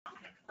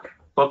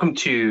Welcome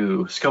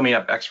to Skill Me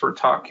Up Expert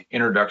Talk,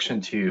 Introduction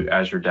to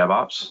Azure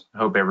DevOps. I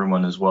hope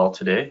everyone is well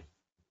today.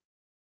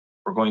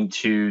 We're going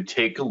to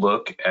take a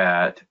look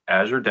at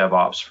Azure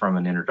DevOps from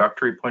an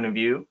introductory point of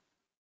view.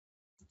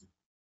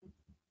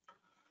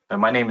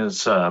 And my name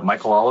is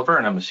Michael Oliver,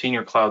 and I'm a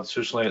Senior Cloud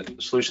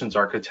Solutions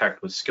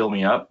Architect with Skill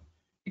Me Up.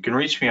 You can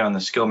reach me on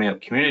the Skill Me Up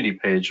community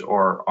page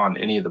or on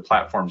any of the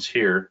platforms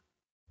here.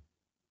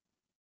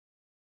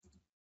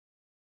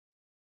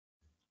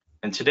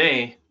 And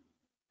today,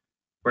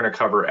 we're going to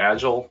cover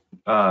Agile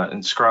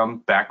and Scrum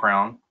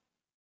background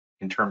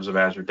in terms of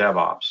Azure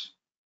DevOps.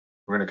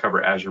 We're going to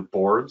cover Azure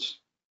boards,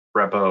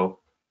 repo,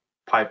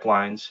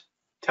 pipelines,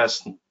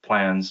 test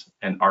plans,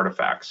 and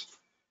artifacts,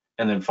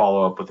 and then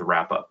follow up with a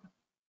wrap up.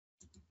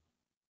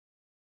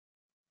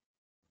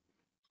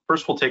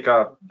 First, we'll take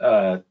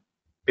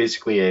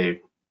basically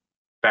a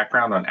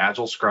background on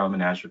Agile, Scrum,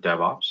 and Azure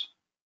DevOps.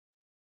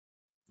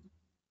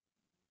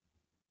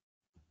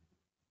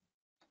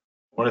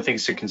 One of the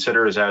things to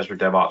consider is Azure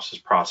DevOps is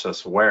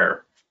process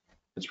aware.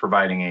 It's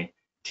providing a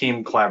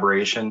team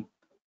collaboration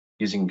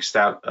using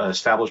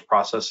established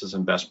processes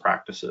and best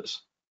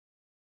practices.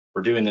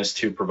 We're doing this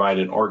to provide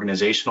an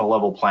organizational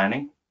level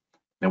planning,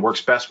 and it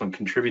works best when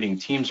contributing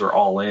teams are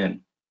all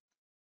in.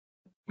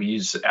 We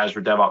use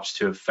Azure DevOps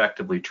to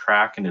effectively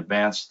track and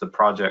advance the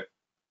project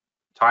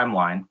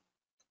timeline,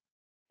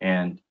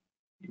 and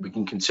we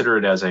can consider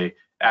it as an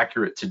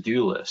accurate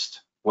to-do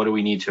list. What do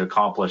we need to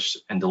accomplish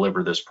and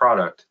deliver this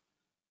product?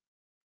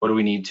 What do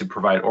we need to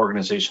provide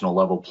organizational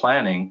level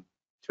planning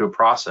to a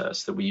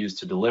process that we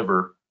use to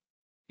deliver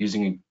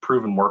using a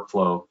proven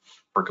workflow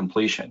for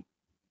completion?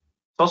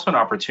 It's also an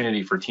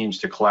opportunity for teams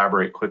to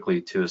collaborate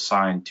quickly to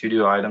assign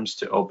to-do items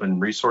to open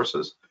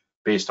resources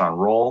based on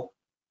role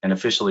and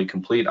officially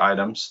complete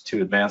items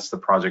to advance the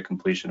project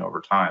completion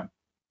over time.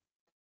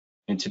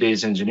 In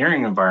today's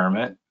engineering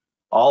environment,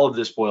 all of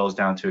this boils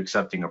down to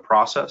accepting a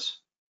process,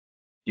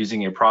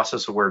 using a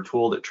process-aware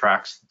tool that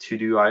tracks the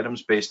to-do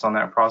items based on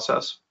that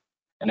process,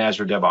 and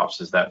Azure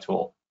DevOps is that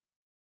tool.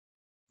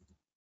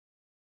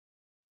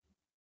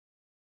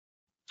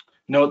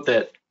 Note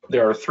that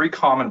there are three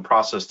common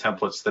process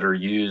templates that are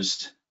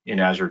used in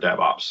Azure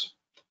DevOps: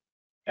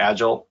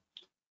 Agile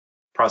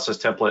process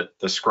template,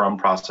 the Scrum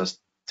process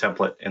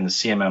template, and the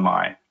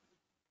CMMI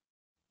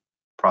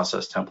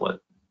process template.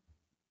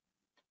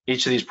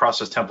 Each of these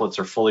process templates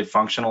are fully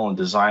functional and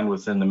designed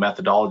within the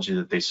methodology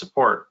that they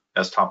support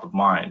as top of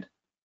mind.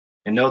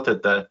 And note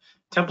that the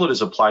template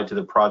is applied to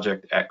the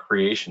project at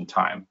creation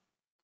time.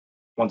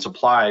 Once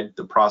applied,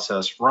 the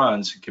process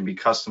runs and can be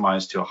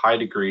customized to a high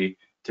degree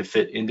to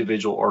fit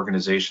individual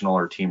organizational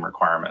or team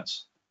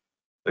requirements.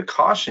 The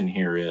caution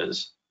here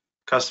is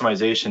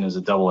customization is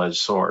a double-edged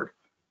sword.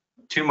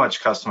 Too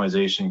much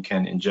customization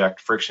can inject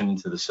friction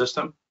into the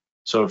system.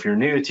 So if you're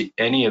new to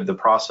any of the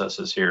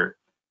processes here,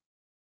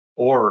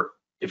 or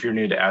if you're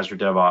new to Azure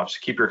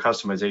DevOps, keep your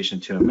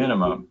customization to a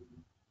minimum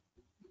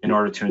in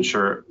order to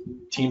ensure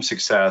team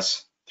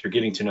success through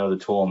getting to know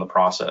the tool and the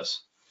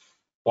process.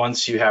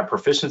 Once you have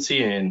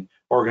proficiency in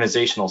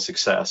organizational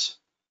success,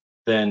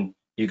 then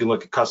you can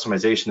look at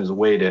customization as a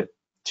way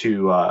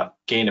to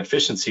gain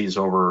efficiencies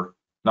over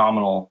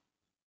nominal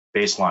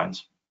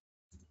baselines.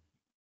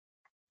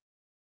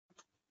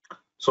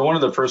 So one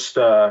of the first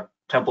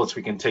templates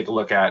we can take a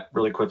look at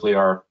really quickly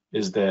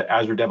is the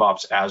Azure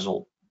DevOps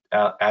Agile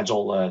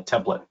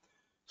template.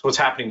 So what's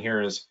happening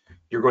here is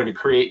you're going to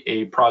create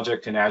a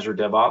project in Azure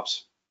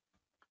DevOps.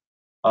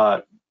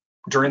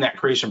 During that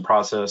creation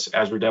process,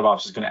 Azure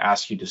DevOps is going to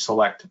ask you to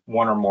select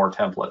one or more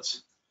templates.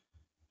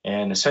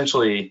 And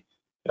essentially,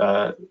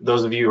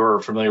 those of you who are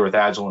familiar with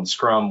Agile and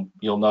Scrum,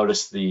 you'll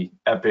notice the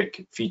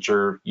epic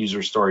feature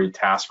user story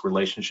task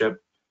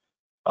relationship.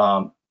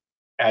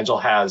 Agile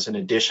has an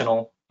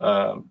additional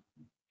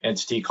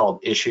entity called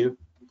issue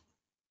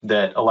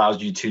that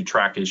allows you to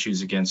track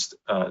issues against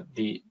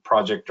the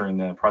project during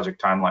the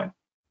project timeline.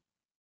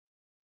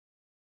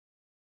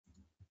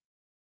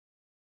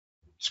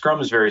 Scrum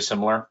is very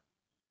similar.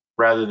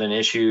 Rather than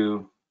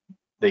issue,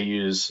 they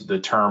use the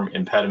term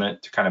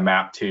impediment to kind of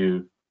map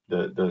to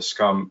the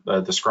Scrum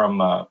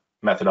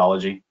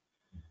methodology.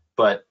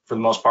 But for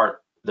the most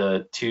part,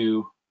 the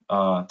two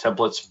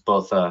templates,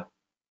 both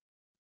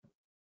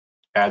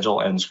Agile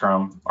and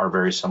Scrum, are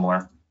very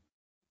similar.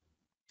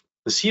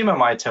 The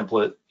CMMI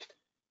template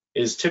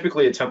is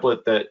typically a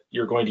template that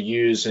you're going to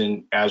use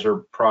in Azure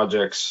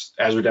projects,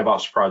 Azure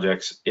DevOps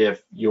projects,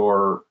 if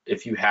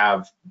you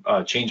have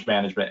change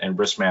management and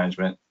risk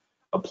management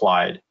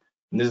applied.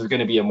 And this is going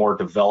to be a more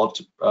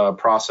developed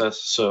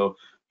process. So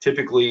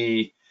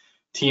typically,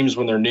 teams,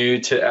 when they're new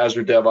to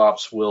Azure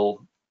DevOps,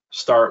 will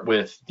start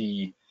with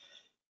the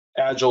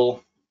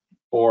Agile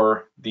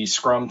or the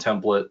Scrum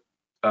template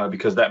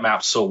because that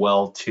maps so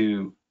well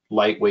to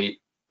lightweight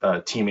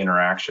team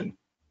interaction.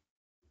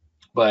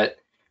 But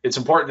it's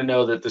important to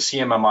know that the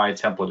CMMI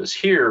template is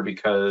here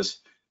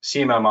because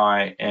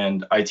CMMI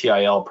and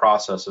ITIL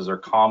processes are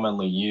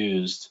commonly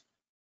used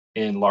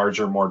in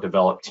larger, more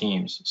developed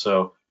teams.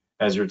 So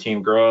as your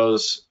team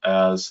grows,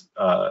 as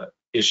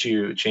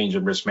issue change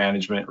in risk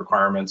management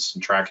requirements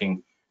and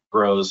tracking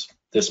grows,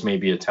 this may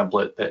be a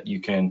template that you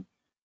can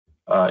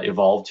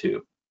evolve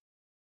to.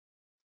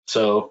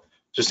 So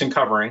just in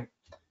covering,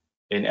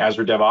 in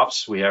Azure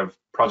DevOps, we have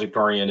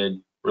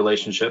project-oriented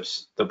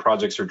relationships. The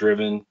projects are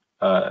driven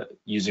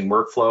using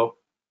workflow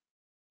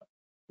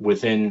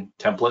within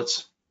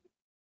templates.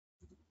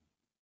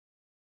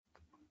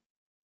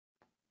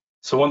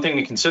 So one thing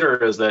to consider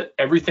is that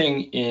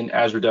everything in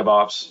Azure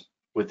DevOps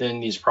within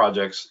these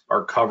projects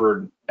are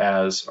covered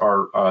as,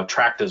 are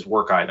tracked as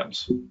work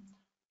items.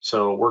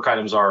 So work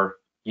items are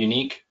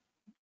unique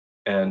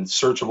and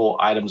searchable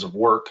items of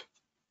work.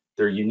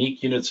 They're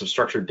unique units of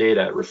structured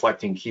data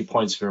reflecting key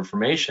points of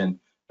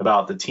information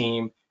about the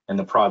team and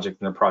the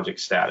project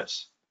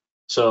status.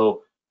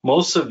 So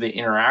most of the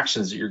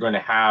interactions that you're going to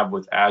have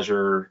with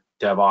Azure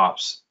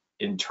DevOps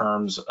in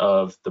terms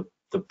of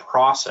the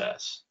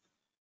process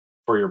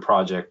for your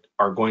project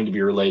are going to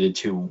be related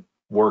to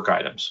work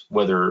items,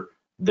 whether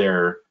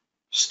they're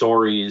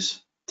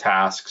stories,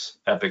 tasks,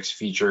 epics,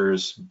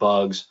 features,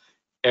 bugs.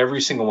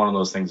 Every single one of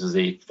those things is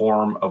a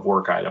form of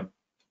work item.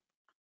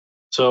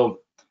 So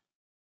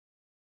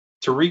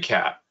to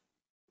recap,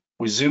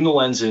 we zoom the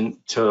lens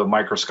into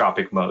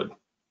microscopic mode.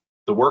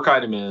 The work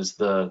item is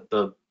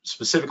the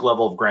specific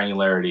level of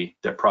granularity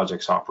that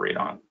projects operate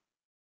on.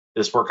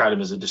 This work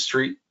item is a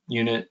discrete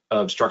unit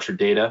of structured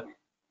data.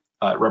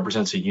 It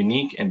represents a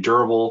unique and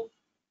durable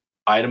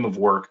item of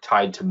work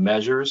tied to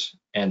measures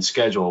and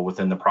schedule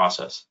within the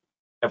process.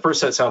 At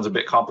first, that sounds a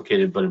bit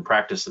complicated, but in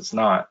practice, it's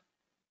not.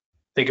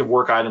 Think of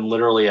work item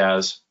literally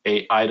as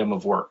an item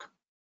of work.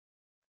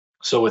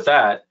 So with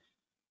that,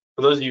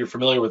 for those of you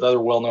familiar with other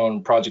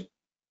well-known project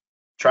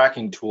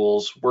tracking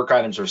tools, work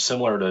items are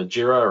similar to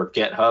Jira or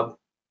GitHub.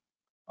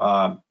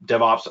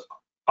 DevOps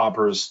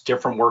offers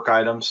different work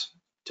items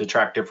to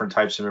track different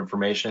types of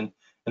information.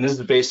 And this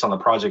is based on the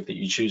project that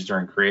you choose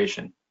during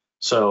creation.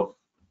 So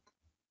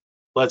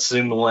let's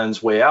zoom the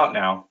lens way out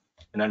now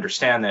and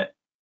understand that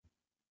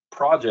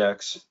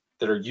projects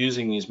that are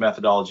using these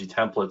methodology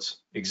templates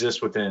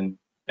exist within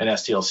an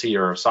SDLC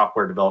or a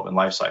software development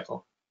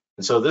lifecycle.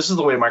 And so this is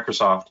the way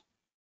Microsoft,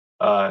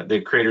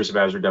 the creators of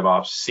Azure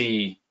DevOps,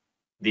 see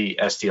the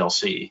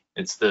SDLC.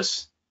 It's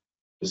this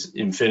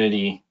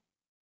infinity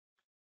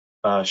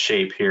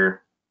shape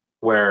here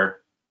where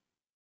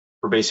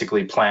we're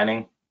basically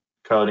planning,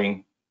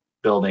 coding,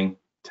 building,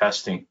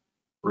 testing,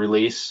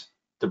 release,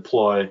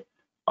 deploy,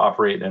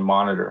 operate, and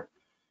monitor.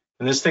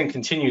 And this thing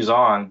continues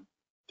on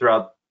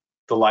throughout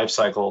the life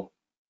cycle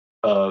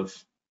of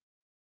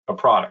a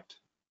product.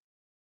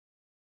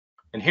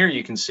 And here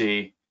you can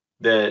see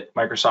that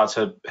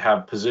Microsoft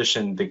have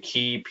positioned the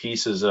key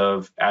pieces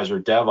of Azure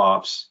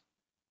DevOps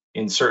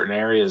in certain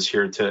areas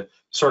here to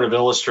sort of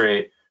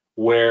illustrate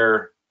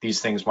where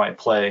these things might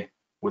play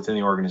within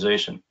the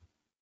organization.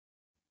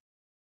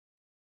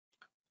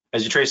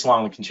 As you trace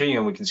along the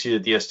continuum, we can see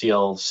that the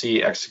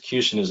SDLC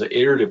execution is an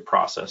iterative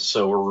process.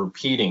 So we're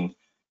repeating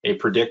a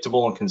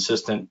predictable and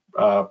consistent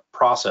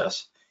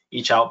process.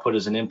 Each output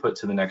is an input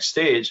to the next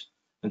stage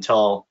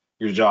until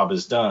your job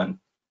is done.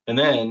 And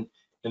then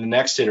in the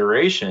next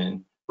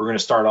iteration, we're going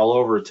to start all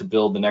over to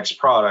build the next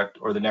product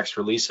or the next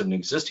release of an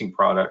existing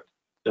product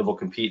that will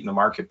compete in the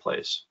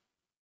marketplace.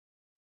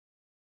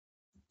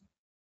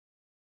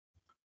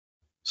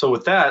 So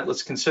with that,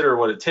 let's consider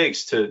what it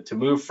takes to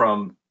move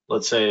from,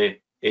 let's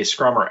say, a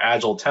Scrum or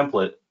Agile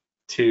template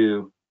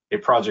to a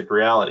project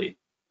reality.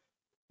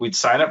 We'd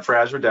sign up for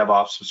Azure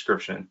DevOps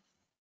subscription.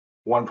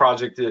 One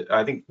project,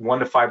 I think 1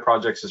 to 5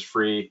 projects is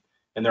free,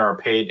 and there are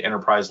paid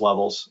enterprise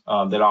levels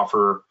that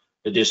offer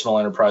additional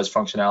enterprise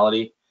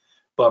functionality.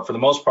 But for the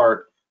most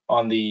part,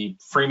 on the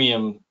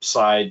freemium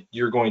side,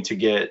 you're going to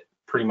get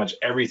pretty much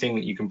everything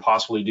that you can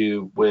possibly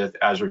do with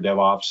Azure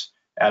DevOps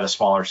at a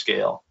smaller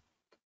scale.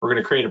 We're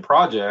going to create a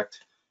project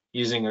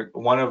using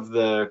one of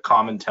the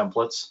common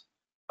templates.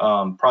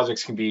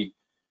 Projects can be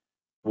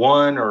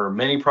one or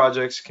many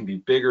projects, can be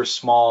big or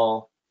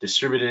small,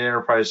 distributed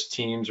enterprise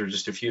teams, or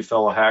just a few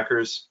fellow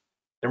hackers.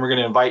 Then we're going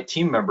to invite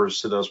team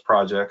members to those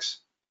projects,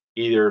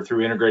 either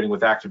through integrating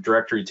with Active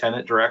Directory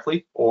tenant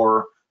directly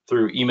or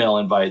through email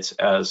invites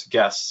as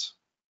guests.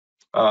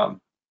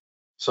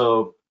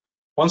 So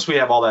once we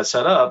have all that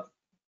set up,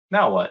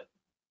 now what?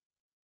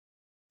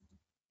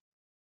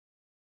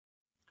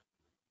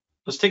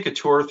 Let's take a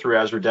tour through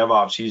Azure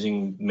DevOps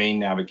using main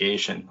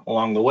navigation.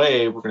 Along the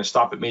way, we're going to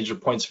stop at major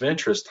points of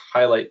interest to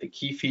highlight the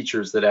key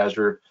features that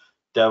Azure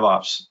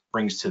DevOps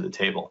brings to the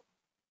table.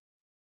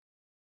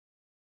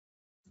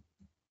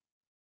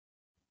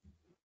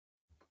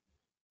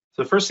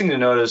 So the first thing to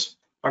note is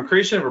on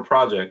creation of a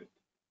project,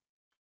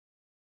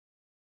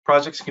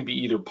 projects can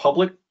be either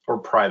public or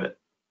private.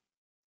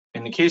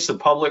 In the case of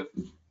public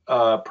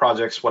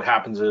projects, what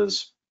happens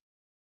is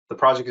the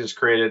project is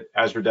created,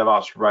 Azure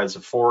DevOps provides a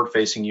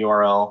forward-facing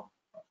URL,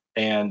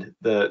 and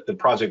the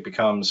project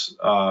becomes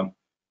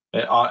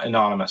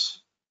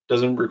anonymous.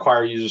 Doesn't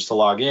require users to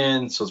log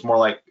in, so it's more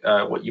like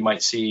what you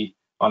might see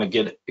on a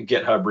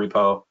GitHub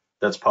repo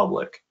that's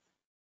public.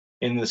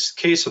 In this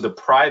case of the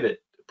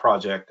private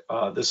project,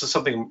 this is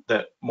something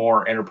that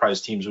more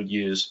enterprise teams would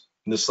use.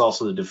 And this is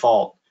also the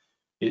default.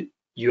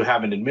 You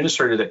have an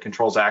administrator that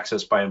controls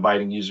access by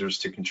inviting users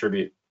to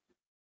contribute.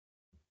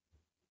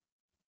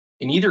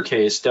 In either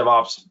case,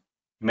 DevOps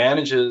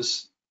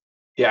manages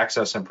the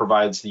access and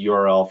provides the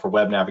URL for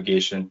web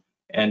navigation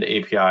and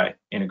API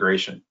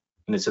integration.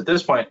 And it's at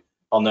this point,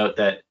 I'll note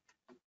that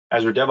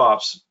Azure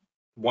DevOps,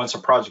 once a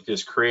project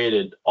is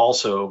created,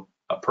 also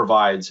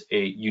provides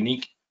a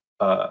unique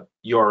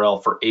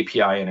URL for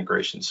API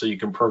integration. So you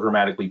can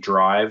programmatically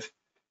drive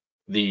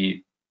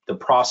the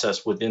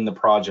process within the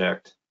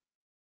project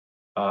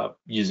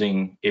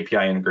using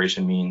API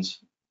integration means.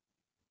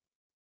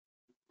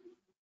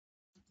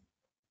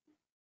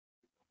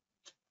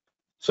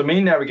 So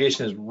main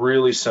navigation is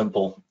really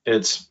simple.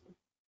 It's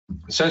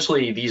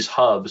essentially these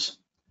hubs.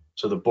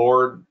 So the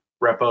board,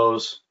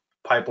 repos,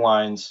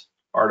 pipelines,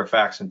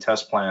 artifacts, and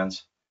test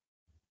plans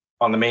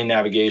on the main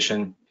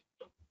navigation.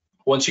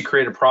 Once you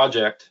create a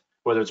project,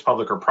 whether it's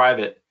public or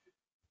private,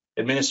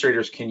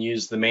 administrators can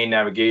use the main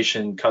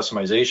navigation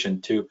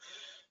customization to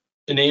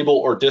enable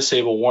or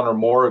disable one or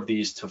more of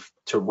these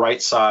to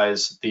right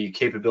size the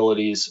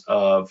capabilities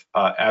of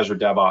Azure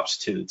DevOps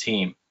to the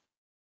team.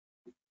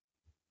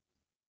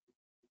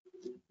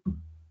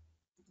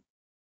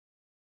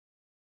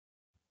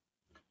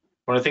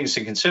 One of the things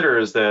to consider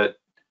is that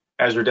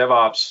Azure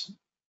DevOps,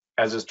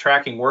 as it's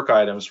tracking work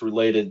items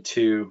related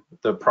to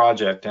the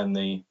project and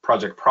the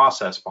project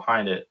process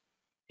behind it,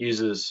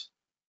 uses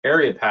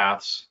area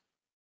paths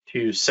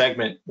to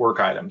segment work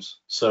items.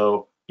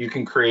 So you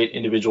can create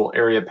individual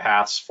area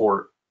paths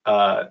for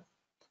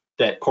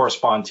that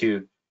correspond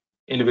to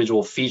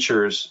individual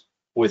features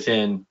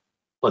within,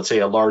 let's say,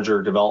 a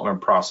larger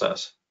development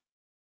process.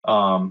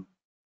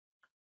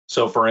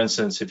 So for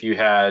instance, if you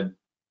had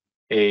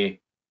a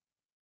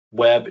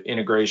web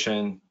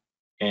integration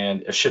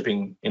and a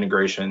shipping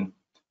integration,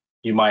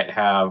 you might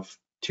have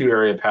two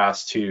area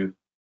paths to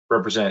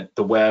represent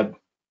the web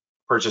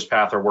purchase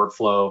path or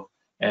workflow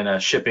and a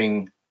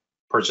shipping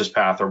purchase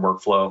path or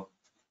workflow.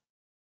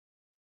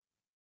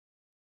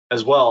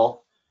 As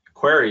well,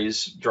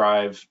 queries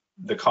drive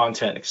the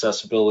content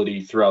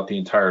accessibility throughout the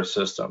entire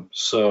system.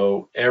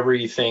 So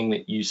everything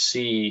that you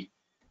see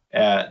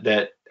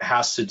that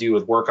has to do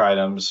with work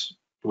items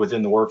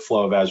within the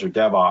workflow of Azure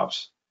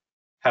DevOps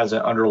has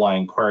an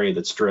underlying query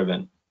that's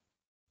driven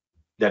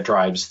that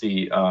drives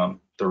the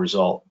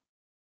result.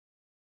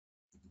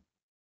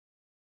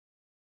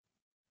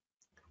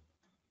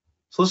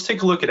 So let's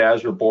take a look at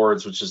Azure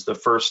Boards, which is the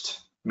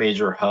first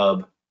major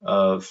hub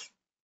of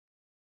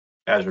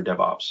Azure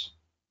DevOps.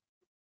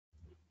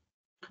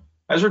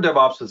 Azure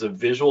DevOps is a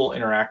visual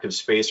interactive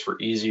space for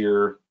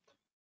easier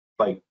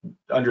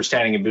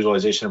understanding and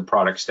visualization of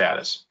product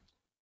status.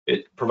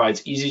 It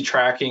provides easy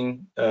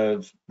tracking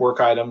of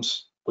work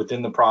items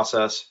within the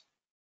process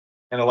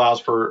and allows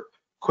for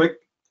quick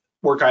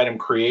work item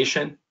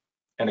creation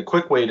and a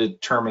quick way to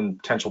determine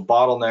potential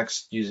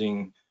bottlenecks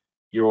using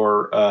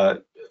your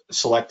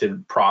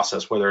selected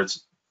process, whether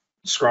it's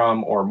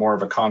Scrum or more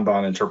of a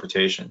Kanban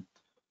interpretation.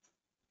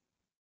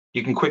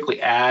 You can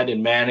quickly add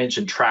and manage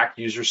and track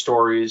user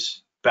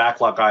stories,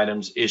 backlog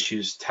items,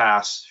 issues,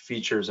 tasks,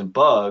 features, and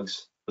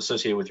bugs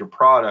associated with your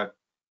product,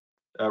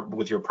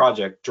 with your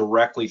project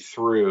directly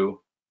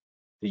through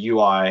the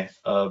UI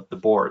of the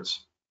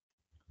boards.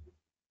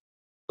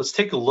 Let's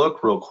take a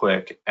look real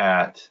quick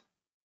at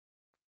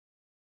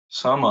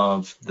some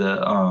of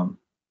the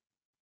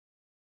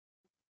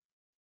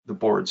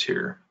boards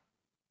here.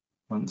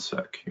 One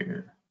sec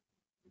here.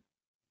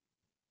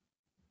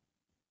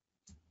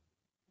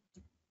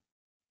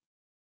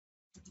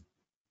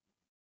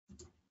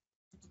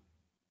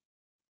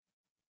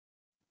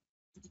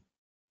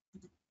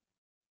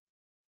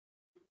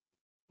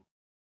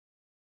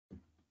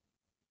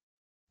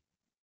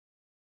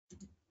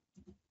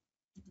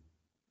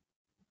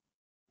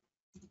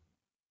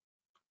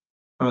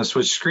 I'm going to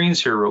switch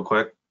screens here real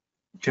quick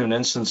to an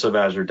instance of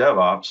Azure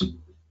DevOps.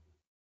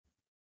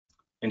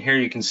 And here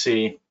you can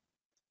see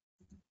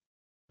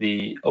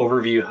the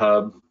overview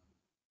hub,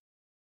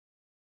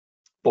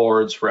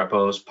 boards,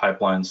 repos,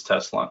 pipelines,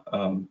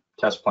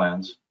 test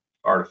plans,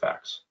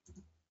 artifacts.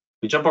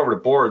 We jump over to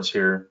boards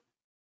here.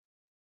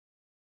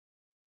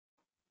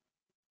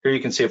 Here you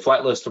can see a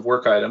flat list of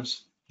work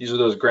items. These are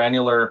those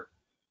granular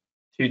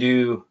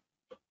to-do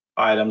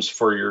items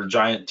for your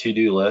giant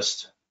to-do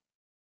list.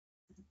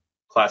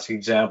 Classic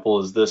example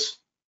is this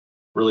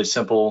really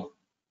simple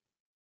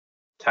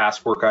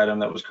task work item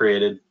that was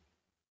created.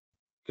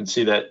 You can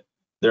see that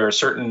there are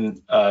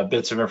certain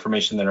bits of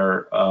information that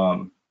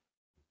are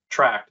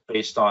tracked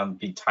based on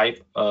the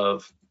type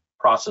of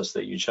process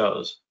that you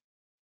chose.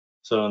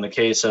 So in the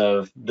case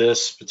of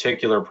this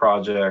particular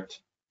project,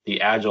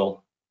 the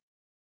Agile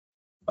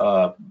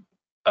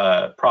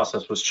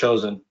process was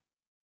chosen.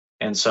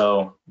 And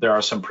so there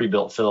are some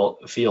pre-built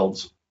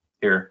fields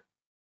here.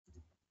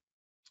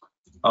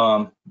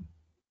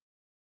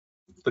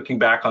 Looking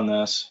back on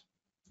this,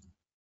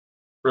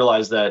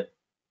 realize that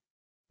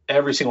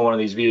every single one of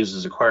these views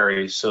is a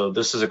query. So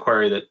this is a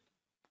query that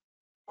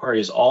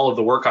queries all of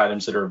the work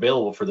items that are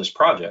available for this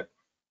project.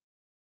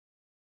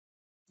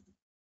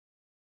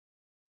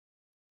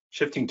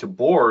 Shifting to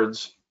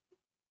boards,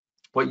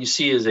 what you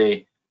see is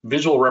a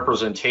visual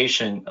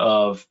representation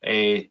of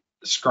a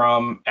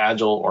Scrum,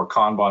 Agile, or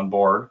Kanban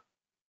board.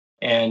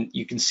 And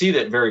you can see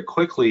that very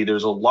quickly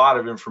there's a lot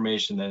of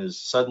information that is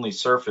suddenly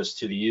surfaced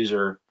to the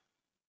user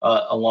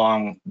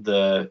along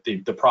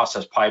the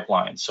process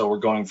pipeline. So we're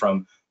going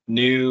from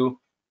newly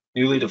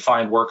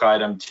defined work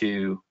item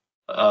to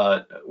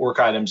work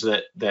items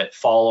that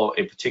follow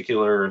a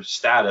particular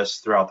status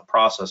throughout the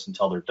process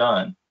until they're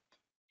done.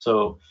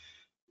 So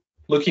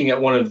looking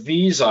at one of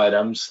these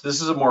items,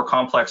 this is a more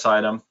complex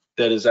item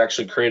that is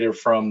actually created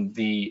from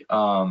the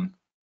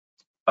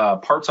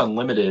Parts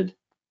Unlimited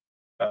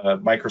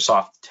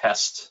Microsoft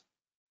test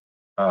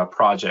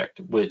project,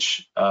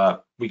 which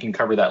we can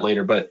cover that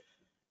later. But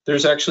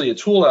there's actually a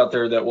tool out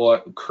there that will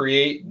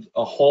create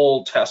a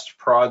whole test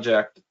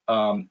project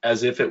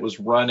as if it was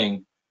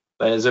running,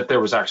 as if there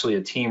was actually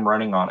a team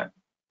running on it.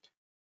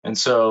 And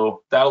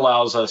so that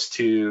allows us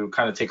to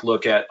kind of take a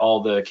look at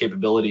all the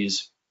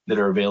capabilities that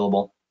are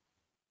available.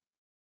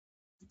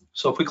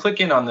 So if we click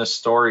in on this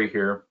story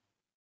here,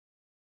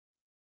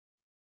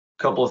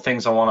 a couple of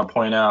things I want to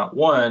point out.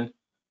 One,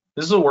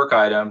 this is a work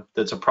item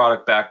that's a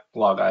product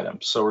backlog item,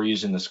 so we're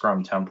using the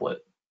Scrum template.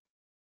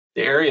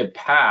 The area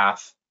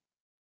path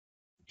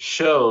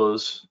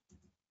shows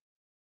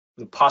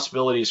the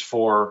possibilities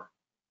for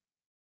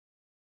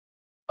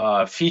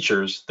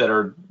features that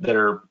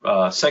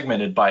are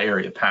segmented by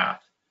area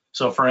path.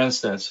 So for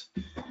instance,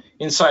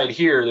 inside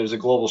here, there's a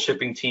global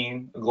shipping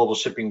team, a global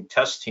shipping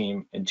test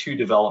team, and 2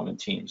 development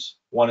teams.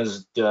 One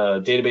is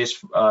database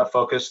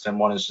focused and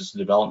one is just a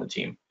development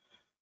team.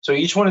 So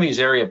each one of these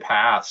area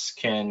paths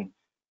can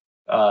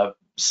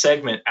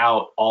segment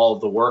out all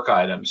of the work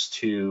items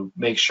to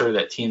make sure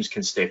that teams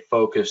can stay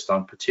focused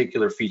on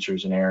particular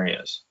features and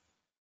areas.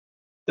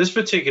 This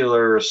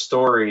particular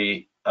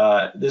story,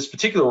 this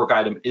particular work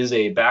item is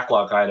a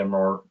backlog item,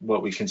 or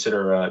what we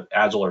consider an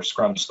Agile or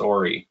Scrum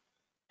story,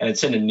 and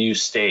it's in a new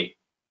state.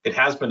 It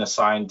has been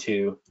assigned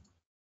to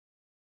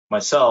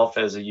myself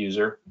as a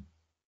user,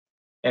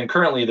 and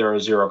currently there are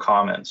 0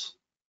 comments.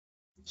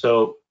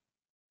 So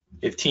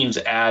if teams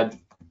add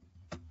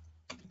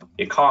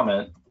a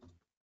comment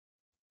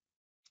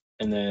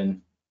and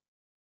then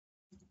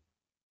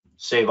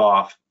save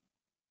off,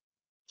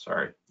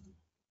 sorry,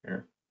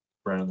 here,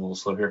 running a little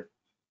slow here,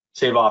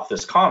 save off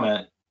this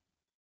comment,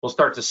 we'll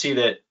start to see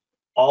that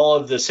all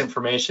of this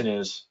information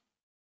is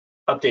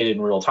updated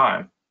in real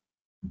time.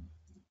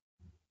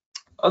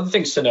 Other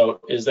things to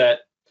note is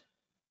that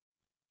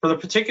for the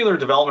particular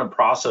development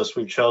process,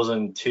 we've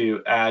chosen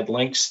to add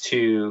links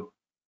to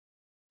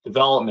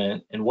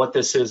development, and what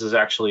this is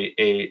actually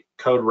a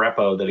code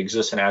repo that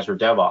exists in Azure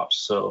DevOps.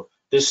 So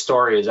this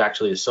story is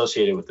actually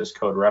associated with this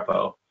code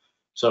repo.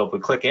 So if we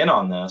click in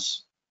on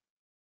this,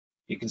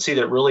 you can see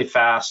that really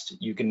fast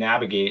you can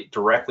navigate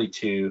directly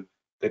to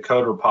the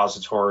code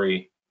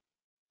repository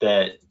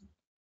that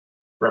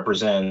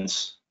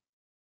represents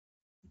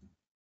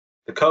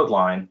the code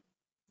line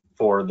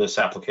for this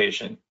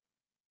application.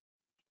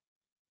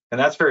 And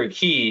that's very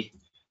key.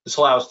 This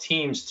allows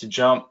teams to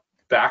jump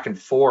back and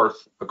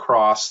forth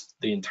across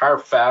the entire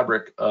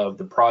fabric of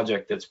the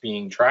project that's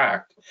being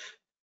tracked,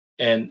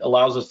 and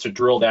allows us to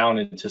drill down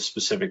into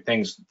specific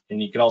things.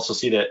 And you can also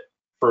see that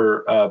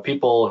for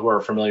people who are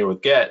familiar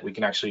with Git, we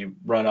can actually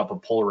run up a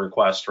pull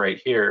request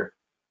right here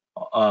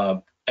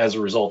as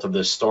a result of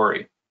this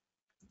story.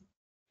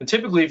 And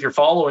typically, if you're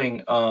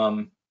following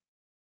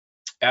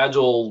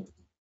Agile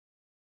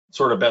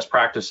sort of best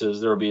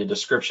practices, there will be a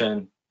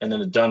description and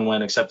then a done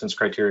when acceptance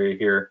criteria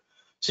here.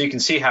 So you can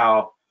see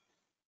how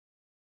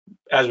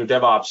Azure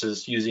DevOps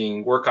is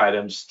using work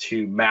items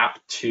to map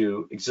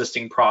to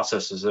existing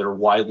processes that are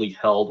widely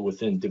held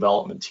within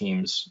development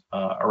teams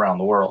around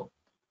the world.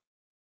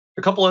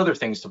 A couple other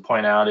things to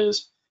point out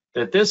is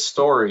that this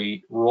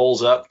story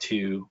rolls up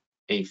to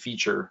a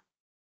feature.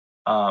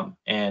 And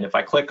if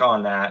I click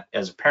on that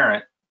as a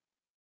parent,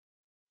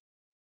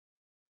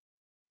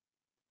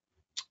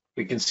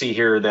 we can see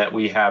here that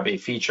we have a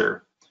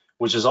feature,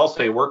 which is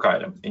also a work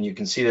item. And you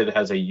can see that it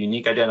has a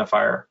unique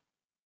identifier.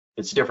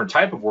 It's a different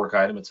type of work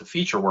item. It's a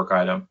feature work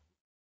item,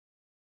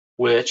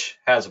 which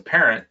has a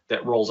parent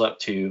that rolls up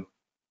to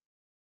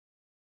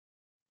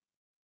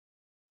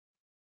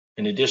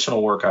an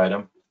additional work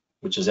item,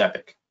 which is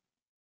Epic.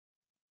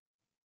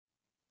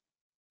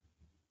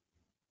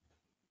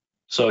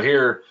 So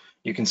here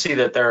you can see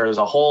that there is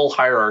a whole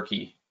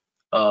hierarchy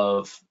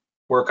of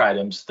work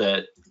items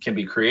that can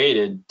be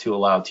created to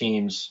allow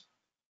teams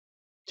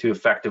to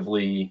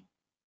effectively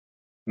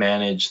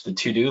manage the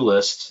to-do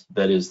list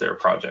that is their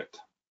project.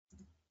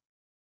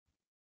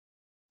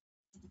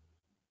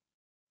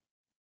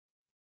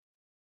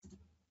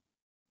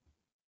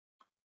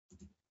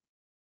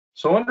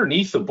 So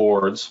underneath the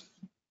boards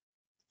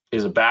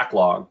is a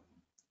backlog,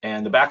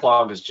 and the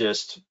backlog is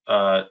just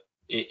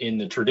in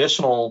the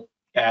traditional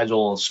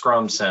Agile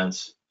Scrum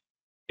sense,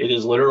 it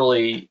is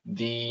literally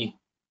the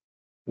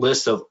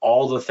list of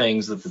all the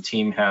things that the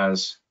team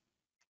has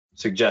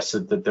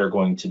suggested that they're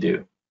going to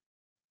do.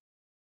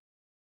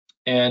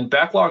 And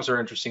backlogs are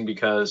interesting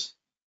because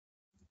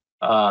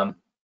when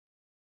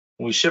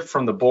we shift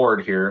from the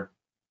board here,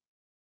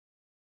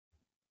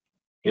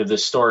 you have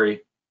this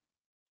story.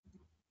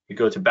 You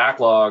go to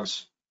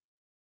backlogs,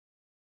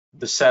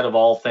 the set of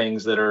all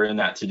things that are in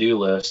that to-do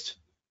list.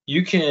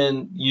 You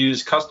can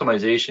use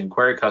customization,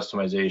 query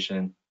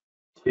customization,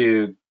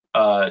 to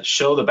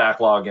show the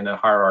backlog in a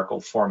hierarchical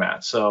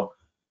format. So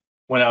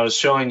when I was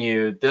showing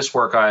you this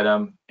work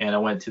item and I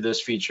went to this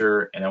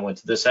feature and I went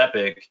to this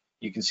epic,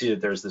 you can see that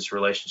there's this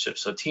relationship.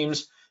 So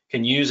teams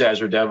can use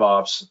Azure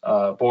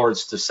DevOps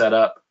boards to set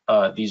up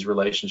these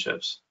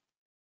relationships.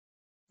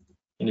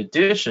 In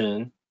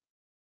addition,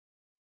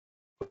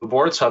 the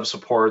Boards Hub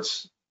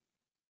supports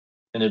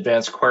an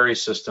advanced query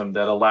system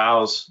that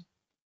allows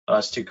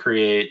us to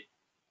create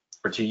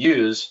or to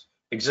use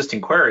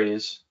existing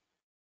queries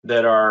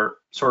that are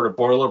sort of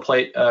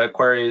boilerplate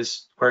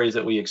queries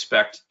that we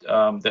expect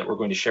that we're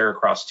going to share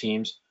across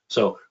teams.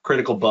 So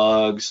critical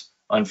bugs,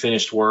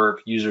 unfinished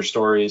work, user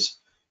stories.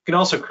 You can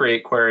also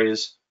create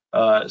queries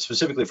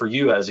specifically for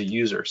you as a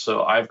user.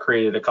 So I've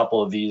created a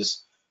couple of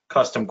these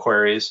custom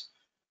queries.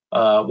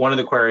 One of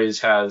the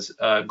queries has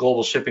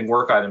global shipping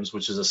work items,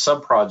 which is a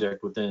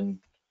sub-project within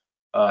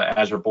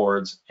Azure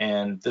Boards.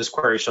 And this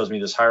query shows me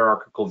this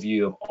hierarchical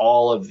view of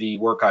all of the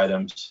work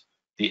items,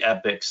 the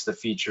epics, the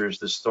features,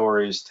 the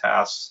stories,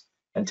 tasks,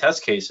 and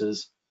test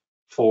cases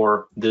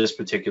for this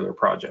particular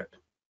project.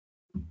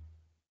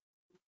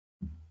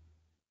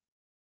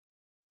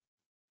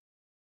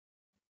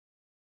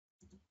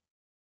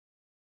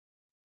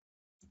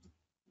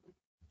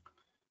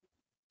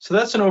 So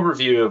that's an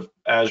overview of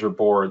Azure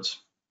Boards.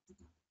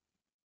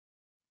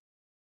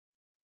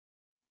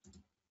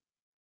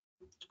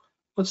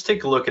 Let's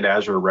take a look at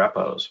Azure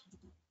Repos.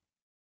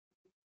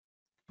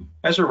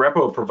 Azure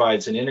Repo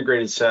provides an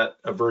integrated set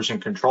of version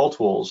control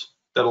tools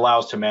that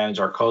allows to manage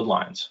our code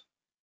lines.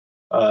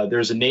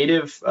 There's a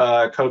native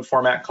code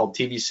format called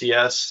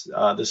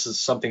TVCS. This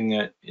is something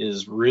that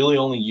is really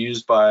only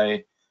used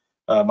by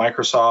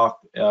Microsoft.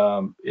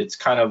 It's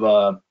kind of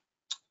a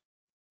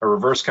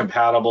reverse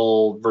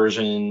compatible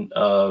version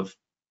of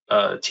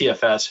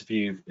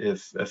TFS,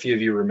 if a few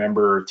of you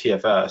remember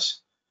TFS.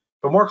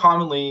 But more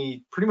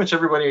commonly, pretty much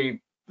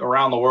everybody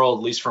around the world,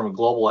 at least from a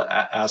global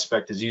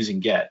aspect, is using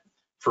Get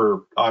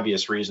for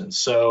obvious reasons.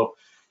 So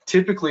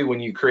typically when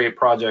you create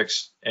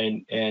projects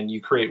and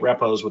you create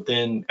repos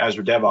within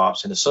Azure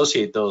DevOps and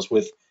associate those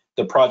with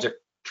the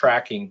project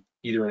tracking,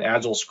 either in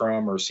Agile,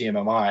 Scrum, or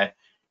CMMI,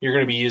 you're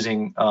going to be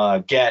using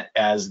Get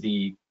as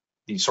the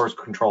source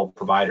control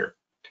provider.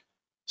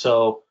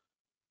 So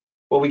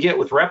what we get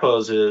with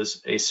repos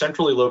is a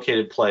centrally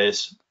located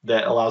place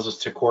that allows us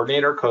to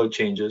coordinate our code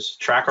changes,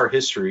 track our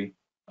history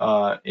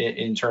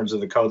in terms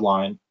of the code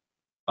line.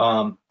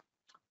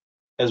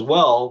 As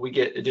well, we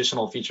get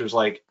additional features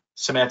like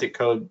semantic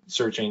code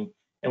searching,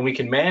 and we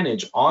can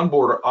manage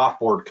onboard or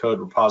offboard code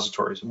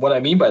repositories. And what I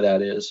mean by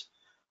that is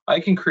I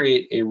can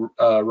create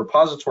a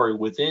repository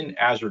within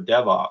Azure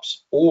DevOps,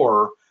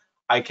 or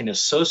I can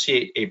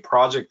associate a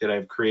project that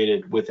I've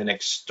created with an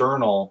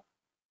external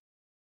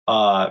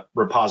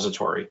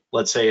repository.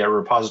 Let's say a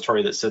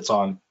repository that sits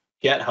on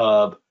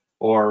GitHub,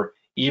 or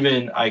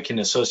even I can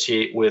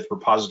associate with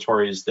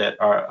repositories that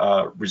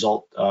are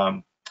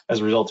as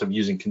a result of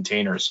using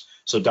containers.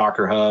 So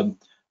Docker Hub,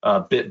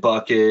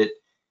 Bitbucket.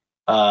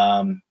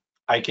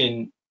 I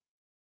can,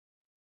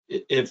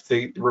 if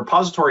the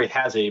repository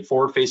has a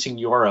forward-facing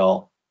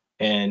URL,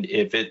 and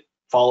if it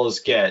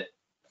follows Get,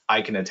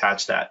 I can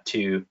attach that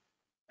to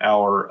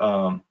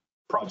our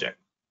project.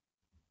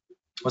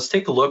 Let's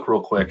take a look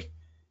real quick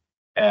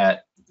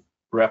at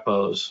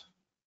repos.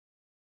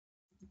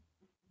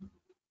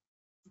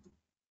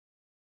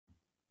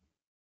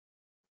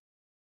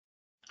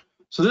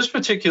 So this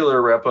particular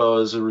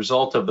repo is a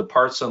result of the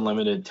Parts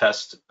Unlimited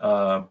test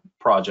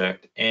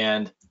project,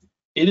 and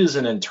it is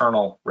an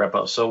internal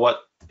repo. So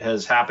what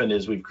has happened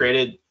is we've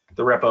created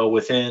the repo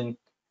within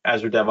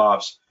Azure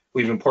DevOps,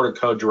 we've imported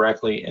code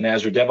directly, and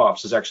Azure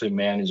DevOps is actually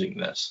managing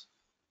this.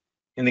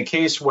 In the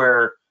case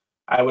where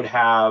I would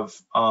have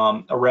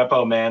a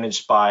repo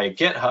managed by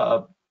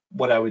GitHub,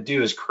 what I would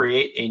do is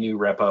create a new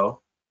repo.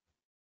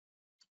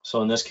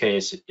 So in this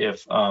case,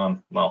 if, well,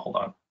 hold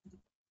on.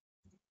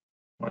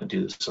 I want to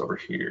do this over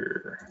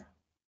here.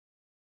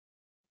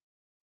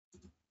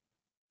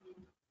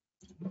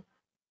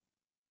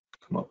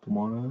 Come up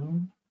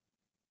one.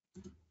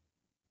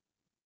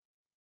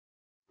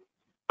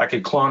 I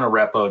could clone a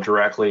repo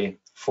directly,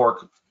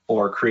 fork,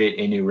 or create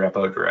a new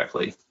repo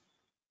directly.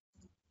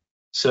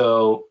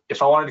 So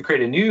if I wanted to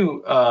create a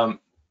new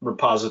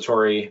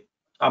repository,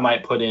 I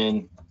might put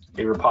in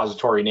a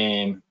repository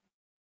name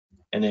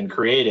and then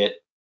create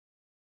it.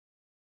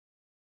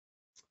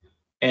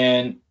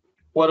 And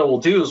what it will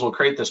do is we'll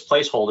create this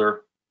placeholder,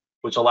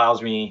 which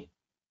allows me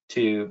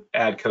to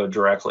add code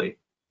directly. If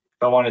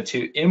I wanted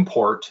to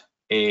import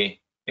a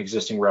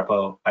existing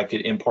repo, I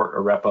could import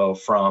a repo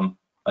from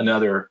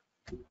another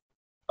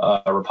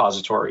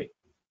repository.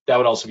 That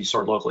would also be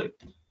stored locally.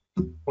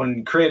 when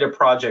you create a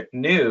project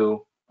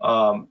new,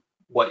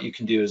 what you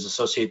can do is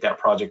associate that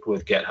project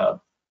with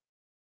GitHub.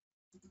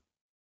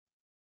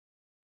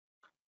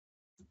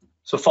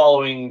 So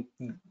following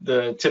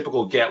the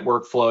typical Git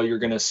workflow, you're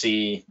going to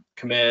see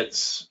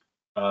commits,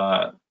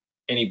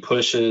 any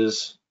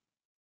pushes.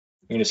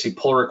 You're going to see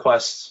pull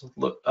requests,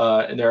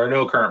 and there are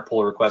no current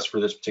pull requests for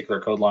this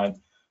particular code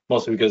line,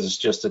 mostly because it's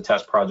just a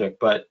test project.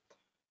 But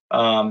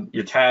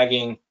you're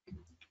tagging.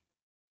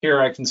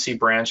 Here I can see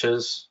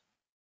branches.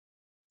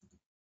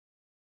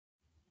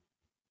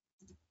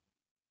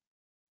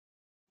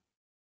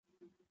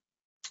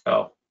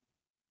 Oh,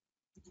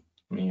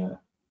 let me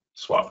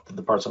swap to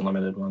the parts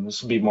unlimited one.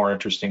 This will be more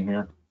interesting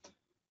here.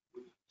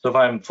 So if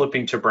I'm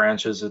flipping to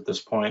branches at this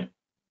point,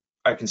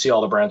 I can see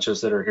all the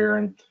branches that are here.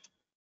 And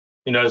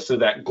you notice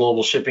that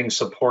global shipping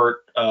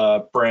support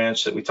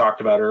branch that we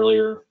talked about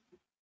earlier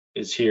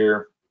is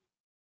here.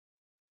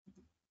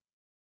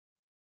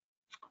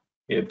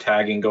 We have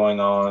tagging going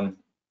on.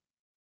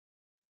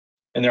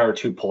 And there are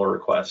 2 pull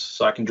requests.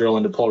 So I can drill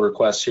into pull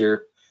requests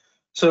here.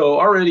 So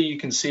already you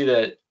can see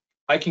that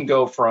I can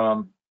go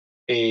from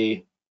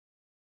a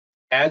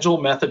agile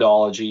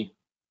methodology.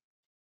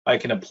 I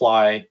can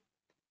apply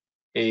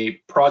a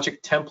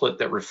project template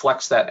that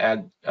reflects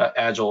that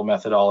agile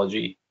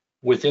methodology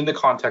within the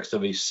context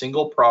of a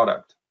single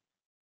product,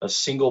 a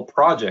single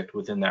project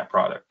within that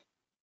product.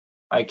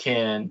 I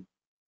can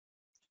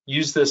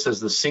use this as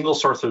the single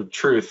source of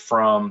truth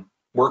from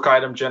work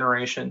item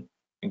generation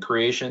and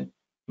creation,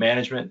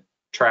 management,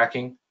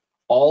 tracking,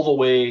 all the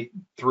way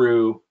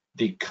through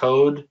the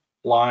code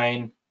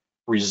line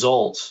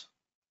results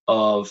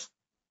of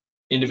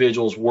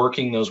individuals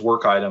working those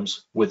work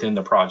items within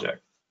the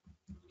project.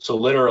 So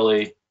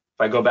literally, if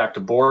I go back to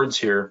boards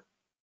here,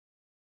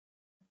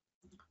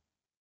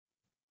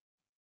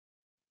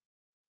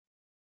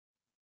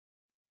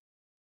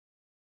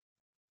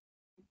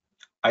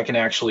 I can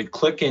actually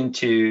click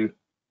into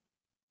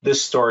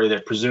this story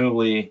that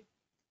presumably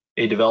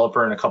a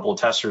developer and a couple of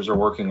testers are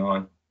working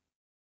on.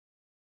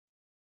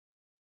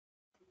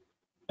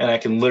 And I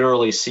can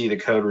literally see the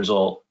code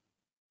result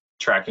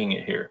tracking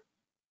it here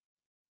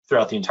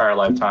throughout the entire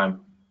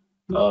lifetime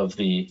of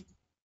the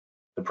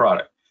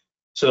product.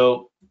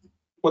 So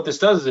what this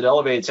does is it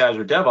elevates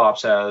Azure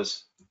DevOps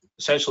as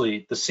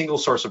essentially the single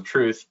source of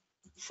truth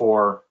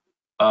for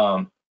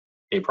a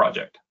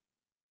project.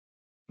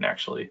 And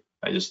actually,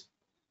 I just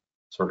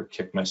sort of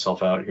kicked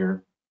myself out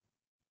here.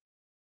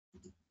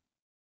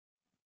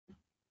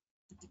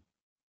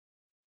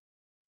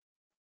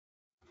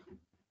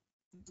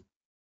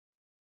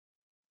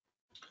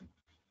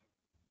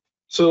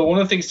 So one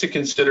of the things to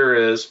consider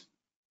is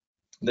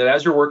that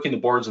as you're working the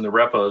boards and the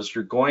repos,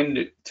 you're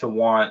going to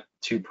want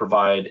to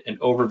provide an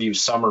overview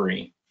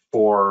summary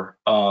for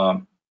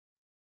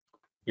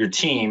your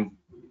team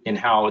in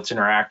how it's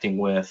interacting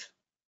with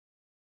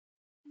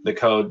the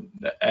code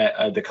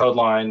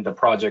line, the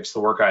projects, the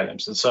work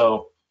items. And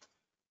so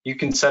you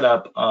can set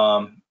up,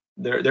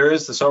 there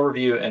is this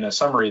overview and a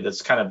summary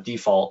that's kind of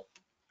default.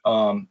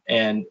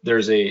 And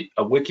there's a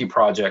wiki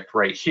project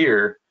right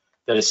here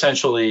that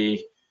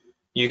essentially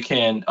you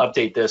can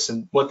update this.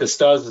 And what this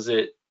does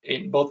is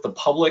in both the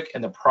public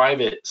and the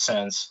private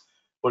sense,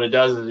 what it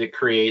does is it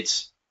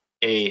creates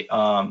a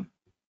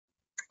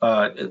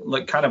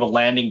like kind of a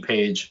landing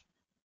page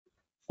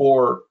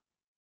for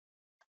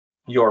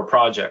your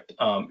project.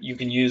 You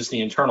can use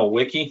the internal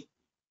wiki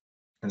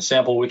and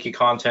sample wiki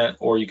content,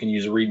 or you can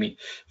use a README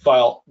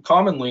file.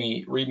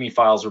 Commonly, README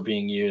files are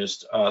being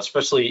used,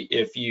 especially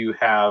if you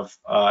have,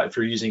 if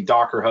you're using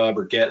Docker Hub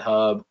or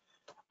GitHub,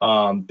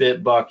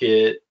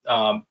 Bitbucket,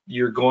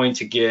 you're going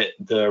to get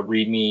the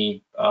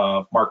README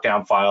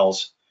markdown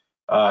files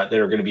that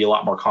are going to be a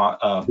lot more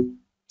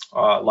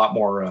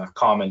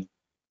common.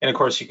 And of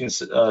course, you can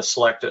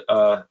select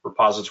a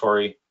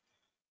repository.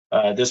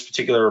 This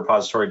particular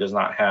repository does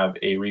not have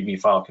a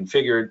README file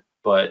configured,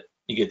 but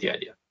you get the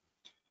idea.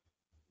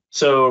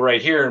 So right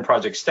here in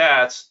project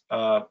stats,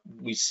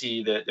 we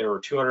see that there were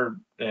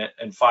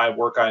 205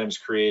 work items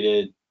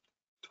created,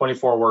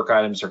 24 work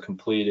items are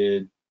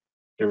completed.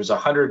 There was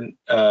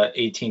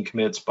 118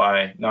 commits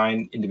by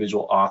 9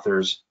 individual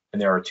authors,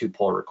 and there are 2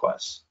 pull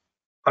requests.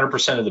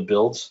 100% of the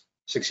builds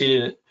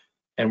succeeded,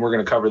 and we're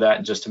going to cover that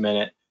in just a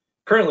minute.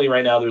 Currently,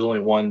 right now, there's only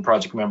 1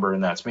 project member,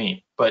 and that's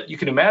me. But you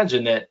can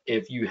imagine that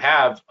if you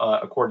have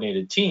a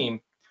coordinated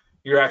team,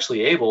 you're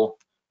actually able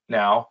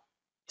now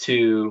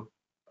to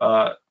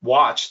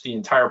watch the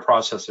entire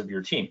process of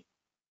your team.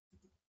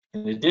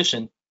 In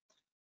addition,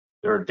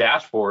 there are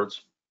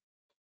dashboards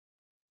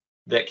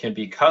that can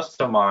be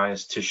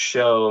customized to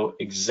show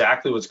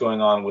exactly what's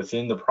going on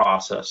within the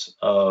process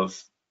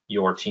of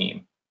your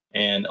team.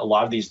 And a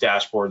lot of these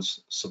dashboards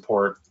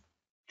support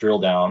drill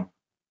down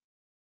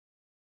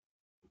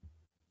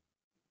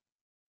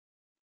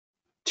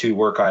to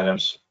work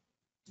items,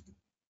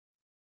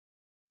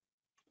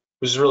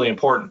 which is really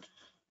important.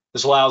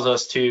 This allows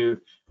us to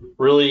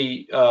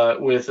really,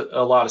 with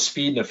a lot of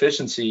speed and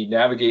efficiency,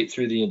 navigate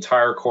through the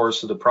entire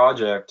course of the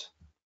project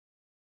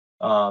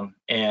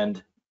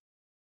and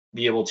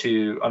be able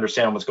to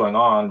understand what's going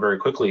on very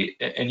quickly.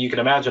 And you can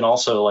imagine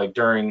also, like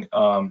during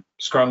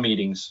Scrum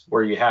meetings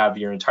where you have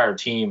your entire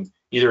team,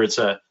 either it's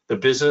the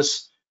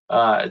business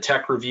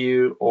tech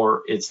review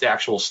or it's the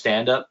actual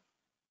stand-up.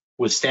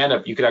 With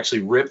stand-up, you could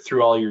actually rip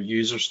through all your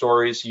user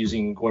stories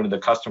using one of the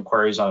custom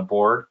queries on a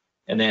board,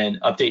 and then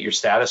update your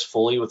status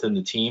fully within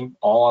the team,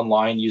 all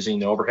online using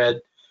the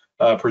overhead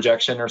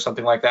projection or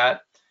something like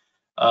that.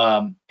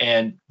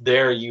 And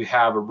there you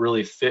have a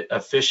really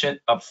efficient,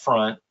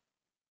 upfront,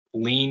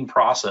 lean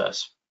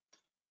process.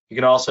 You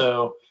can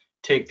also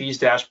take these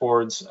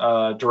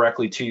dashboards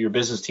directly to your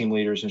business team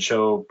leaders and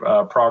show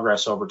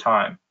progress over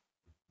time.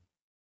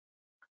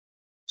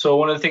 So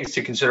one of the things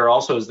to consider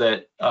also is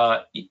that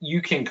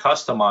you can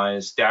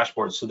customize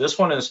dashboards. So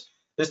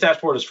this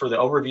dashboard is for the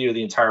overview of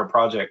the entire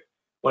project.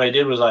 What I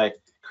did was I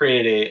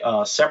created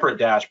a separate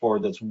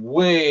dashboard that's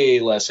way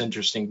less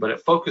interesting, but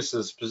it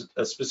focuses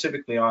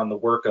specifically on the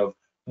work of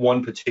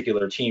one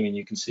particular team, and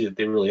you can see that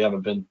they really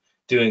haven't been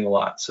doing a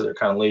lot, so they're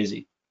kind of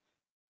lazy.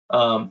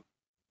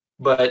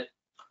 But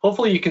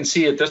hopefully you can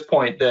see at this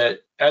point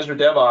that Azure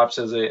DevOps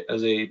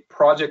as a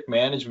project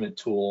management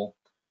tool,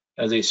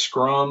 as a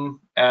Scrum,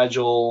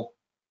 Agile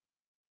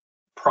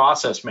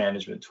process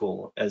management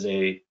tool, as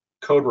a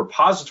code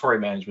repository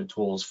management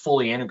tool is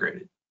fully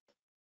integrated.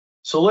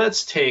 So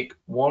let's take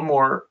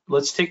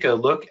a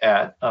look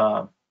at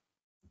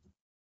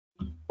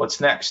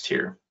what's next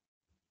here.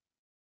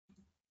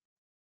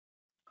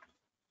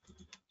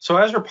 So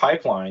Azure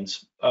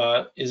Pipelines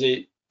is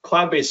a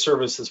cloud-based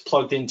service that's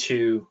plugged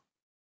into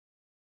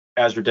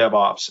Azure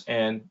DevOps.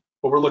 And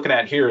what we're looking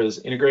at here is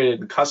integrated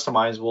and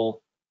customizable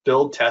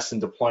build, test,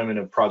 and deployment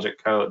of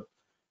project code.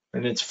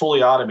 And it's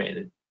fully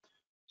automated.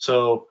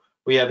 So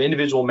we have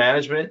individual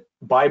management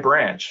by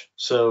branch.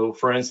 So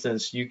for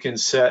instance, you can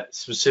set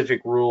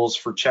specific rules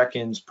for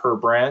check-ins per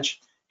branch.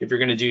 If you're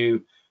going to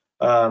do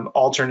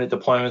alternate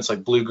deployments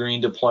like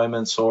blue-green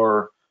deployments,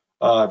 or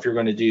if you're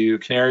going to do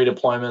canary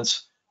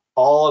deployments,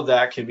 all of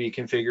that can be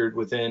configured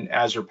within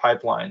Azure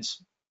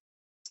Pipelines.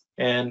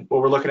 And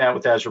what we're looking at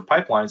with Azure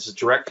Pipelines is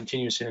direct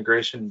continuous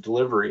integration and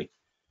delivery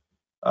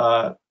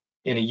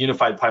in a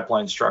unified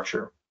pipeline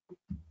structure.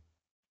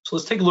 So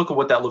let's take a look at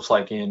what that looks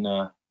like in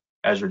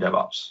Azure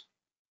DevOps.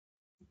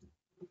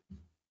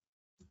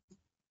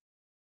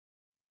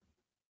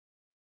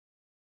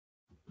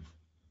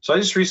 So I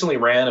just recently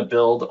ran a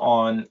build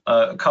on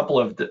a couple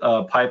of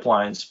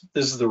pipelines.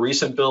 This is the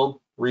recent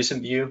build,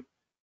 recent view.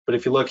 But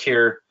if you look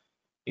here,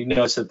 you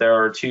notice that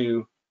there are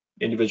two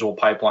individual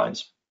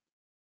pipelines.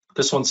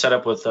 This one's set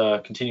up with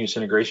continuous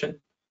integration.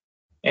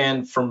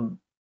 And from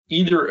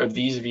either of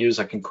these views,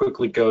 I can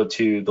quickly go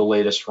to the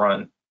latest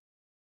run.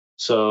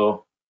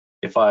 So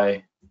if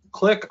I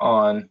click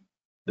on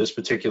this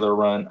particular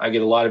run, I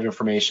get a lot of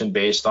information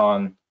based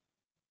on,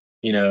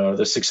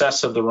 the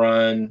success of the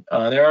run.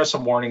 There are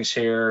some warnings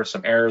here,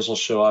 some errors will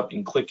show up. You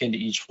can click into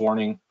each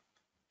warning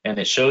and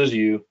it shows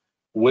you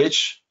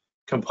which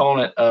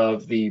component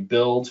of the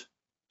build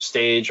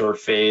stage or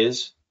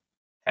phase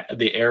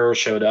the error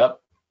showed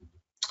up.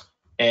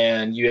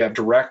 And you have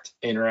direct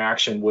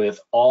interaction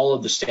with all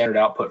of the standard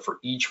output for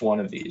each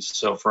one of these.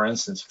 So for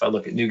instance, if I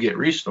look at NuGet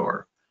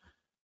Restore,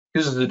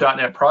 this is the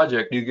 .NET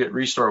project. NuGet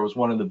Restore was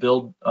one of the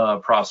build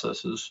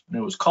processes, and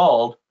it was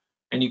called,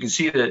 and you can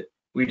see that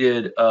we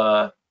did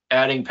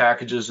adding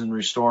packages and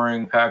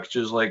restoring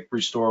packages like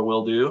restore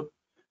will do,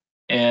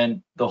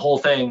 and the whole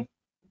thing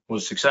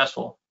was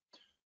successful.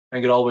 I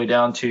get all the way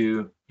down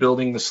to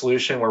building the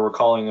solution where we're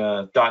calling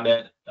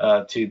 .NET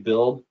to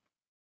build,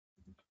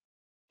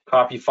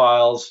 copy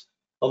files.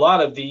 A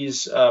lot of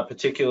these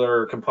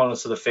particular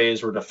components of the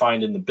phase were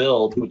defined in the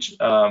build, which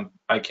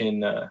I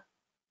can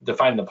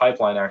define the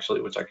pipeline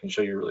actually, which I can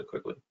show you really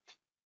quickly.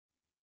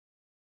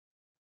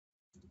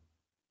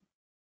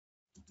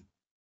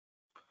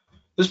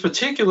 This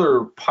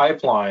particular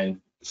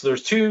pipeline, so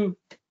there's two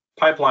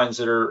pipelines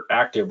that are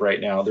active right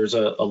now. There's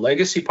a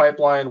legacy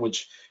pipeline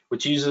which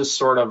uses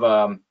sort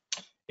of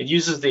it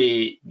uses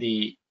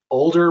the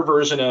older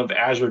version of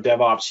Azure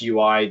DevOps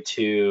UI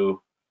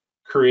to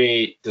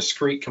create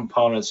discrete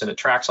components, and it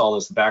tracks all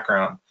this in the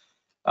background.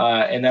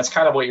 And that's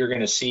kind of what you're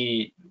going to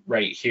see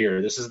right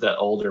here. This is the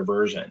older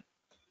version.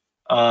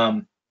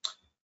 And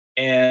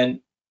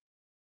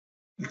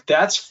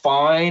that's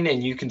fine,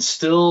 and you can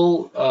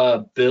still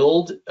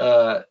build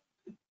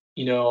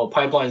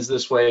pipelines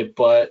this way,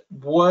 but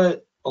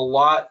what a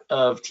lot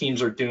of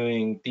teams are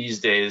doing these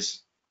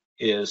days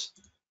is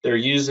they're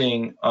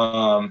using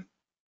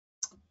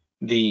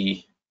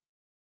the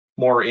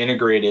more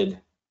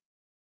integrated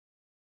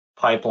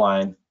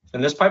pipeline,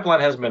 and this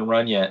pipeline hasn't been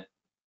run yet,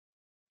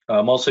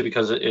 mostly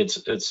because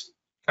it's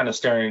kind of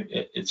staring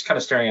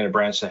at a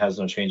branch that has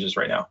no changes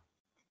right now.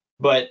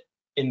 But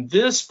in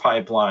this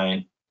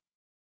pipeline,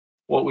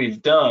 what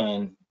we've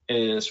done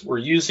is we're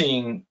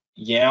using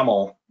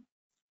YAML,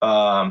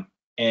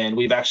 and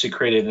we've actually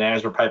created an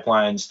Azure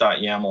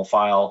Pipelines.yaml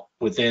file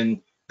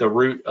within the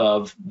root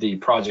of the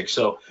project.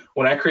 So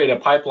when I create a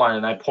pipeline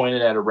and I point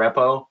it at a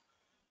repo,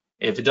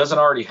 If it doesn't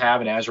already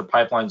have an Azure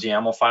Pipelines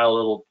YAML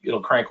file,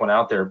 it'll crank one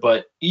out there.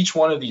 But each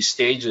one of these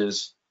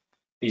stages,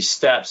 these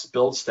steps,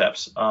 build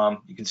steps,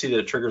 you can see that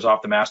it triggers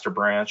off the master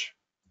branch.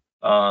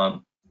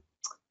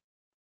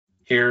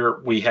 Here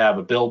we have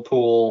a build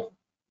pool.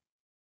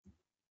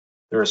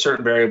 There are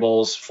certain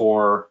variables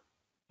for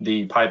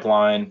the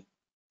pipeline.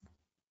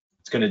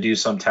 It's going to do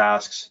some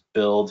tasks,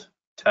 build,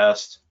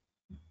 test.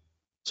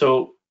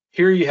 So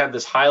here you have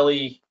this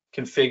highly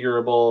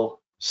configurable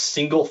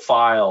single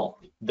file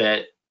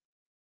that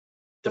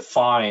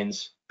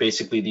defines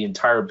basically the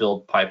entire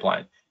build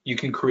pipeline. You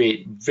can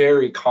create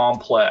very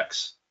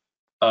complex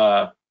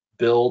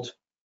build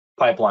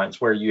pipelines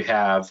where you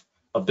have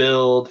a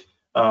build,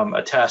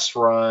 a test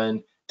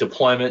run,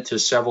 deployment to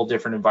several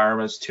different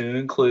environments to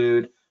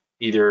include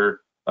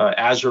either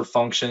Azure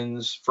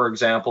functions, for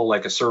example,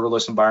 like a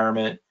serverless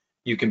environment.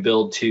 You can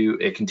build to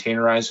a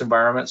containerized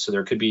environment. So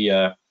there could be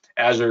a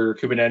Azure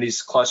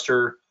Kubernetes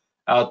cluster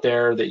out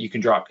there that you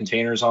can drop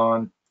containers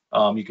on.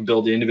 You can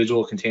build the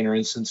individual container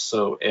instance,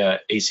 so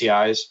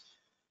ACIs.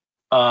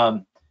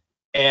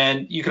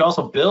 And you can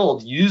also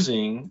build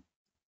using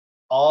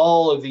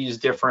all of these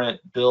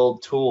different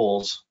build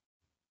tools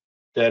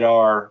that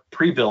are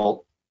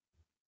pre-built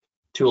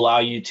to allow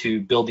you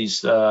to build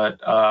these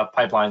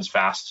pipelines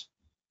fast.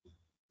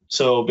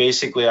 So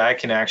basically, I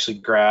can actually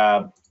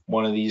grab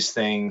one of these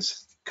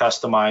things,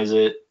 customize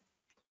it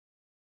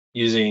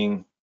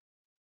using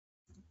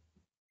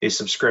a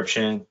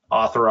subscription,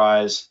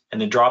 authorize, and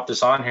then drop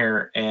this on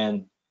here,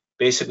 and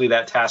basically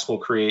that task will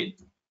create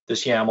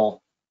this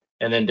YAML,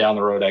 and then down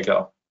the road I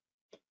go.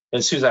 And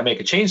as soon as I make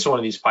a change to one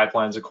of these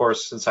pipelines, of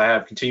course, since I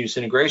have continuous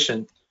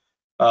integration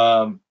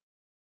configured,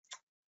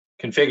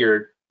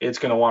 it's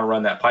going to want to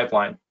run that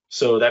pipeline.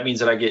 So that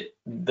means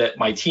that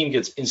my team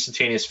gets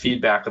instantaneous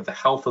feedback of the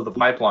health of the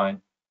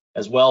pipeline,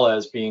 as well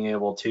as being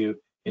able to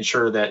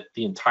ensure that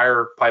the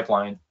entire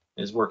pipeline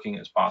is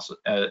working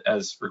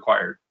as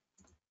required.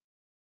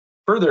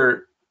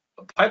 Further,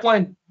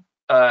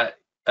 the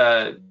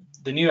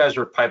new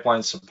Azure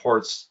pipeline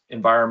supports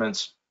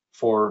environments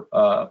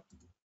for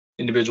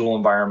individual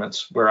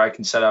environments where I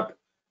can set up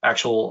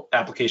actual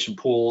application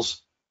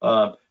pools,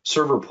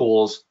 server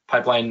pools,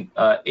 pipeline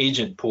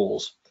agent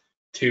pools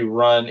to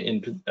run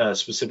in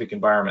specific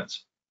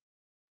environments.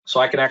 So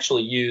I can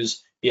actually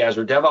use the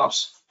Azure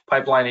DevOps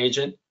pipeline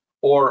agent,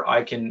 or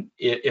I can,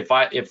 if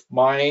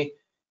my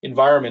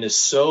environment is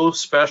so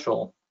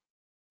special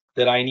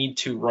that I need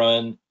to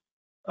run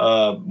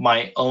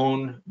my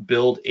own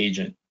build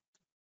agent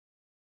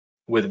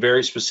with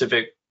very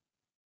specific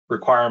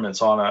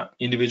requirements on an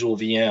individual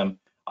VM,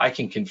 I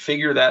can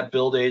configure that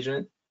build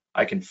agent.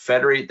 I can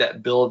federate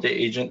that build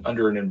agent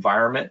under an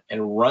environment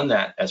and run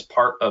that as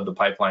part of the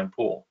pipeline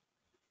pool.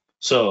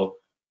 So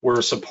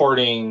we're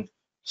supporting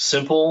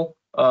simple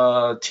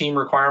team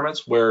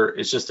requirements where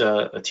it's just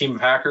a team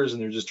of hackers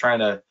and they're just trying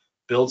to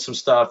build some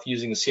stuff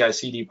using the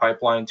CI/CD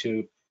pipeline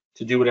to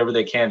do whatever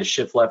they can to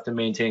shift left and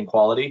maintain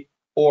quality.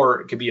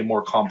 Or it could be a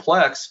more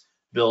complex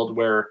build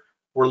where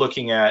we're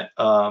looking at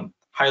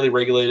highly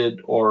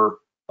regulated or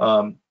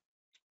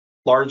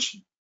large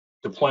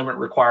deployment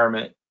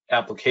requirement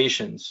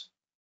applications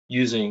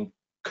using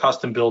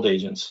custom build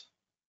agents.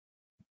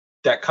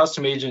 That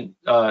custom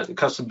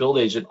build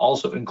agent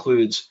also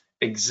includes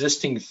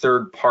existing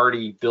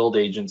third-party build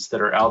agents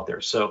that are out there.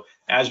 So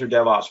Azure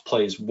DevOps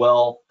plays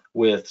well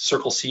with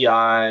Circle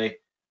CI,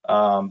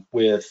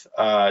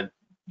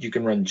 you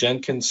can run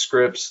Jenkins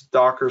scripts,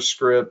 Docker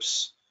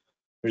scripts.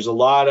 There's a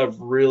lot of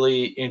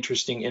really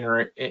interesting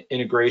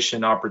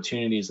integration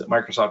opportunities that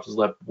Microsoft has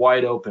left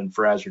wide open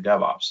for Azure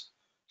DevOps.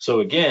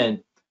 So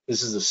again,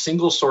 this is a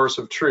single source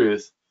of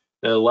truth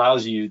that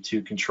allows you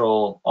to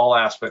control all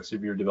aspects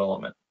of your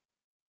development.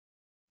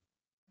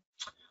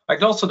 I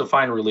can also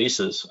define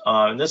releases.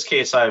 In this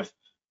case, I've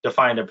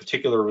defined a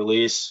particular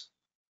release.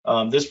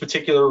 This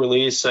particular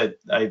release I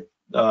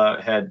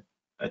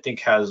think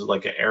has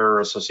like an error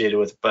associated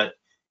with it, but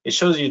it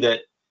shows you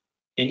that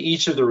in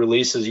each of the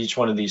releases, each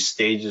one of these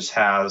stages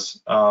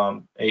has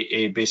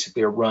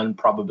basically a run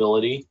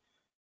probability.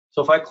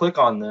 So if I click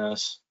on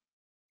this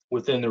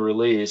within the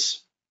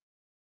release,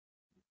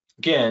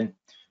 again,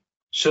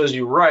 shows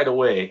you right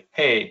away,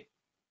 hey,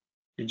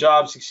 your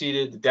job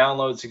succeeded, the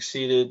download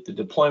succeeded, the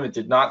deployment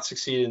did not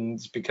succeed, and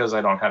it's because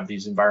I don't have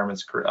these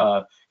environments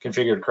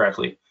configured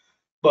correctly.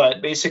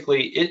 But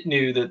basically, it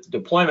knew that the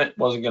deployment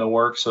wasn't going to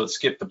work, so it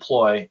skipped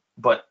deploy,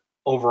 but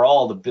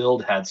overall, the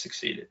build had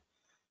succeeded.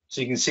 So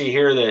you can see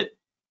here that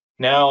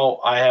now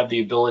I have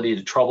the ability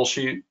to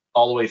troubleshoot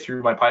all the way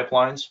through my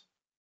pipelines.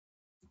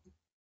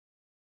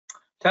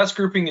 Task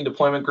grouping and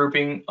deployment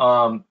grouping,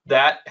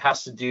 that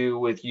has to do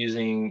with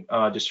using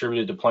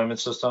distributed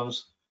deployment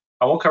systems.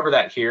 I won't cover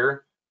that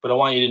here, but I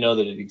want you to know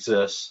that it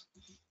exists.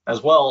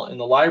 As well, in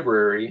the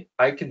library,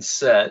 I can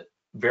set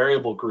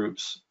variable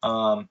groups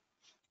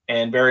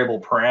and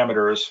variable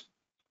parameters,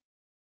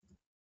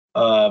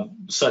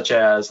 such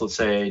as, let's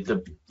say,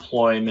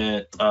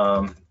 deployment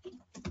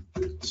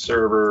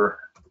server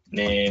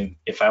name,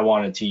 if I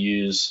wanted to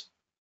use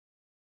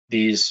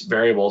these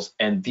variables,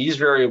 and these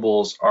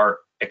variables are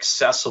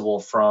accessible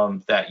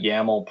from that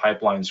YAML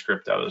pipeline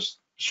script I was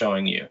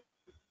showing you.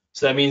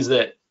 So that means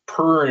that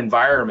per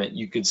environment,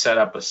 you could set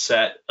up a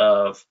set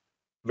of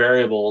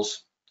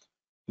variables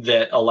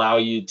that allow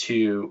you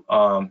to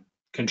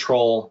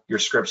control your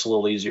scripts a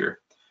little easier.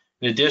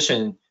 In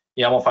addition,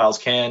 YAML files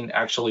can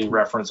actually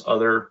reference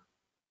other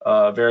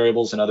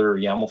variables and other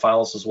YAML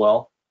files as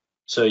well.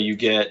 So you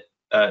can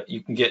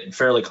get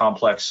fairly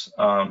complex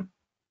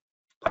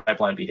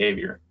pipeline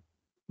behavior.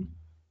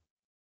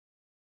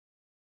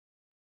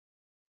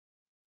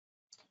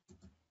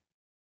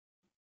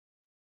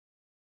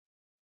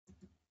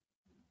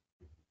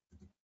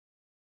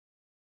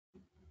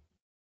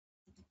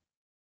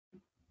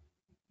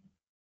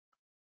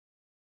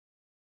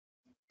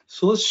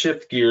 So let's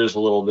shift gears a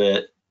little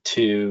bit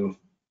to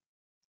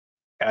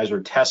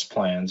Azure test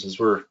plans as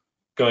we're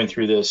going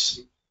through this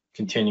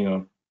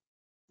continuum.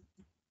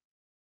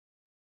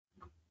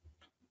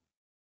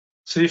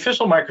 So the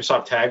official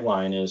Microsoft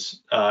tagline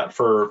is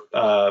for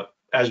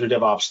Azure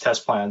DevOps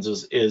test plans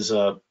is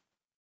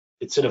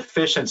it's an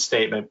efficient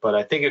statement, but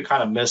I think it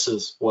kind of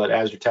misses what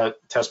Azure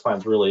test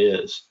plans really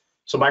is.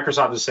 So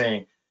Microsoft is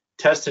saying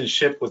test and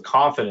ship with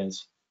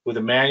confidence with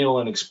a manual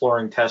and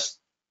exploring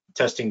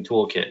testing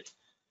toolkit.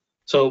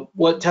 So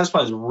what test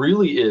plans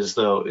really is,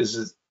 though,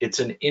 is it's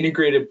an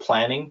integrated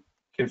planning,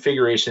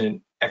 configuration,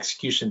 and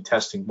execution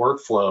testing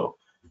workflow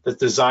that's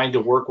designed to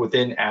work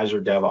within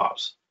Azure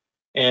DevOps.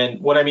 And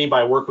what I mean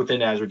by work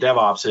within Azure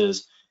DevOps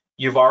is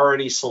you've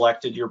already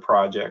selected your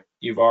project,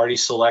 you've already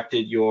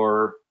selected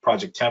your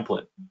project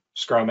template,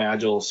 Scrum,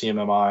 Agile,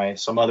 CMMI,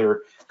 some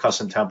other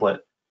custom template.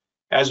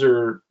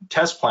 Azure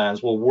test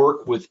plans will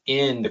work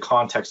within the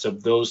context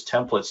of those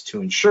templates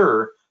to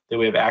ensure that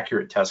we have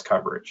accurate test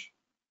coverage.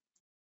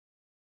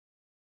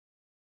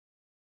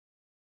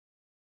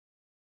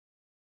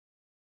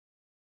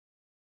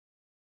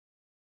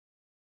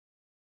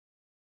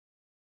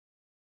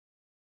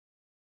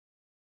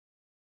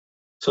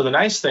 So the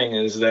nice thing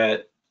is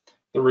that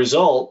the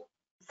result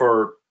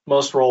for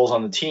most roles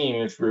on the team,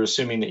 if you're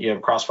assuming that you have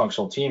a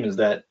cross-functional team, is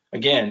that,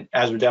 again,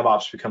 Azure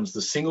DevOps becomes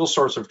the single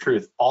source of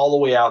truth all the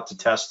way out to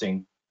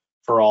testing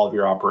for all of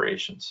your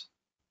operations.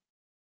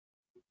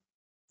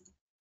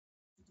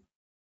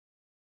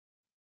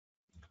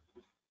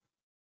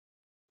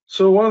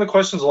 So one of the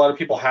questions a lot of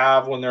people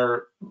have when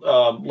they're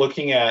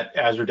looking at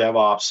Azure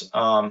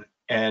DevOps,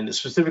 and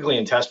specifically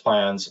in test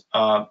plans,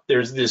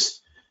 there's this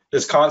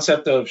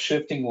concept of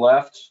shifting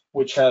left,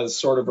 which has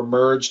sort of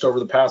emerged over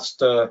the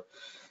past, I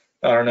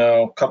don't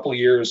know, couple of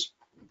years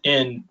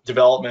in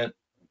development,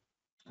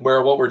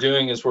 where what we're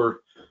doing is we're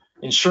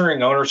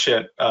ensuring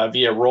ownership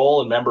via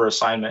role and member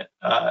assignment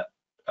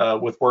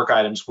with work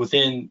items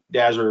within the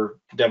Azure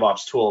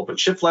DevOps tool. But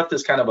shift left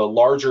is kind of a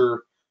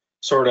larger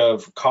sort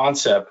of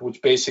concept,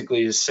 which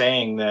basically is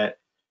saying that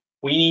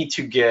we need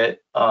to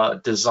get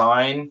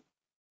design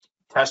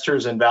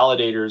testers and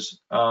validators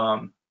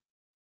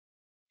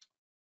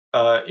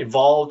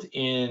involved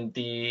in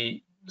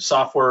the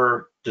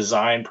software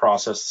design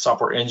process,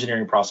 software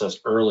engineering process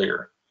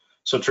earlier.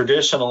 So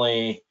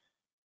traditionally,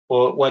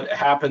 well, what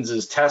happens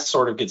is test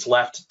sort of gets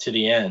left to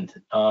the end.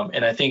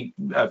 And I think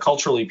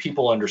culturally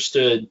people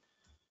understood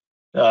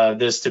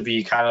this to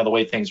be kind of the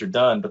way things are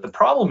done. But the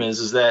problem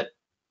is that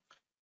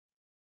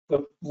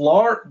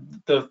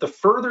the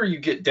further you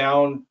get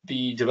down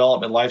the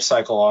development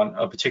lifecycle on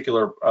a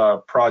particular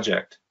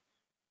project,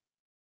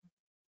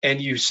 and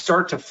you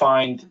start to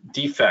find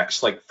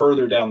defects like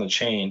further down the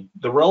chain,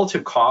 the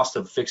relative cost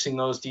of fixing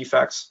those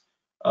defects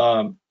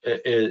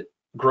it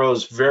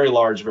grows very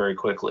large very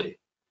quickly.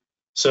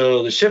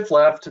 So the shift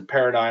left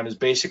paradigm is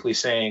basically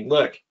saying,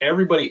 look,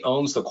 everybody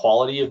owns the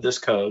quality of this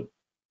code.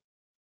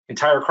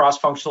 Entire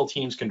cross-functional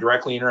teams can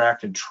directly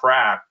interact and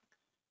track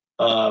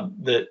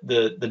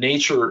the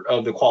nature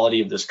of the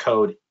quality of this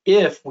code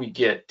if we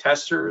get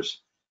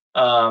testers,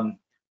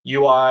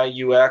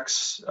 UI,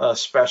 UX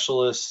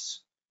specialists,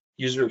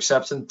 user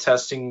acceptance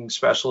testing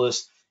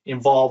specialists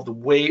involved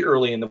way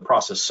early in the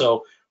process.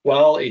 So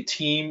while a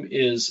team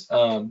is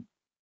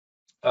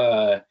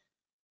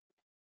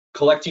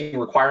collecting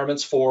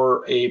requirements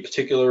for a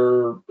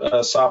particular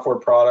software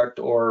product,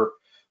 or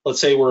let's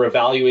say we're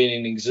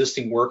evaluating an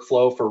existing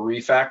workflow for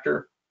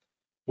refactor,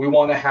 we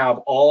want to have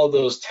all of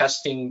those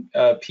testing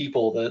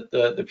people,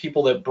 the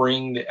people that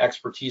bring the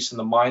expertise and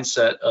the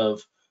mindset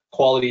of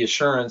quality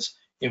assurance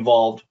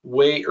involved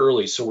way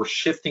early. So we're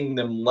shifting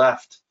them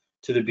left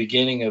to the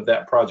beginning of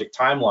that project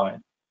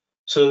timeline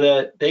so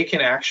that they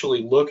can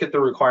actually look at the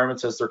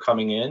requirements as they're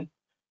coming in.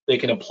 They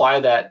can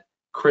apply that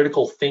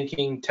critical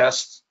thinking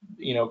test,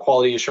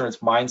 quality assurance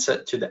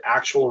mindset to the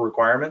actual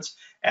requirements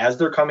as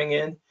they're coming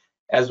in.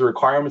 As the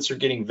requirements are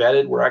getting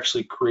vetted, we're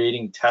actually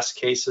creating test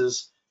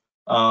cases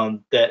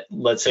that,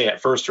 let's say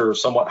at first are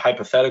somewhat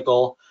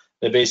hypothetical,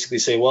 that basically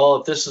say, well,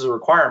 if this is a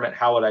requirement,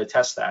 how would I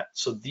test that?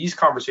 So these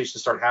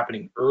conversations start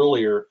happening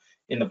earlier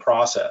in the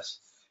process.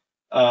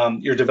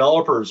 Your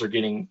developers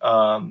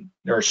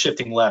are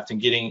shifting left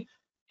and getting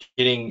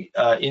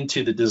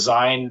into the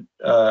design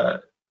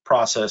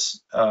process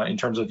in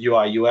terms of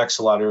UI UX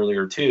a lot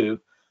earlier too.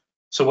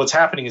 So what's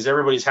happening is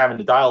everybody's having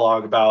to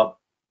dialogue about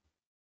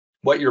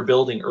what you're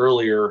building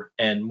earlier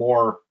and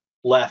more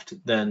left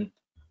than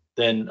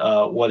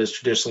what has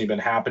traditionally been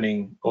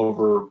happening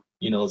over,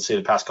 let's say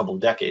the past couple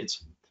of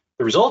decades.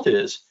 The result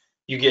is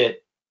you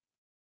get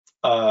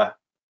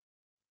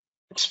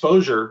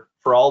exposure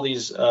for all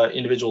these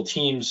individual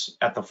teams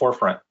at the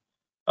forefront.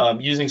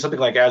 Using something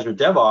like Azure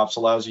DevOps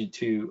allows you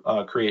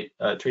to create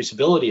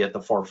traceability at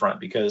the forefront,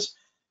 because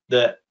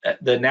the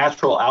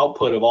natural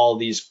output of all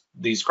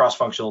these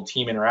cross-functional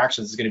team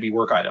interactions is going to be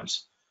work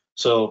items.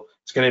 So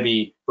it's going to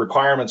be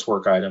requirements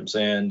work items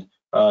and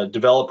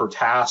developer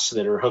tasks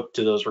that are hooked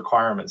to those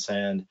requirements,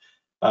 and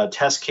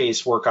test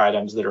case work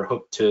items that are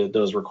hooked to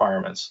those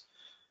requirements.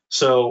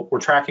 So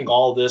we're tracking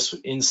all of this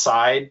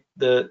inside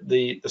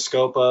the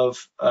scope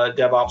of a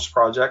DevOps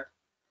project.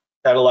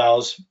 That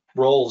allows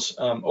roles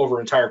over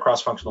entire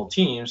cross-functional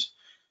teams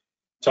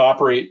to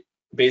operate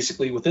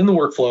basically within the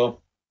workflow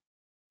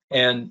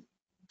and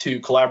to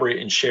collaborate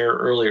and share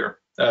earlier.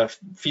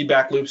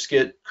 Feedback loops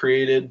get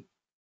created.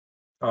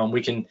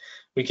 We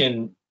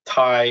can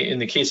tie, in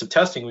the case of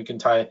testing, we can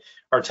tie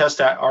our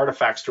test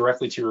artifacts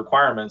directly to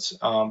requirements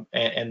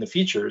and the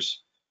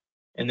features,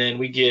 and then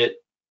we get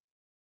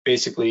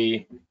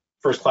basically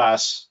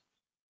first-class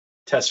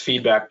test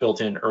feedback built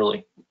in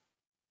early.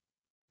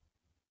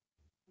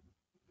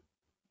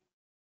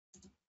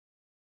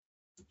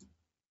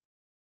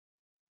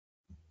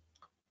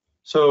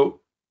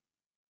 So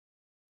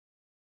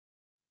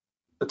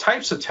the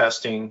types of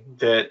testing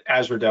that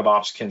Azure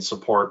DevOps can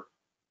support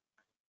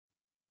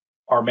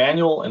are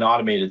manual and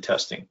automated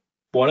testing.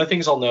 One of the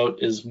things I'll note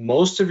is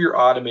most of your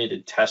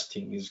automated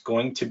testing is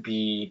going to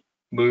be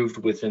moved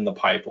within the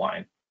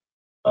pipeline.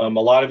 A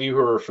lot of you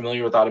who are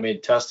familiar with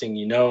automated testing,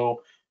 you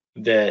know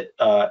that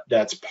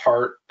that's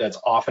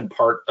often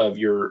part of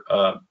your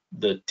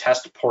the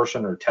test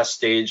portion or test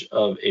stage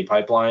of a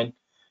pipeline.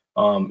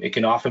 It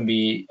can often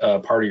be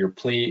part of your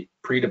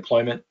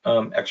pre-deployment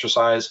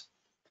exercise,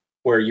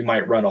 where you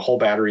might run a whole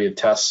battery of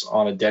tests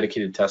on a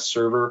dedicated test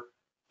server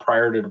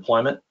prior to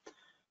deployment.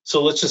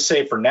 So let's just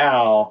say for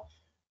now,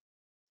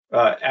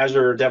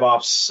 Azure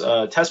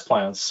DevOps test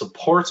plans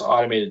supports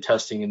automated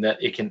testing in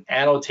that it can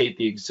annotate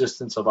the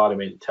existence of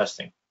automated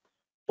testing.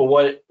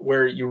 But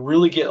where you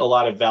really get a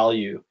lot of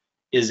value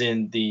is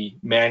in the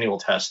manual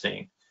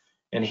testing.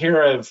 And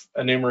here I've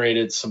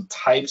enumerated some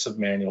types of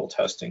manual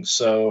testing.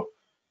 So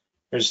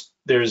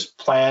there's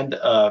planned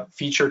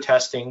feature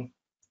testing,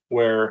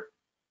 where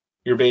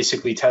you're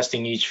basically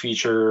testing each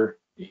feature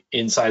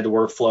inside the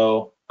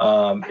workflow.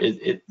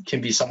 It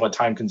can be somewhat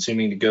time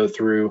consuming to go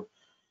through.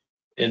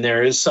 And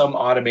there is some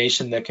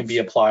automation that can be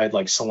applied,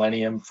 like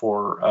Selenium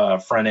for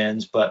front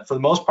ends. But for the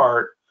most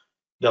part,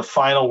 the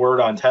final word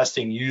on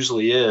testing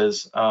usually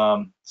is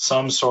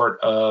some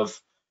sort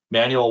of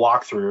manual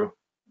walkthrough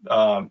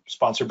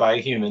sponsored by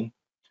a human.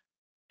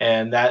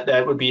 And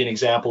that would be an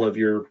example of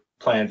your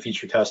planned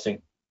feature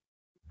testing.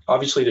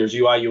 Obviously, there's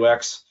UI,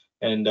 UX,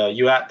 and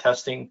UAT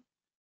testing.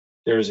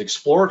 There's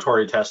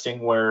exploratory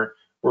testing, where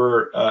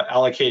we're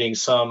allocating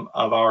some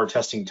of our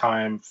testing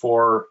time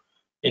for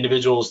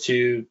individuals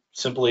to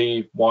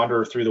simply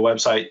wander through the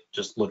website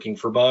just looking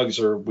for bugs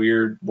or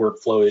weird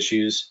workflow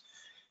issues.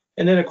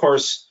 And then, of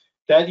course,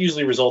 that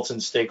usually results in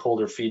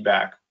stakeholder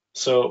feedback.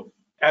 So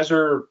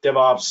Azure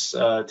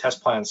DevOps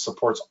test plans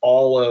supports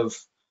all of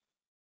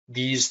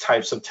these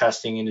types of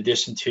testing, in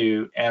addition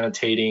to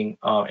annotating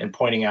and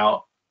pointing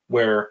out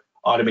where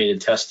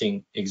automated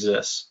testing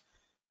exists.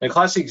 A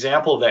classic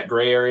example of that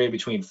gray area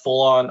between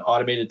full-on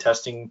automated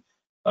testing,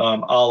 a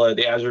la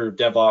the Azure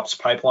DevOps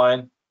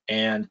pipeline,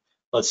 and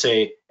let's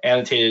say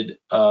annotated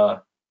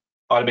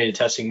automated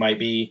testing might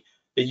be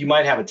that you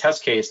might have a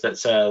test case that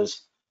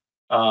says,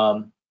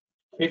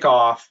 kick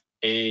off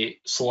a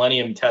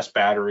Selenium test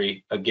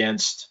battery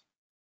against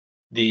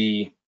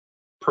the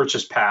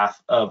purchase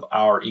path of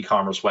our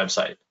e-commerce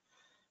website.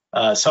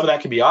 Some of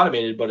that can be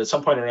automated, but at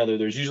some point or another,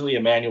 there's usually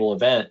a manual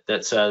event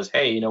that says,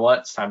 hey, you know what,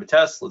 it's time to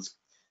test.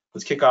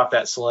 Let's kick off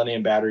that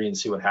Selenium battery and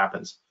see what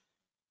happens.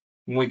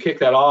 When we kick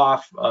that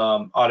off,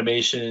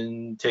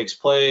 automation takes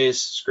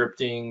place,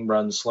 scripting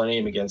runs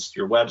Selenium against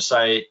your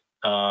website.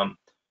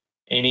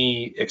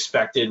 Any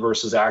expected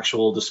versus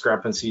actual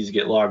discrepancies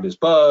get logged as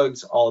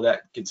bugs. All of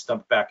that gets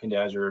dumped back into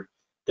Azure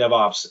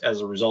DevOps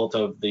as a result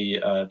of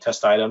the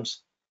test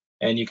items.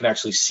 And you can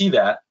actually see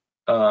that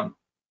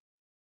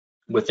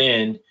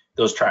within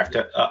those tracked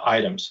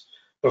items.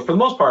 But for the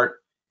most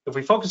part, if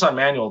we focus on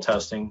manual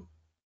testing,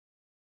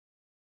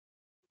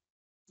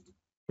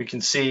 we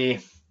can see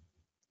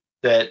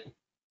that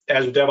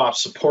Azure DevOps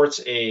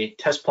supports a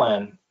test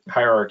plan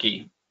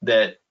hierarchy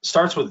that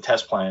starts with a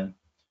test plan.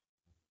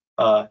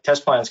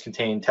 Test plans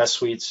contain test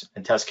suites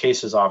and test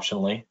cases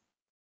optionally.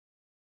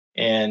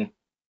 And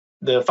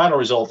the final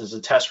result is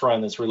a test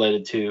run that's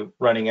related to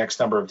running X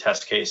number of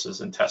test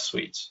cases and test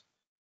suites.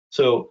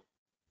 So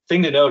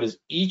thing to note is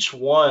each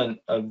one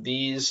of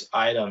these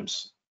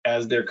items,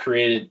 as they're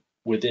created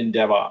within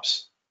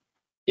DevOps,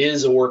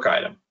 is a work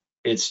item.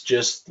 It's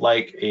just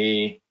like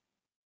a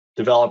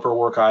developer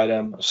work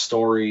item, a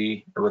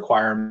story, a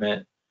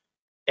requirement.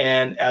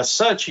 And as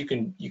such,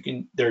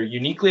 they're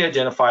uniquely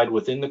identified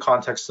within the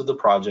context of the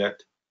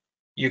project.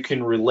 You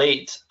can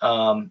relate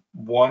one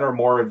or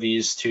more of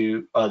these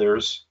to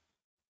others.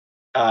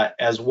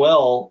 As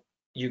well,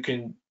 you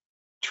can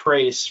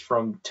trace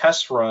from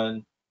test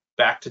run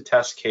back to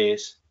test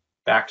case,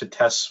 back to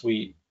test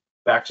suite,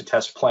 back to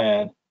test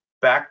plan,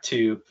 back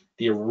to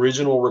the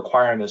original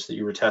requirements that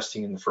you were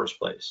testing in the first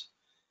place.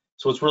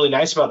 So what's really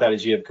nice about that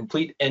is you have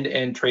complete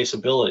end-to-end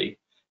traceability.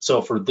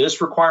 So for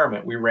this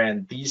requirement, we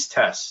ran these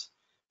tests.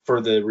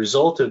 For the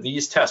result of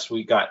these tests,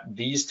 we got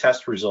these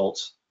test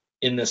results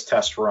in this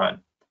test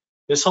run.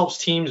 This helps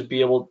teams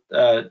be able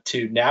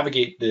to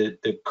navigate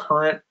the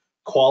current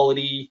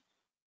quality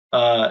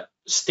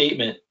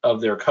statement of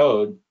their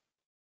code.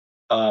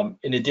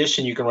 In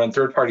addition, you can run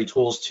third-party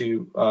tools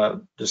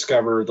to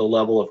discover the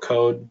level of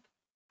code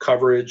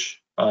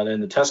coverage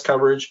and the test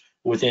coverage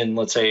within,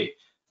 let's say,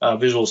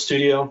 Visual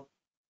Studio,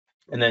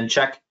 and then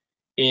check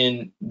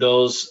in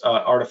those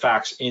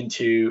artifacts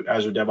into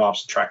Azure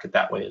DevOps and track it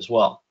that way as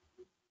well.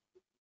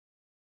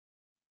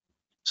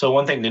 So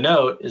one thing to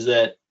note is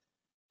that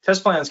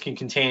test plans can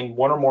contain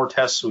one or more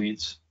test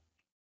suites.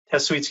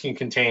 Test suites can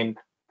contain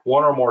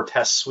one or more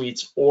test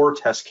suites or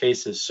test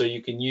cases. So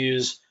you can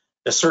use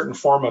a certain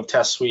form of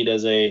test suite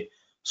as a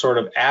sort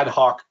of ad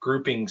hoc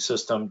grouping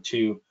system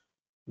to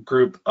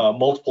group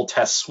multiple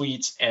test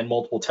suites and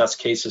multiple test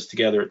cases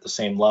together at the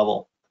same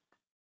level.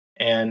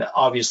 And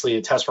obviously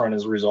a test run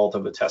is a result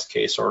of a test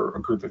case or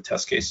a group of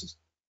test cases.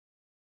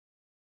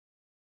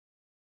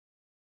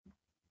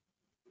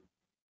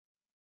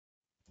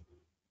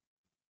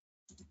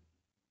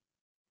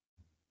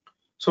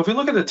 So if we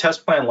look at the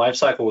test plan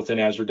lifecycle within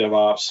Azure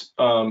DevOps,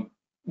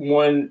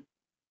 one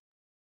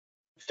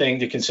thing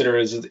to consider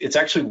is it's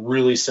actually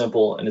really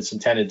simple and it's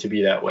intended to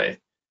be that way.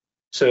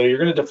 So you're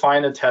going to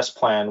define a test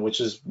plan, which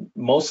is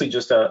mostly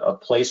just a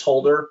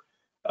placeholder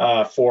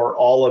for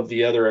all of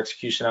the other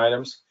execution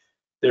items.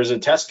 There's a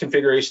test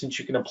configuration that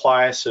you can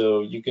apply.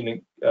 So you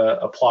can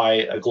apply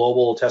a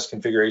global test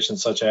configuration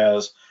such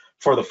as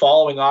for the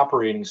following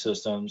operating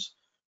systems,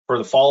 for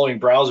the following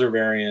browser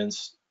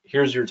variants,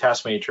 here's your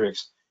test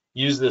matrix.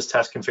 Use this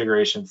test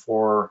configuration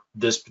for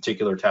this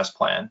particular test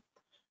plan.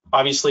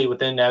 Obviously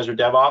within Azure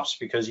DevOps,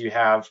 because you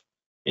have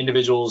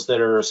individuals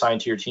that are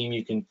assigned to your team,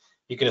 you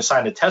can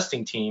assign a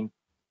testing team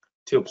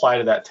to apply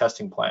to that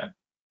testing plan.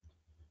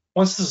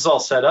 Once this is all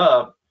set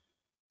up,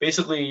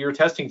 basically your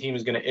testing team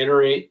is going to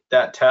iterate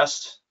that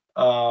test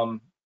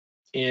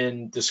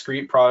in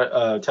discrete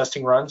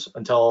testing runs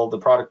until the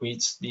product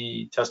meets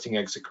the testing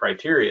exit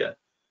criteria.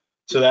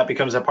 So that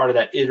becomes a part of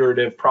that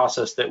iterative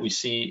process that we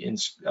see in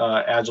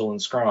Agile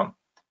and Scrum.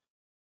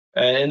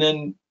 And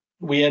then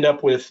we end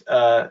up with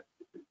either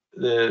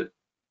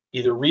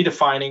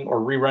redefining or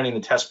rerunning the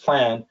test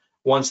plan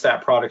once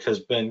that product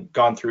has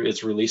gone through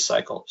its release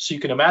cycle. So you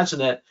can imagine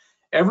that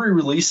every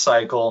release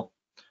cycle,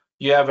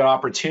 you have an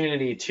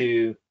opportunity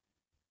to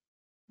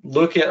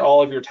look at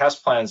all of your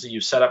test plans that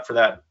you've set up for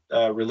that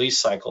release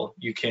cycle.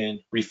 You can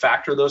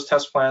refactor those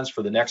test plans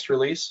for the next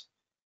release.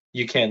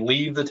 You can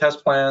leave the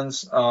test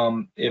plans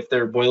if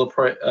they're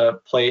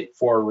boilerplate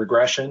for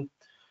regression,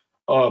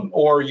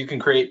 or you can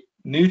create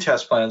new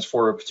test plans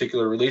for a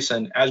particular release,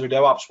 and Azure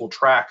DevOps will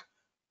track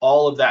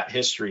all of that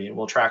history and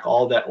will track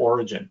all of that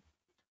origin,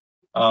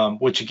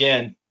 which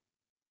again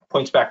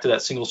points back to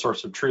that single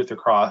source of truth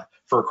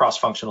for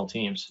cross-functional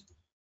teams.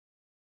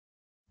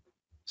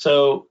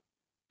 So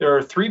there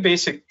are three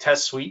basic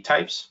test suite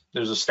types.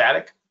 There's a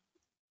static,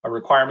 a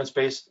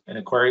requirements-based, and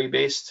a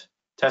query-based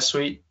test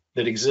suite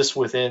that exists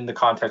within the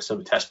context of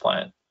a test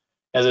plan.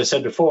 As I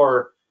said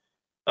before,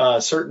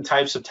 certain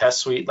types of test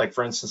suite, like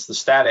for instance, the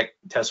static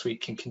test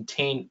suite can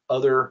contain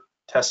other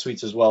test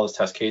suites as well as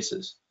test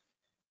cases.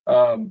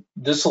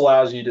 This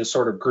allows you to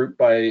sort of group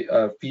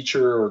by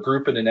feature or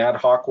group in an ad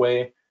hoc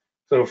way.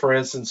 So for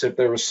instance, if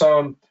there was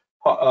some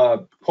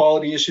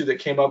quality issue that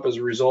came up as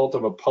a result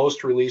of a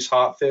post-release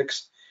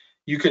hotfix,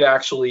 you could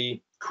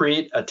actually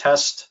create a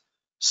test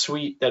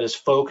suite that is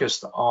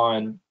focused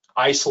on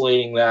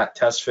isolating that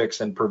test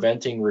fix and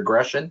preventing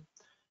regression.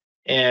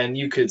 And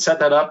you could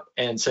set that up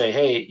and say,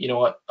 hey, you know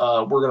what,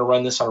 we're going to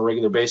run this on a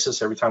regular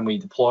basis every time we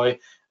deploy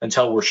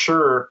until we're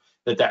sure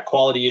that that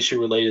quality issue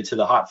related to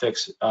the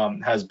hotfix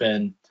has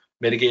been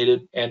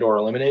mitigated and or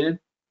eliminated.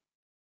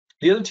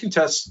 The other two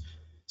test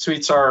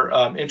suites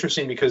are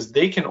interesting because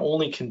they can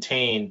only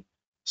contain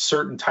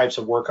certain types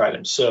of work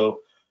items. So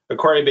a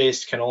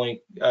query-based can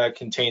only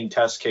contain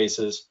test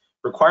cases.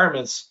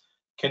 Requirements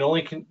can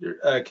only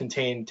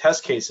contain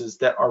test cases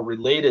that are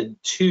related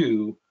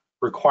to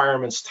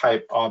requirements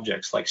type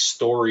objects like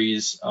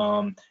stories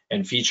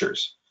and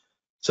features.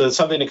 So it's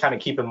something to kind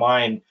of keep in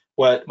mind.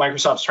 What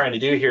Microsoft's trying to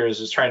do here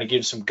is trying to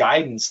give some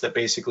guidance that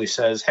basically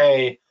says,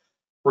 hey,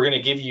 we're going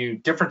to give you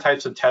different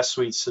types of test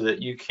suites so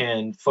that you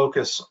can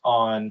focus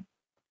on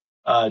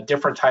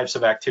different types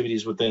of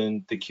activities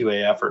within the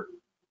QA effort.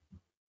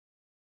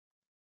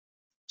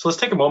 So let's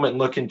take a moment and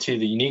look into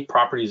the unique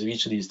properties of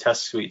each of these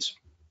test suites.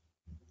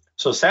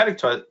 So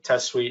static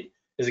test suite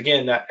is,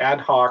 again, that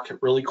ad hoc,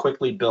 really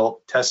quickly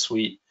built test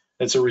suite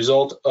that's a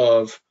result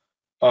of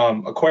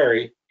a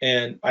query,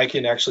 and I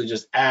can actually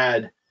just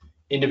add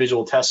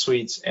individual test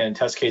suites and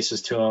test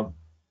cases to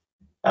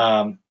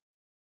them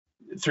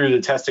through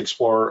the Test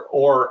Explorer,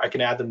 or I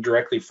can add them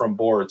directly from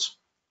boards,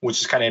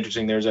 which is kind of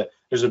interesting. There's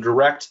a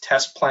direct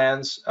test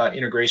plans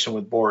integration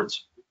with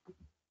boards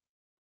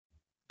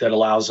that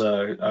allows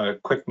a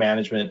quick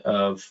management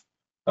of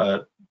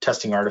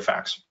testing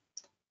artifacts.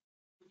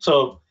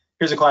 So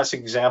here's a classic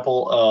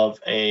example of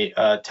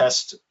a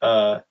test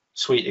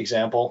suite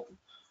example.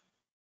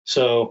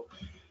 So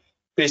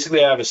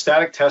basically, I have a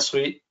static test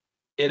suite.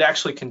 It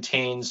actually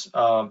contains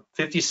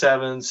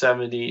 57,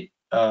 70.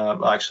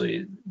 Actually,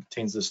 it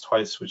contains this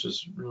twice, which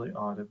is really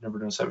odd. I've never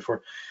noticed that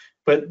before.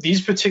 But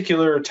these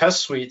particular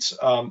test suites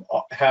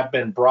have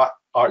been brought.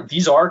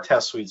 These are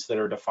test suites that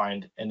are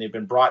defined, and they've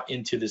been brought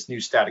into this new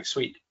static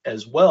suite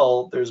as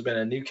well. There's been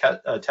a new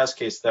test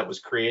case that was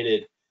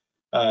created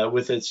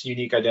with its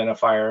unique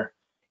identifier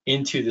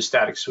into the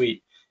static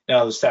suite.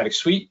 Now, the static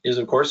suite is,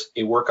 of course,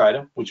 a work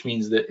item, which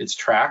means that it's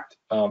tracked,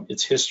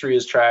 its history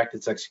is tracked,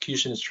 its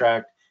execution is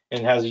tracked,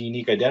 and it has a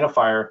unique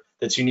identifier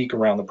that's unique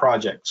around the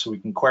project, so we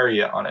can query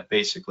it on it,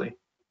 basically.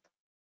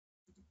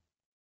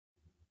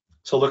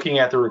 So looking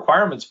at the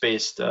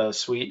requirements-based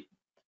suite,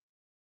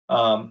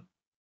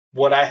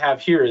 what I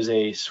have here is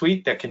a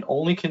suite that can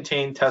only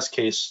contain test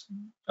case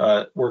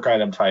work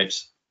item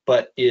types,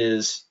 but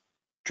is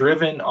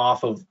driven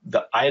off of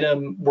the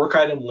work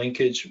item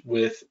linkage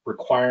with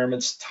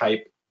requirements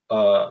type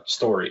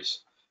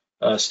stories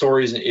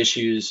and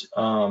issues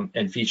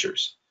and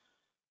features.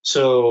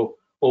 So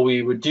what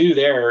we would do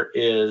there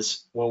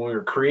is, when we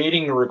were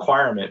creating a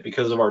requirement,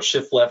 because of our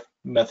shift left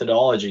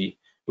methodology,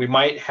 we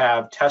might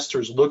have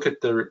testers look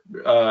at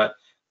the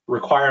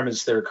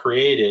requirements that are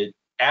created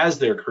as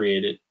they're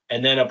created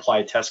and then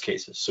apply test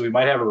cases. So we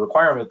might have a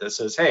requirement that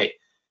says, hey,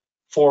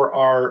 for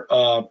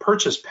our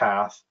purchase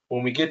path,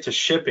 when we get to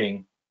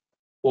shipping,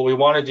 what we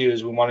want to do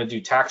is we want to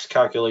do tax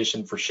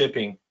calculation for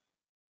shipping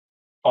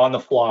on the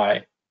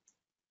fly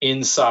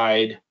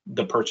inside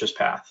the purchase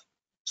path.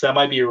 So that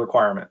might be a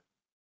requirement.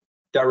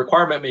 That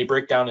requirement may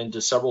break down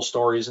into several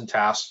stories and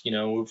tasks. You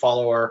know, we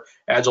follow our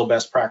agile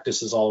best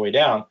practices all the way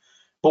down.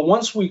 But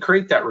once we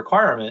create that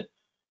requirement,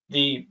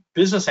 the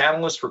business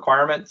analyst,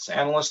 requirements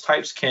analyst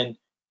types can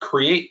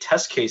create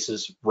test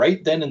cases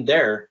right then and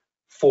there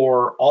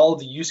for all of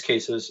the use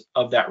cases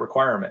of that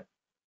requirement.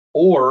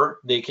 Or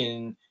they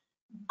can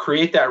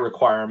create that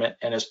requirement,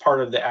 and as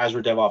part of the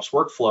Azure DevOps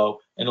workflow,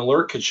 an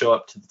alert could show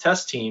up to the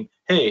test team,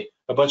 hey,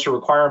 a bunch of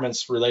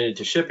requirements related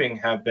to shipping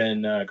have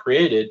been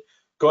created.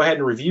 Go ahead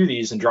and review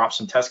these and drop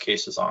some test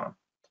cases on them.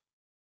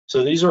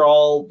 So these are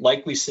all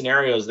likely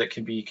scenarios that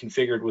can be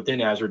configured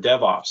within Azure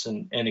DevOps.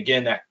 And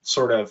again, that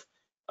sort of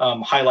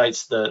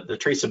highlights the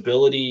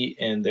traceability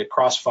and the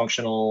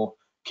cross-functional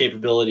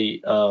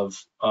capability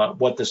of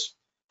what this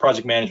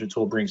project management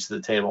tool brings to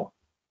the table.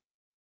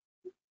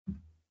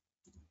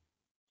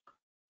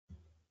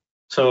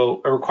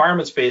 So a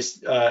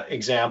requirements-based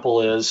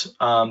example is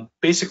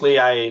basically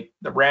I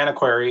ran a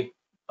query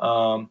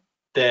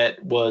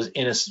that was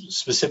in a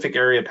specific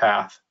area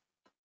path,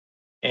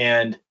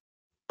 and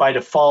by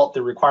default,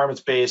 the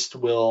requirements-based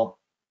will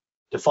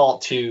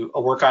default to a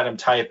work item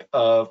type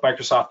of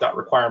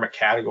Microsoft.requirement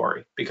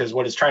category, because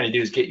what it's trying to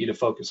do is get you to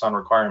focus on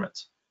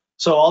requirements.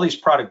 So all these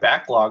product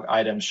backlog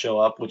items show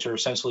up, which are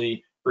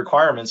essentially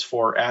requirements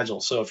for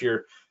Agile. So if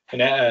you're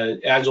an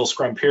Agile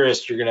Scrum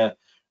purist, you're going to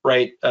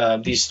write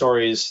these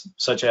stories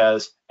such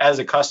as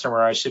a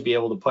customer, I should be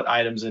able to put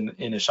items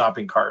in a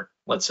shopping cart,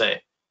 let's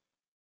say.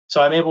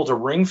 So I'm able to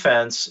ring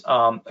fence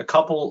a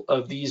couple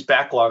of these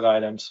backlog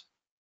items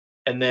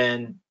and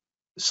then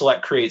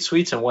select create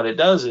suites. And what it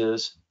does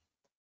is,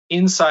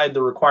 inside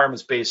the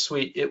requirements-based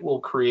suite, it will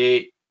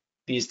create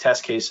these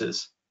test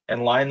cases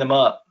and line them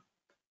up.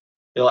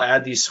 It'll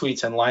add these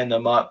suites and line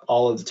them up,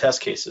 all of the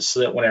test cases,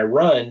 so that when I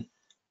run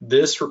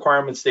this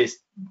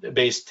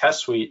requirements-based test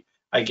suite,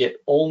 I get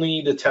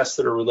only the tests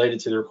that are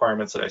related to the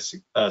requirements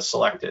that I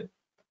selected.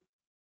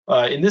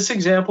 In this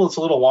example, it's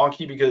a little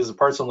wonky because the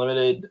Parts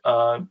Unlimited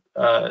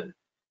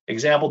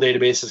example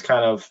database is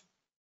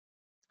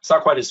it's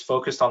not quite as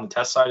focused on the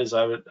test side as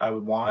I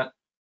would want.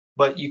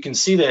 But you can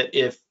see that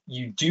if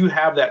you do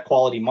have that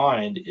quality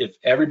mind, if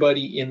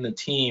everybody in the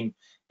team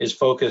is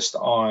focused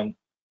on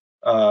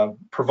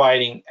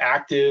providing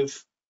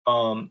active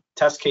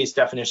test case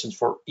definitions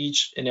for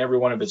each and every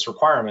one of its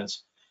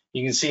requirements,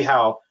 you can see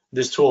how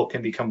this tool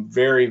can become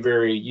very,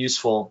 very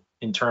useful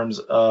in terms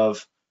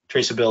of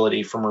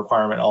traceability from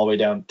requirement all the way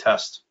down to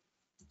test.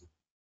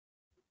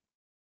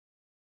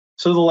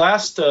 So the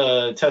last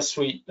test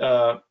suite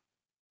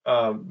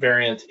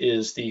variant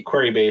is the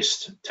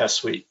query-based test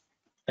suite.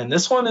 And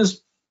this one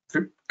is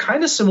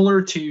kind of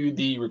similar to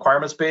the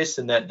requirements-based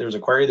in that there's a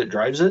query that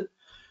drives it,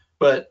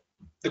 but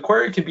the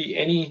query can be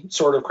any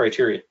sort of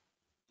criteria.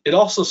 It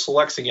also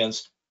selects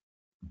against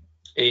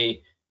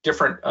a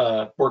different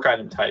work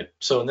item type.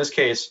 So in this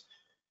case,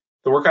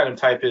 the work item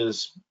type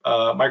is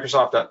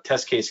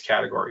Microsoft.testCase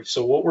category.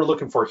 So what we're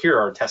looking for here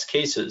are test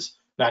cases,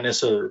 not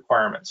necessarily the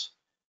requirements.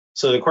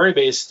 So the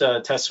query-based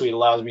test suite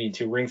allows me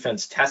to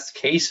ring-fence test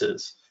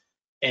cases.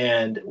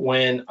 And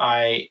when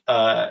I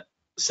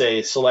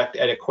say select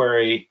edit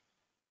query,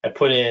 I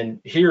put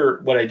in here,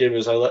 what I did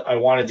was I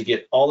wanted to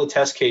get all the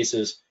test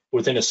cases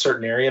within a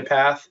certain area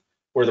path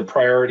where the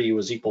priority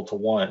was equal to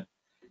 1.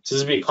 So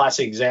this would be a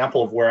classic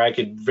example of where I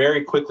could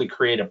very quickly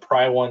create a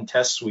pry1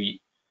 test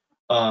suite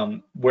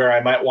where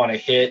I might want to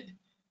hit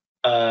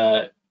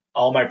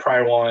all my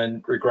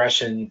pry1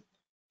 regression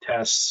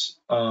tests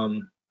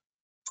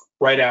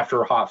right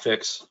after a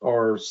hotfix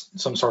or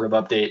some sort of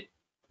update.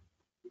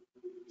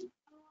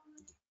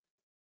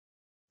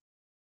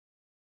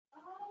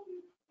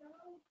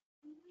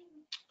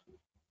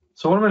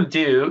 So what I'm going to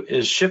do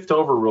is shift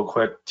over real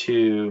quick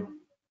to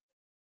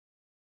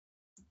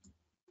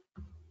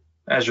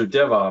Azure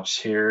DevOps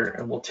here,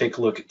 and we'll take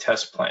a look at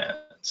test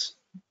plans.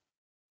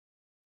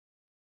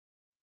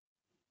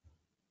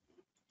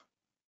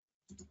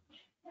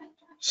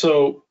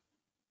 So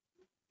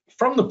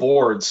from the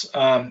boards,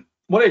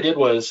 what I did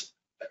was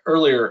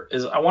earlier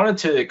is I wanted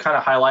to kind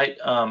of highlight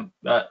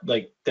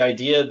like the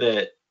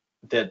idea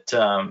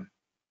that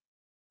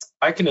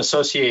I can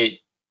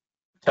associate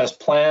test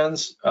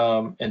plans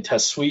and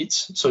test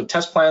suites. So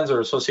test plans are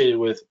associated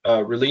with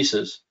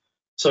releases.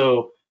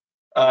 So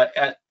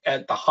at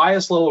the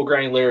highest level of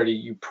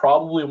granularity, you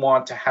probably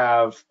want to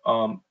have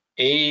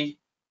a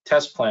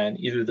test plan,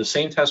 either the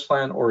same test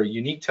plan or a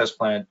unique test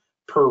plan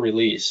per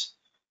release.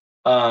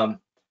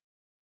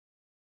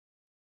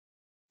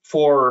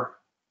 For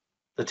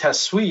the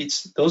test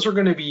suites, those are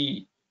going to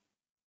be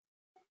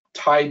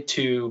tied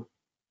to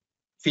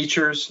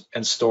features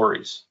and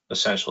stories,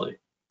 essentially.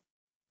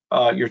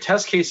 Your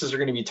test cases are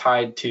going to be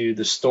tied to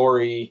the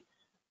story,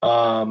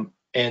 and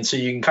so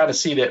you can kind of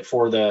see that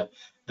for the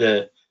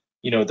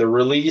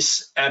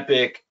release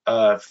epic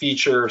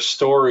feature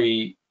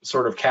story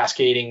sort of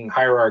cascading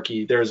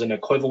hierarchy, there's an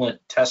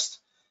equivalent test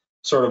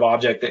sort of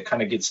object that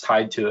kind of gets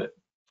tied to it.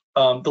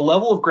 The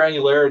level of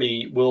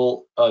granularity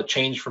will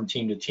change from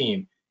team to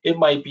team. It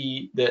might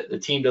be that the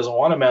team doesn't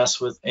want to mess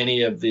with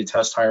any of the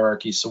test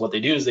hierarchies, so what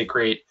they do is they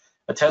create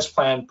a test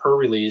plan per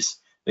release.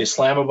 They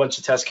slam a bunch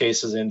of test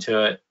cases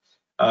into it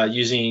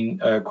using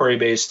a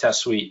query-based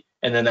test suite,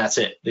 and then that's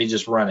it. They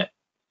just run it.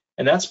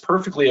 And that's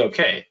perfectly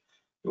okay.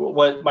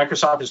 What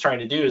Microsoft is trying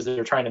to do is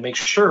they're trying to make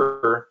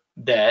sure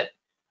that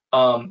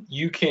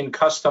you can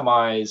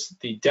customize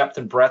the depth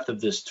and breadth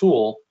of this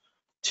tool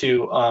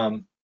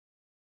to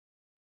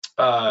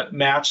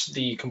match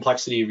the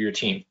complexity of your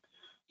team.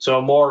 So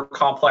a more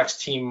complex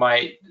team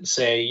might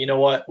say, you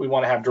know what, we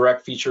want to have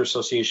direct feature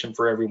association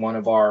for every one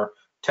of our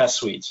test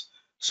suites.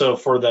 So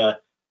for the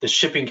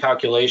shipping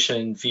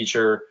calculation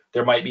feature,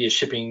 there might be a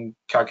shipping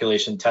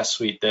calculation test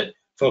suite that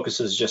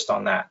focuses just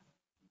on that.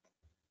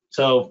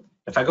 So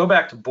if I go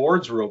back to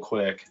boards real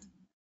quick,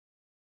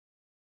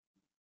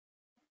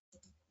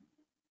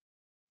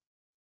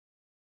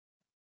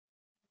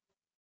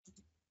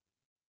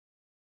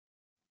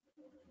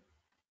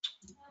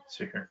 let's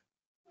see here.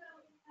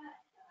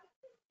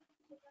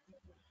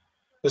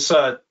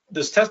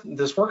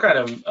 This work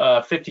item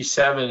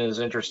 57 is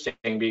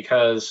interesting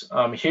because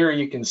here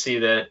you can see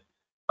that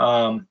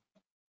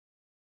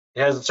it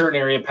has a certain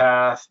area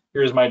path.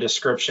 Here's my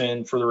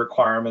description for the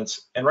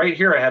requirements, and right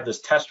here I have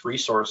this test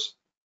resource.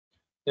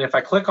 And if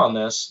I click on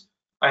this,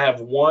 I have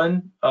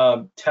one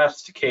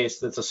test case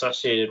that's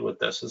associated with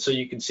this, and so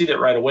you can see that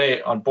right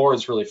away on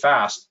boards really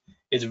fast.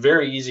 It's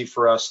very easy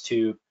for us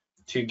to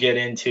get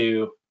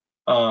into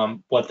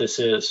what this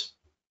is.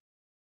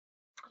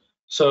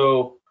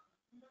 So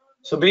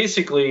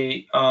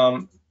basically,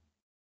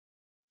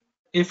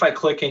 if I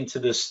click into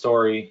this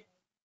story,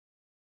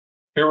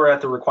 here we're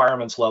at the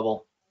requirements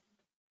level.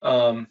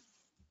 And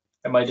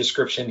my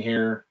description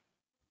here,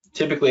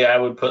 typically I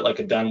would put like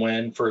a done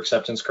when for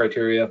acceptance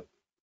criteria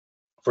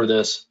for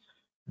this.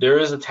 There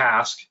is a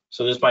task,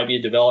 so this might be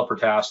a developer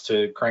task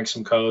to crank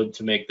some code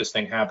to make this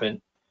thing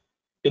happen.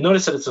 You'll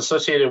notice that it's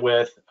associated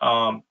with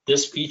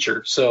this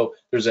feature. So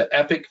there's an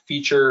epic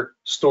feature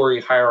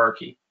story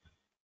hierarchy,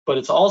 but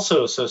it's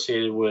also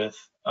associated with,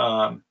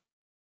 I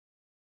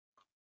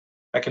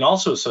can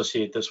also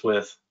associate this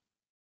with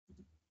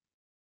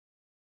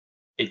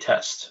a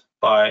test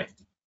by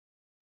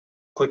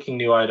clicking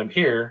new item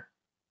here,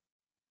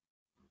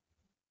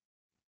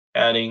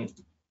 adding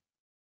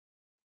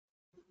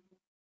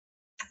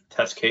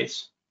test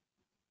case.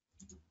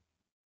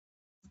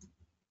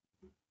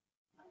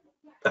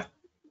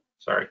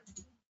 Sorry,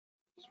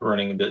 it's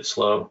running a bit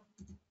slow.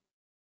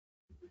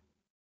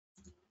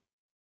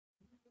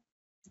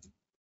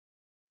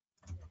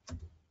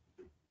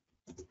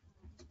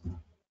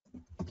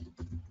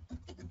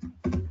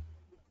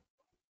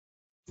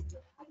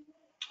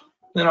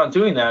 Then on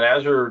doing that,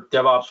 Azure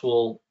DevOps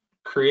will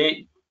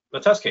create a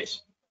test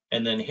case.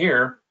 And then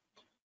here,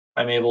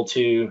 I'm able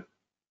to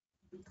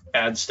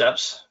add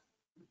steps.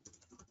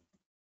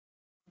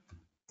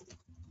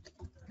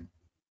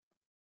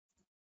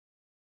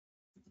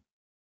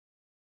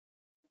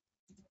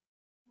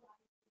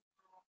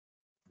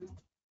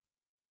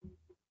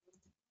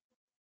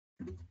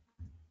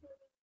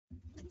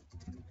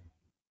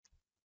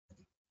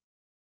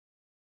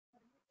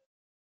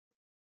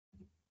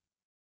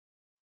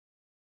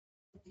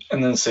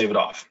 and then save it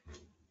off.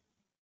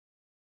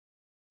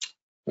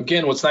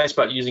 Again, what's nice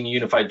about using a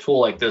unified tool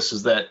like this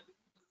is that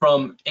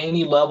from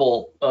any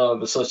level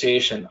of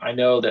association, I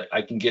know that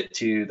I can get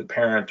to the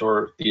parent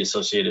or the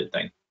associated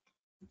thing.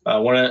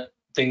 One of the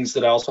things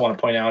that I also want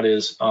to point out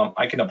is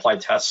I can apply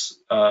tests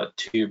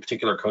to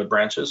particular code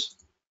branches.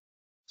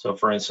 So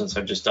for instance,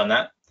 I've just done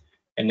that.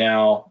 And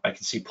now I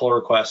can see pull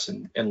requests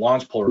and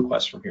launch pull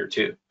requests from here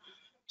too.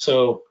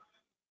 So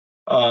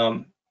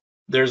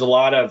there's a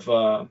lot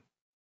of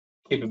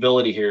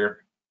capability here.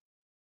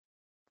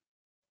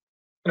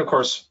 And of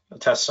course, a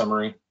test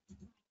summary.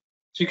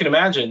 So you can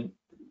imagine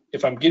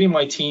if I'm getting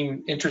my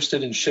team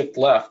interested in shift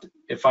left,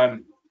 if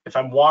I'm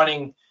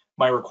wanting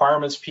my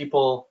requirements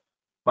people,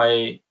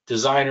 my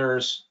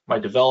designers, my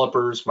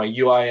developers, my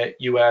UI,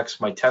 UX,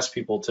 my test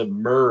people to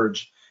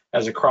merge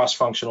as a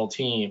cross-functional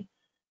team,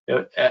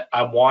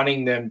 I'm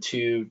wanting them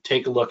to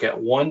take a look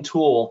at one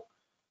tool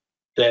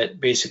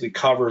that basically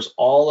covers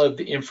all of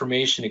the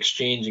information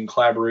exchange and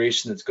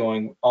collaboration that's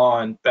going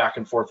on back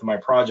and forth in my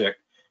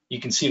project.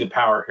 You can see the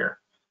power here.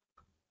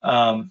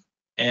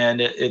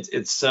 And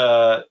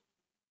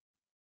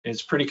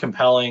it's pretty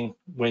compelling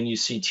when you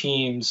see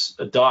teams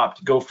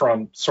go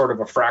from sort of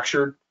a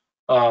fractured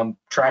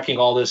tracking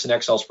all this in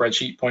Excel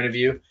spreadsheet point of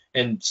view,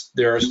 and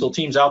there are still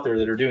teams out there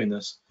that are doing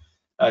this,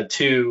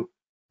 to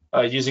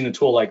using a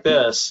tool like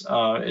this.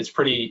 It's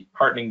pretty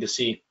heartening to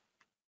see.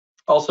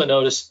 Also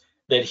notice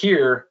that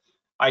here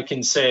I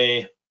can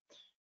say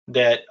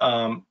that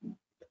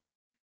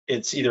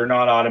it's either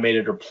not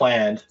automated or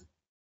planned,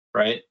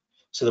 right?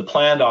 So the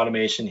planned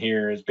automation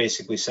here is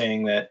basically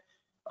saying that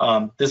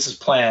this is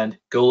planned,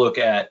 go look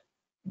at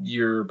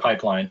your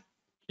pipeline,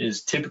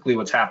 is typically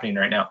what's happening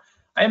right now.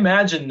 I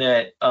imagine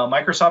that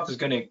Microsoft is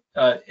going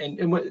to,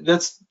 and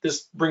this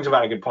brings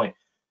about a good point.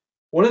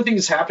 One of the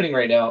things that's happening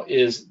right now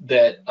is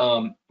that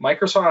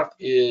Microsoft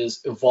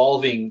is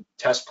evolving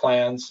test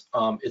plans.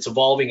 It's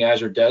evolving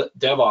Azure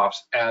DevOps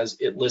as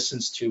it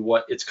listens to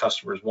what its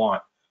customers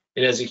want.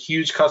 It has a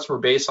huge customer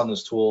base on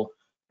this tool,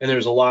 and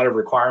there's a lot of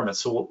requirements.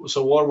 So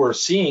what we're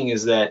seeing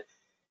is that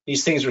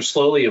these things are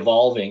slowly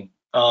evolving.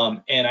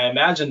 And I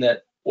imagine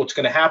that what's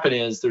going to happen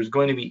is there's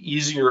going to be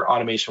easier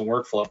automation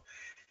workflow.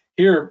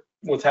 Here,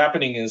 what's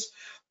happening is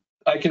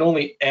I can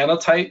only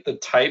annotate the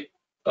type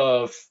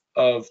of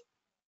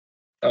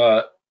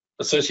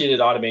associated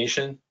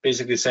automation,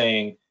 basically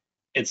saying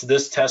it's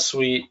this test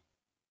suite,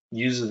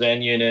 uses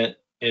NUnit,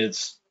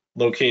 it's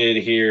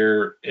located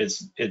here,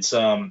 it's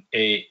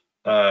a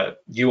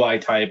UI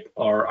type,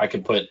 or I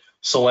could put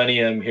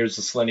Selenium, here's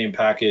the Selenium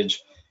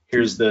package,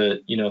 here's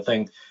the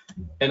thing,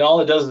 and all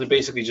it does is it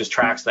basically just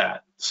tracks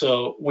that.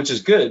 So, which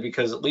is good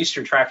because at least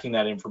you're tracking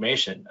that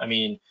information. I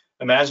mean,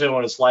 imagine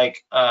what it's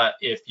like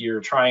if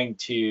you're trying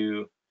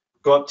to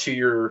go up to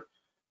your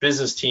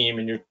business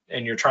team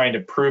and you're trying to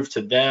prove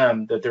to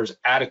them that there's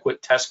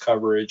adequate test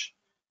coverage,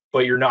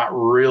 but you're not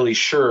really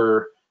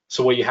sure.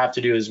 So what you have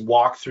to do is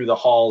walk through the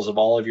halls of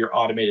all of your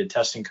automated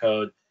testing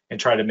code and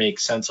try to make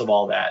sense of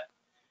all that.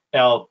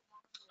 Now,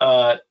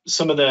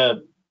 some of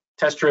the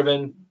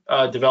test-driven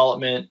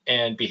development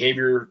and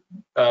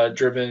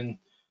behavior-driven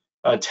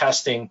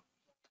testing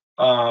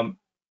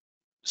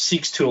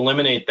seeks to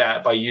eliminate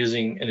that by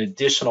using an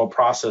additional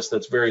process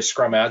that's very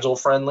Scrum Agile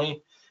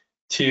friendly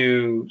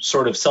to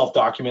sort of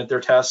self-document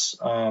their tests.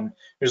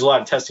 There's a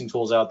lot of testing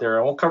tools out there.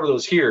 I won't cover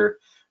those here,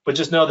 but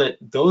just know that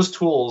those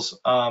tools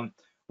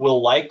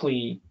will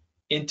likely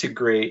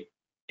integrate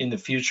in the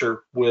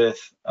future with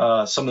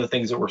some of the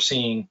things that we're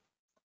seeing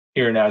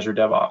here in Azure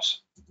DevOps.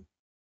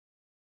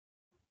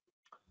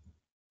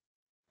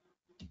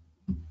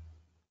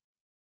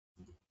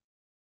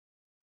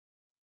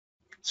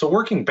 So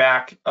working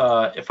back,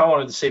 if I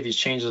wanted to save these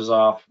changes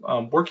off,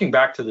 working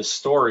back to this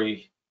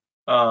story,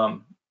 I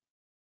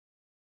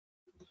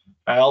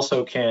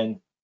also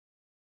can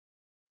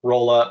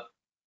roll up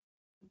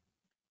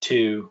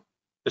to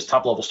this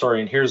top level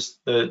story. And here's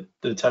the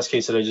test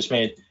case that I just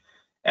made.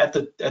 At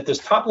this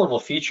top level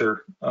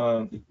feature,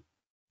 I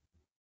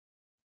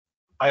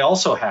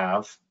also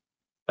have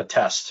a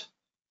test.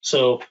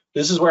 So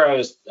this is where I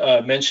was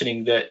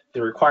mentioning that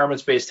the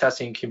requirements-based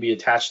testing can be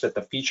attached at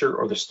the feature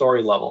or the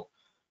story level.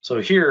 So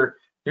here's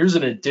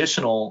an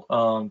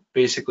additional,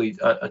 basically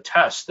a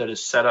test that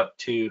is set up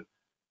to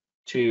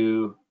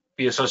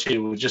be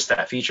associated with just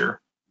that feature.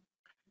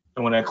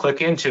 And when I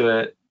click into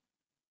it,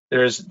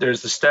 there's the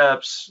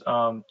steps.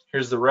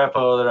 Here's the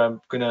repo that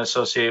I'm going to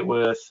associate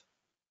with.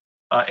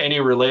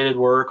 Any related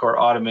work or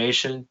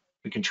automation,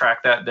 we can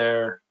track that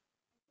there.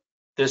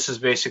 This is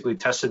basically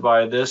tested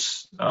by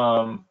this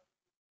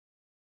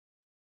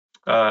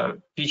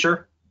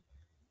feature.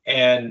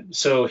 And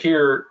so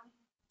here,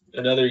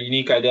 another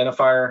unique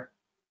identifier.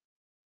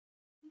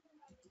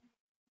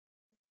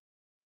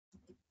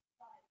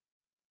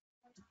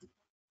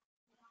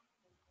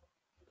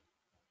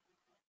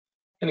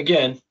 And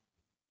again,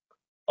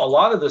 a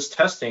lot of this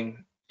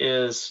testing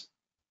is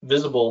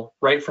visible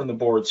right from the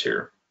boards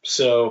here.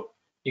 So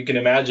you can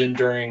imagine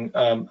during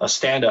a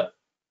stand-up,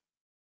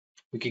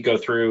 we could go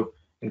through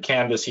and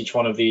canvas each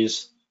one of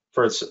these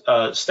for its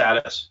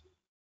status.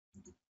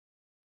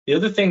 The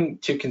other thing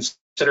to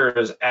consider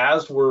is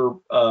as we're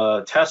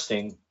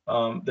testing,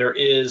 there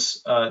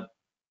is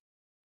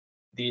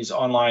these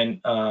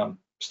online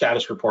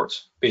status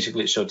reports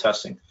basically show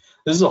testing.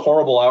 This is a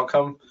horrible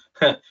outcome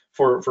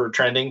for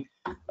trending,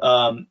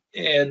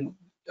 and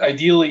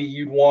ideally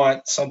you'd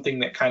want something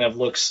that kind of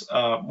looks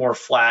more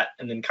flat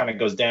and then kind of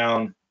goes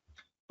down.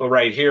 But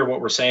right here,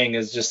 what we're saying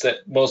is just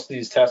that most of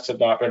these tests have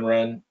not been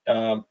run.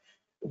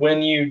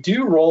 When you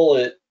do roll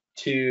it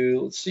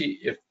to, let's see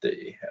if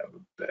they have a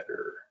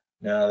better,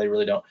 no, they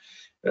really don't,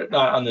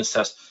 not on this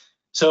test.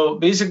 So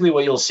basically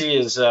what you'll see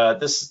is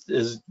this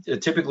is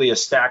typically a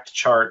stacked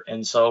chart.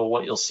 And so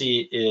what you'll see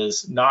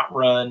is not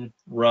run,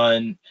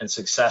 run, and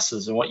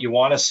successes. And what you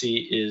want to see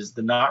is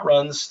the not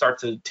runs start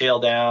to tail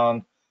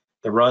down,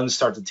 the runs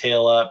start to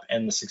tail up,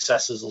 and the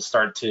successes will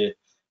start to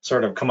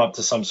sort of come up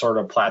to some sort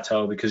of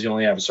plateau because you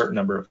only have a certain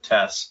number of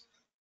tests.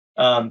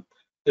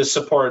 This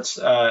supports,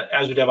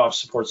 Azure DevOps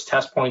supports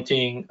test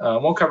pointing.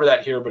 Won't cover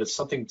that here, but it's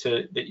something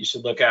that you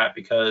should look at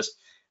because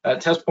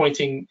test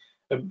pointing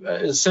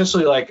is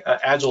essentially like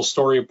agile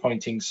story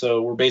pointing.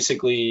 So we're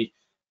basically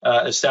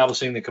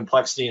establishing the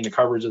complexity and the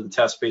coverage of the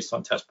test based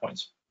on test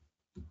points.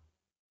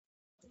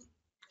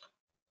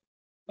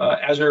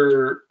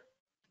 Azure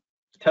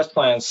Test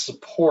Plan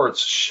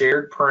supports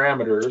shared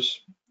parameters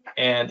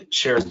and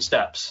shared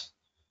steps.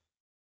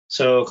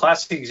 So a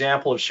classic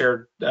example of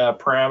shared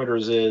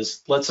parameters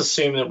is, let's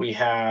assume that we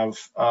have,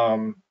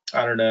 I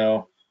don't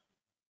know,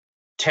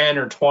 10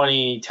 or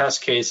 20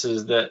 test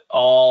cases that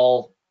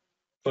all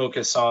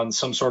focus on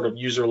some sort of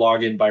user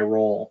login by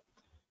role.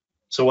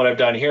 So what I've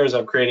done here is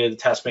I've created a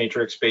test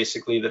matrix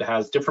basically that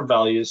has different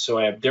values. So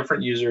I have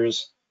different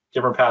users,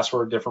 different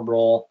password, different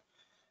role.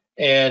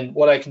 And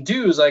what I can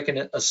do is I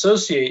can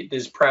associate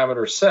these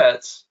parameter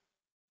sets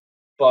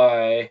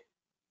by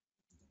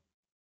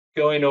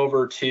going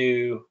over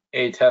to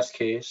a test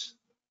case,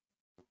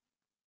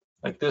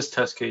 like this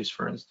test case,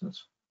 for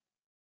instance.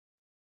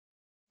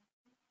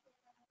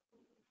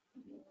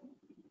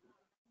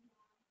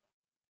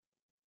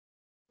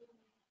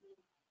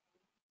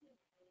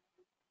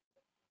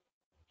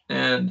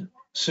 And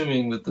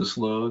assuming that this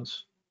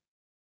loads,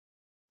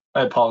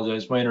 I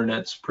apologize, my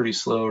internet's pretty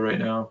slow right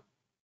now.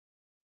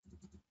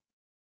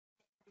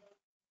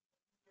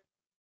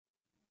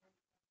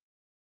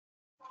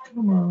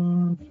 Come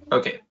on.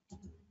 Okay.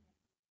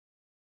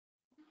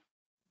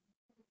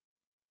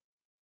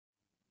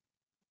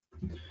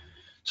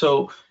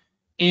 So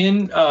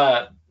in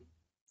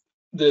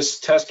this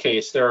test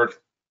case, there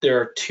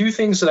are two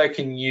things that I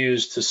can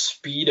use to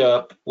speed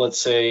up, let's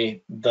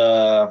say,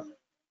 the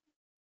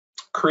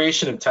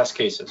creation of test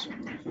cases.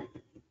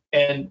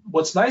 And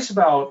what's nice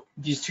about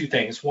these two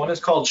things, one is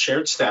called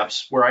shared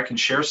steps, where I can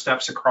share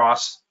steps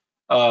across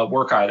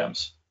work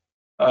items,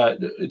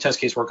 test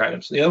case work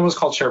items. The other one is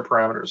called shared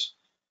parameters.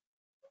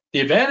 The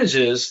advantage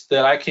is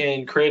that I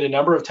can create a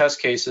number of test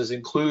cases,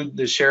 include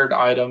the shared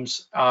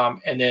items,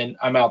 and then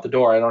I'm out the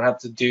door. I don't have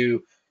to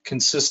do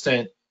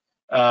consistent,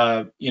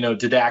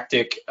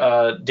 didactic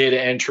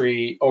data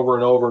entry over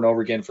and over and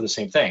over again for the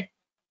same thing.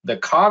 The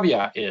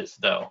caveat is,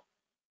 though,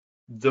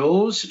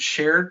 those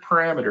shared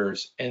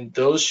parameters and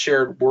those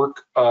shared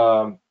work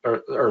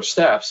or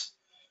steps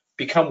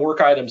become work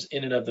items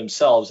in and of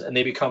themselves, and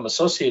they become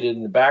associated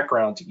in the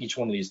background to each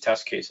one of these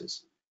test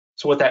cases.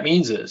 So what that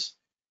means is,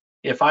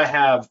 if I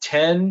have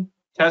 10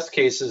 test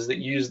cases that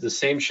use the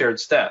same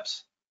shared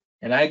steps,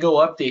 and I go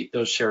update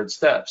those shared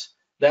steps,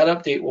 that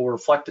update will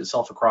reflect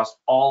itself across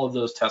all of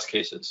those test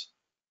cases.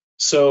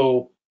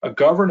 So a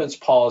governance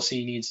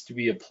policy needs to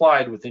be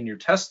applied within your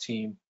test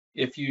team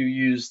if you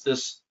use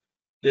this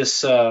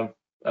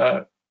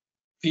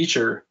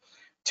feature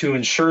to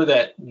ensure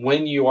that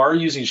when you are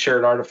using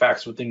shared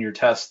artifacts within your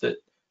tests, that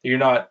you're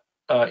not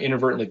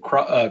inadvertently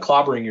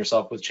clobbering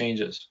yourself with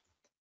changes.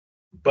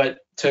 But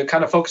to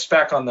kind of focus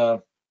back on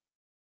the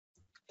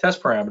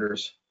test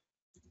parameters,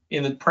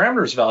 in the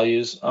parameters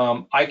values,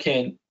 I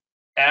can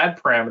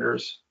add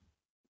parameters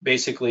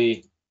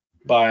basically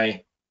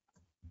by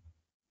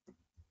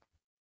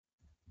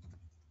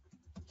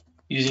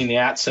using the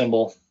 @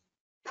 symbol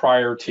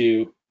prior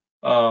to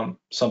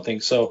something.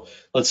 So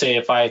let's say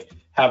if I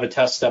have a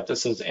test step that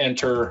says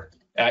enter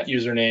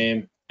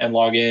 @username and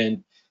log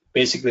in,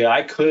 basically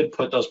I could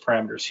put those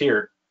parameters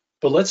here.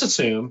 But let's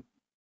assume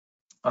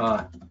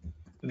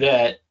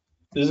that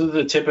this is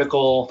the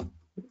typical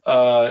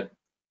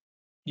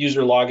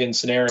user login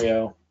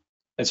scenario,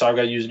 and so I've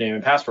got username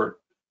and password.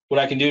 What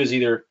I can do is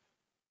either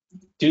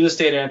do this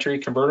data entry,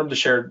 convert them to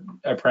shared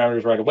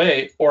parameters right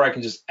away, or I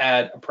can just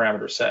add a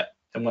parameter set.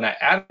 And when I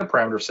add a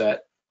parameter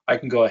set, I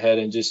can go ahead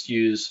and just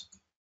use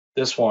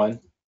this one.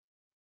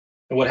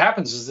 And what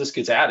happens is this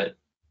gets added.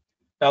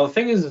 Now the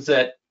thing is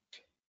that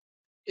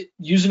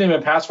username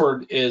and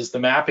password is the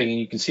mapping, and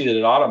you can see that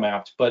it auto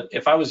mapped. But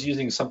if I was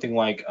using something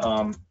like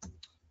a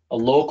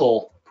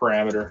local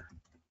parameter,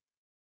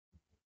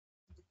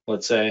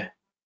 let's say,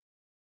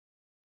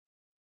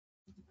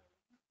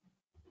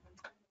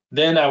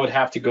 then I would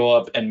have to go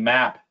up and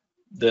map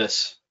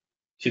this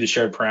to the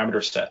shared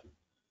parameter set.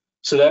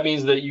 So that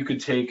means that you could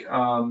take,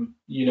 an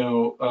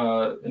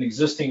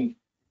existing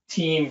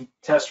team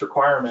test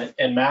requirement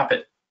and map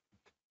it.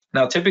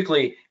 Now,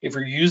 typically, if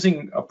you're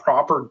using a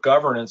proper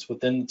governance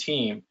within the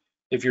team,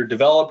 if your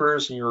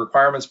developers and your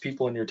requirements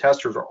people and your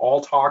testers are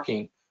all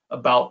talking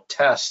about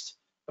test,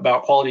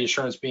 about quality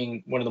assurance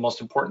being one of the most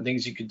important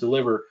things you could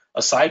deliver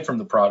aside from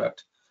the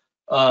product,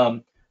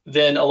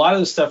 then a lot of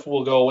this stuff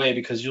will go away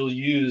because you'll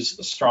use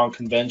a strong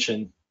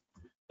convention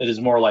that is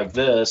more like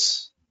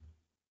this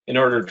in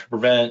order to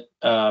prevent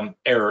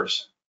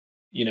errors,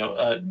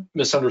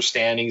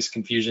 misunderstandings,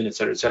 confusion, et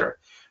cetera, et cetera.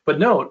 But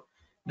note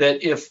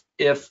that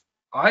if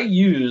I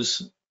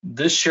use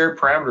this shared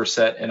parameter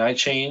set and I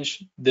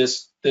change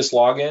this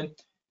login,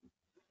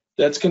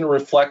 that's going to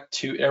reflect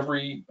to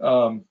every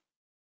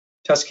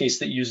test case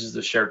that uses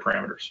the shared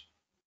parameters.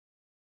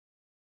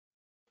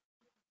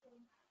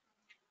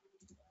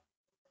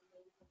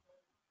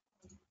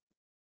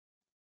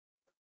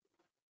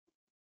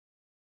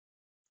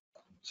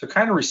 So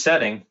kind of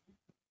resetting.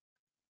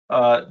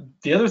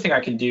 The other thing I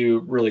can do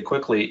really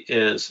quickly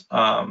is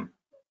I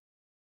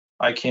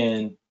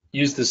can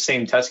use the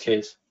same test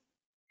case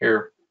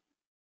here,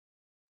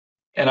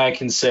 and I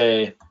can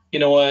say, you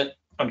know what,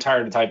 I'm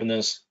tired of typing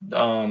this.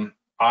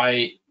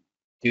 I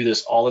do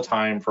this all the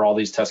time for all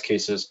these test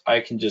cases. I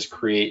can just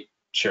create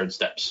shared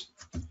steps,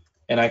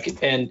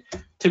 and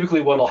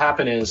typically what will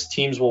happen is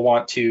teams will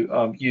want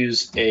to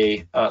use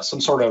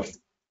some sort of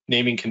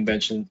naming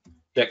convention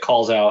that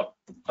calls out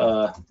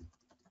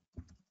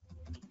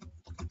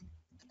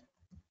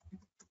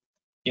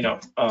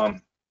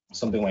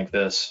something like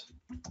this.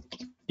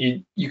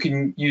 You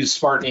can use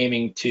smart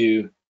naming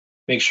to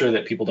make sure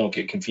that people don't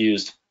get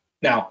confused.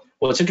 Now,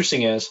 what's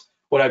interesting is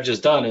what I've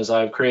just done is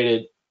I've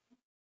created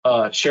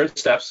shared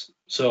steps,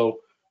 so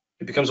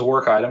it becomes a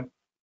work item,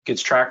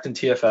 gets tracked in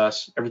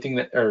TFS,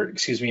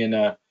 in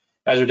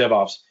Azure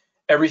DevOps.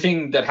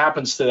 Everything that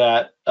happens to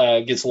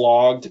that gets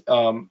logged,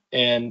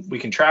 and we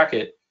can track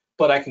it.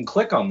 But I can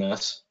click on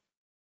this,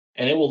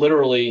 and it will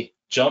literally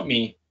jump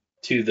me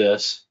to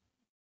this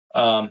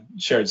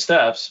shared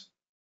steps,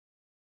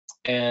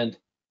 and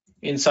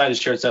inside the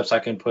shared steps I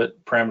can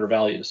put parameter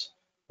values.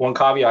 One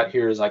caveat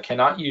here is I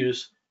cannot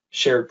use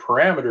shared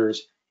parameters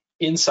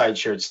inside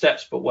shared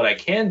steps, but what I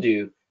can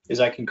do is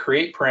I can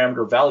create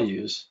parameter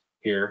values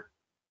here,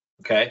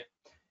 okay,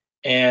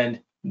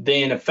 and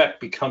they in effect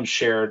become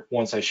shared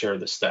once I share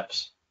the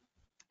steps.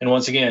 And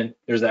once again,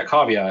 there's that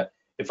caveat.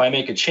 If I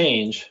make a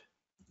change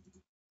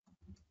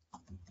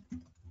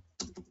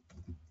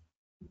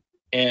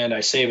and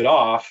I save it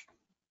off,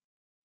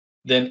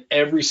 then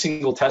every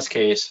single test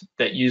case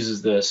that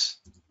uses this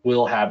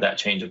will have that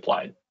change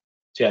applied.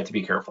 So you have to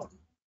be careful.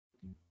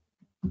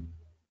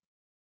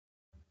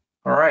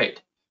 All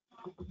right.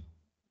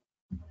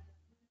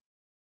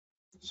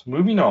 So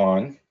moving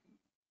on,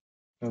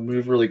 I'll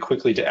move really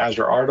quickly to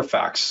Azure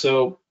Artifacts.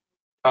 So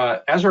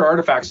Azure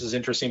Artifacts is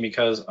interesting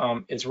because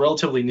it's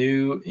relatively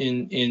new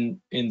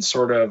in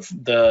sort of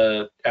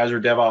the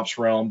Azure DevOps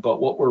realm, but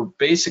what we're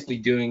basically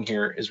doing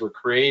here is we're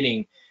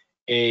creating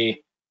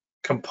a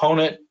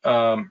component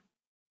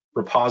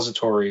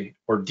repository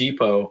or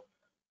depot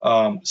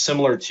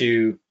similar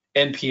to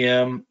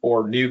NPM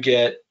or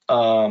NuGet,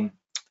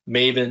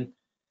 Maven,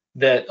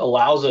 that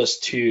allows us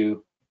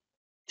to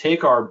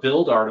take our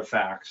build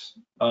artifacts,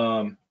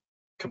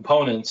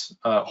 components,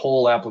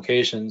 whole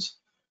applications,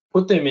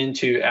 put them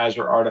into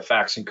Azure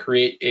Artifacts and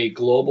create a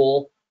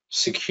global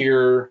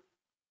secure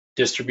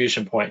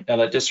distribution point. Now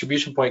that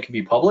distribution point can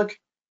be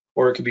public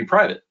or it can be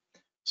private.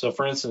 So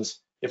for instance,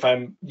 if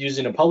I'm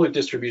using a public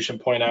distribution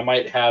point, I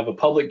might have a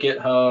public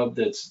GitHub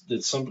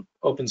that's some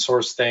open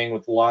source thing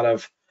with a lot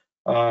of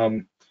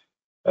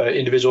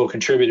individual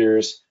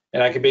contributors,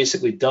 and I can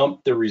basically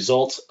dump the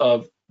results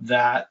of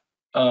that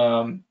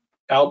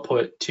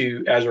output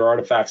to Azure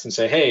Artifacts and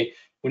say, hey,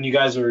 when you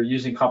guys are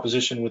using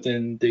composition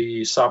within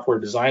the software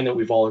design that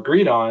we've all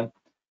agreed on,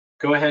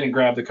 go ahead and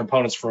grab the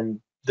components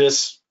from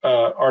this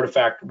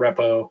artifact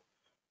repo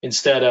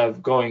instead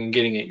of going and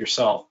getting it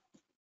yourself.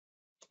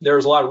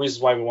 There's a lot of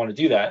reasons why we want to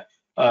do that.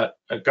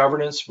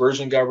 Governance,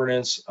 version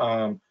governance,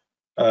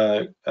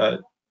 let's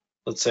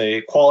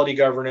say quality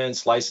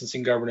governance,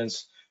 licensing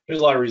governance. There's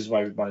a lot of reasons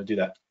why we want to do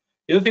that.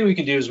 The other thing we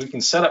can do is we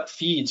can set up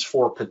feeds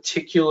for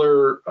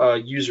particular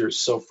users.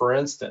 So for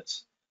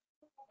instance,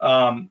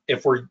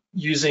 if we're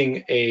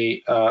using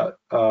a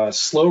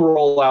slow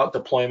rollout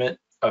deployment,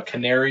 a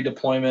canary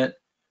deployment,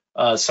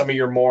 some of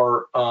your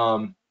more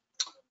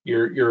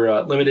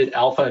your limited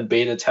alpha and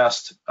beta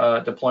test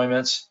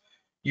deployments,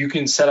 you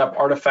can set up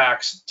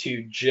artifacts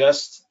to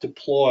just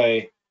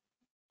deploy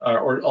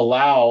or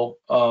allow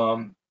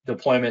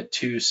deployment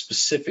to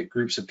specific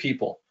groups of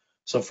people.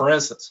 So for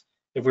instance,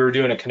 if we were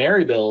doing a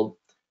canary build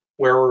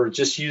where we're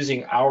just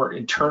using our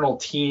internal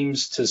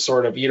teams to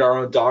sort of eat our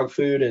own dog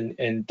food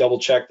and double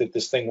check that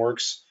this thing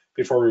works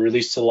before we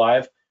release to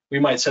live, we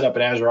might set up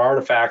an Azure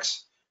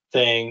Artifacts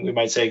thing. We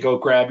might say, go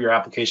grab your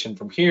application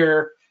from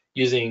here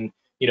using,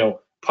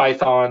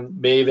 Python,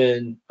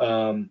 Maven,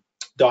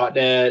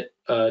 .NET,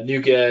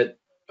 NuGet,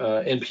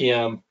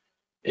 NPM.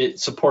 It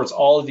supports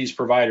all of these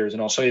providers,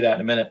 and I'll show you that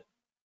in a minute.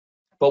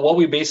 But what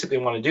we basically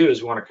want to do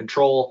is we want to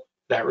control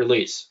that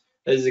release.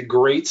 That is a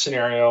great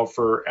scenario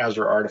for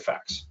Azure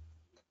Artifacts.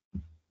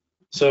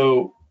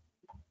 So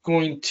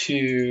going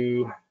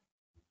to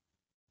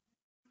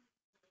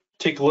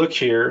take a look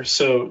here.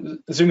 So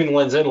zooming the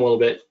lens in a little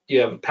bit,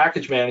 you have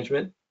package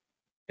management,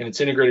 and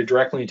it's integrated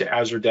directly into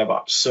Azure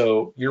DevOps.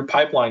 So your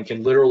pipeline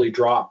can literally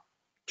drop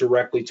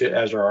directly to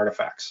Azure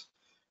Artifacts.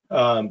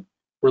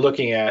 We're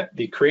looking at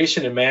the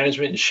creation and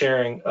management and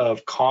sharing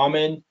of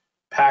common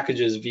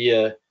packages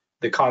via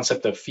the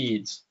concept of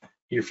feeds.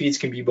 Your feeds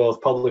can be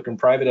both public and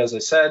private, as I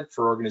said,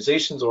 for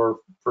organizations or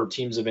for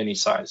teams of any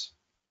size.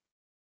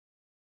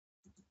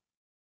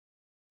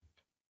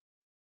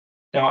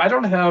 Now, I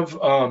don't have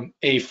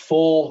a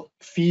full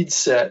feed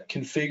set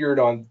configured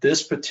on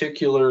this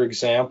particular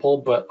example,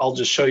 but I'll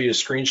just show you a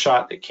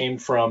screenshot that came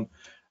from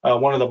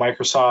one of the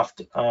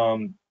Microsoft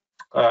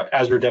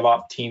Azure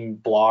DevOps team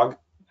blog.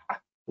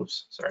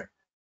 Whoops, sorry.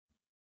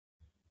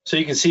 So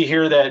you can see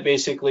here that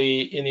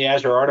basically in the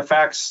Azure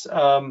Artifacts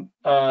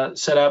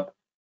setup,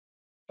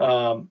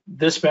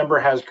 this member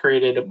has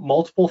created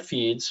multiple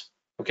feeds,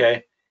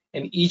 okay?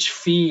 And each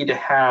feed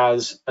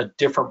has a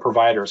different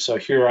provider. So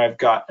here I've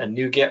got a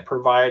NuGet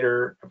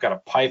provider, I've got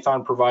a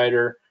Python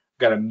provider,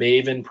 I've got a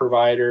Maven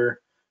provider,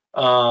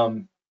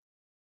 I've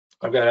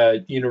got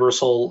a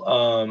universal,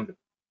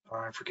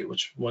 I forget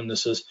which one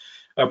this is,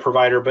 a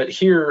provider, but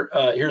here,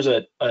 here's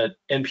a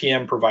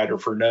NPM provider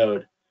for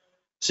Node.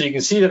 So you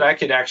can see that I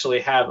could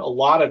actually have a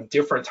lot of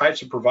different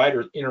types of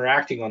providers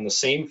interacting on the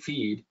same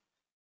feed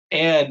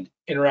and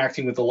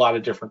interacting with a lot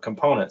of different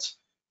components.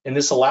 And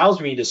this allows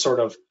me to sort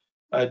of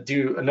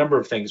do a number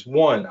of things.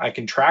 One, I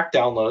can track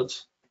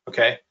downloads,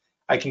 okay?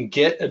 I can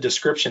get a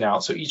description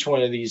out. So each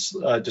one of these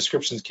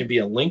descriptions can be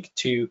a link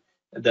to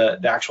the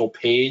actual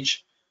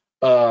page,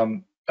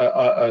 some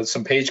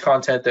page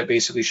content that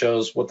basically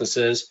shows what this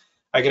is.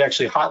 I could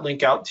actually hot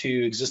link out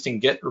to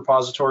existing Git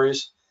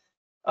repositories.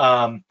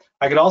 I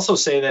could also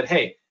say that,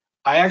 hey,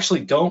 I actually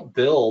don't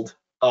build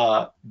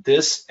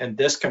this and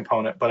this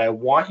component, but I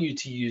want you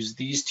to use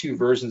these two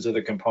versions of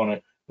the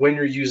component when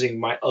you're using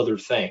my other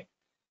thing.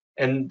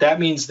 And that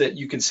means that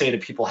you can say to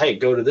people, hey,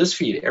 go to this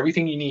feed.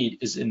 Everything you need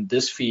is in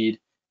this feed.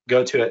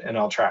 Go to it and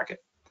I'll track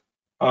it.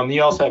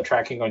 You also have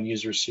tracking on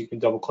users, so you can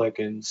double click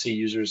and see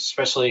users,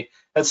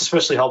 that's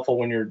especially helpful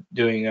when you're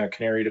doing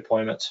canary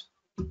deployments.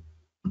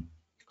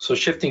 So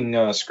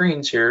shifting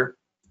screens here,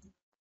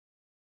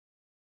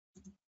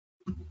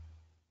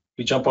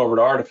 we jump over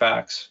to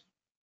artifacts.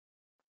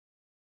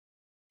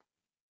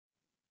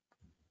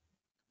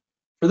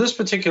 For this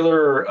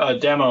particular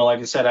demo, like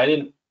I said, I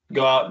didn't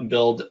go out and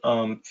build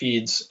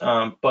feeds,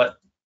 but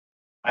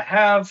I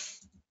have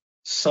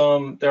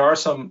there are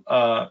some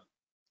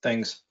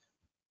things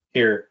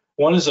here.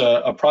 One is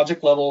a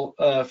project level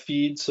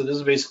feed. So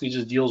this basically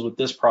just deals with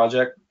this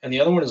project. And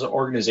the other one is an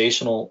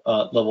organizational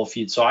level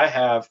feed. So I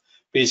have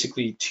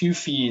basically two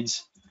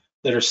feeds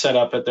that are set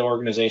up at the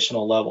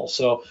organizational level.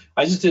 So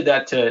I just did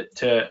that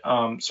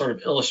to sort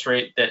of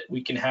illustrate that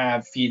we can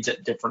have feeds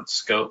at different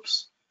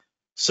scopes.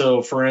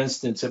 So for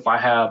instance, if I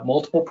have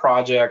multiple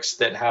projects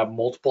that have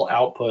multiple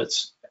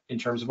outputs in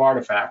terms of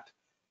artifact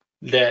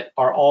that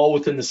are all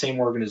within the same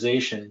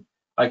organization,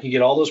 I can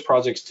get all those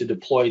projects to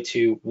deploy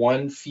to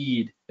one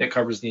feed that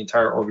covers the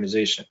entire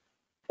organization.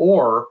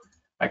 Or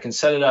I can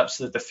set it up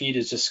so that the feed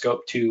is just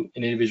scoped to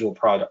an individual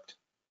project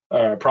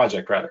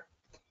rather.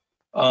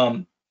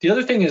 The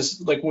other thing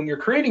is, like when you're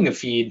creating a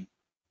feed,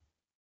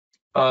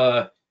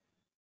 Azure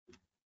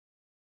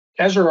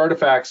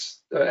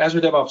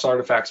DevOps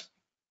Artifacts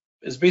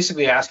is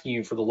basically asking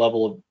you for the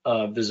level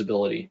of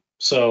visibility.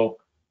 So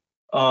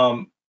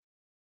I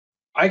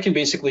can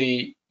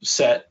basically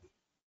set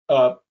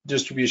up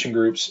distribution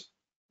groups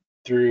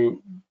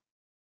through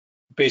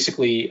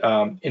basically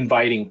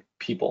inviting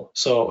people.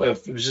 So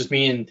if it was just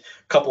me and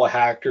a couple of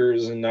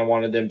hackers and I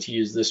wanted them to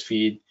use this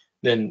feed,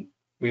 then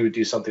we would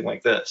do something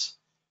like this.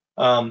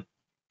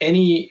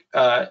 Any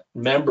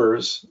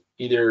members,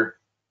 either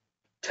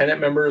tenant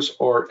members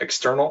or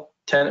external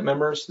tenant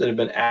members that have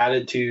been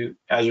added to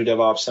Azure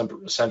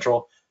DevOps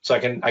Central, so I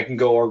can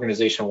go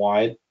organization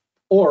wide,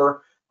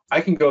 or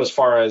I can go as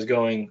far as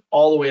going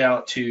all the way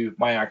out to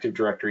my Active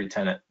Directory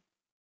tenant.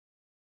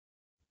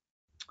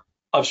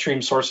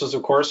 Upstream sources,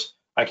 of course,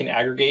 I can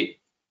aggregate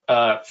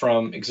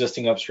from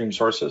existing upstream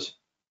sources.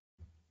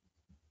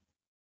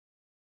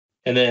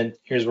 And then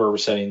here's where we're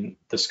setting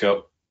the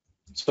scope.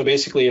 So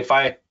basically, if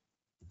I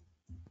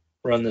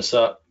run this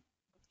up,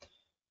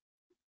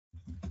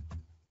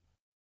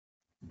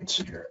 let's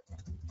see here.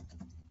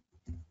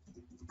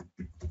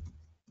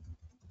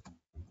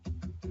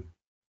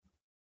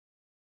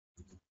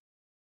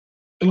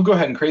 We'll go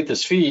ahead and create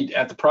this feed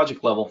at the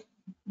project level.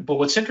 But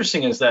what's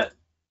interesting is that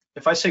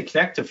if I say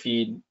connect to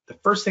feed, the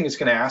first thing it's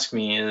going to ask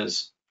me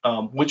is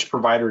which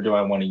provider do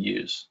I want to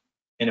use?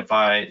 And if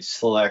I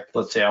select,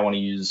 let's say I want to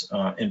use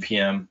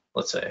NPM,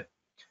 let's say,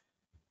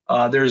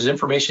 there's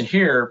information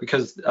here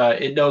because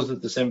it knows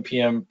that this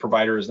npm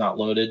provider is not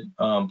loaded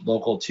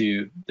local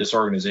to this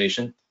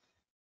organization.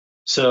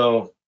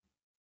 So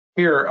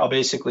here I'll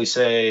basically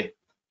say,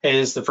 hey,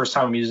 this is the first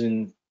time I'm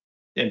using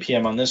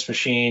npm on this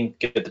machine,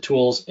 get the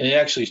tools, and it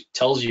actually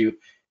tells you,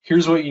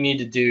 here's what you need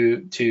to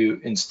do to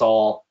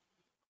install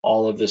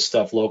all of this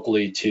stuff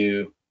locally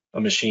to a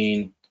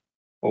machine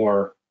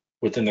or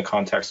within the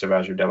context of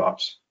Azure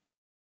DevOps.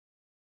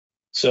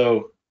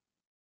 So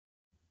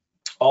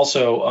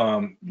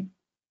also,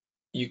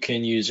 you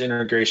can use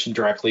integration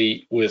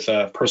directly with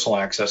personal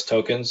access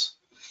tokens,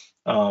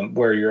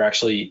 where you're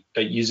actually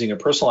using a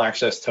personal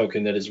access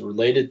token that is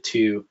related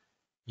to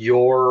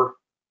your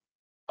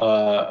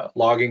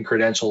login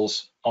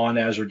credentials on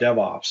Azure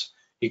DevOps.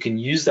 You can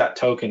use that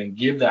token and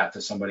give that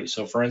to somebody.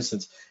 So for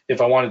instance, if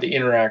I wanted to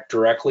interact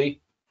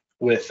directly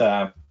with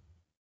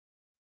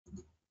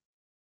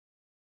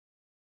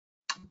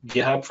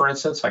GitHub, for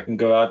instance, I can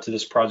go out to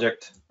this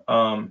project,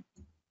 the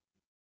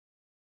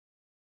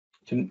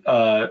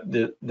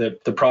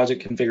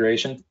project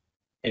configuration,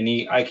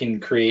 and I can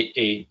create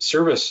a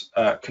service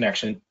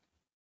connection.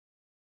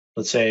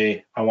 Let's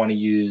say I want to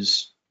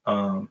use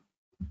GitHub.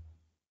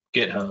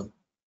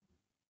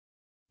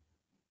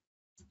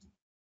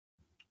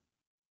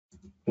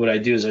 What I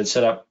do is I'd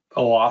set up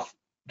OAuth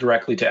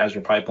directly to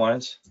Azure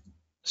Pipelines,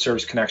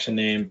 service connection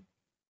name,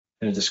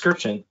 and a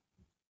description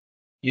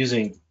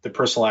using the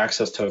personal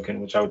access token,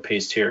 which I would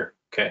paste here.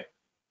 Okay.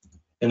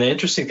 And the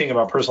interesting thing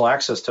about personal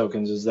access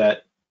tokens is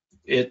that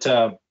it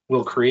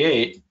will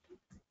create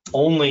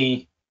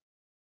only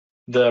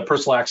the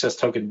personal access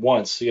token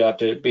once. So you have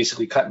to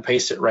basically cut and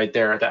paste it right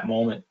there at that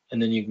moment,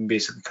 and then you can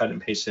basically cut and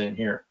paste it in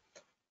here.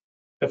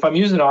 If I'm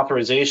using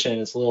authorization,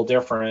 it's a little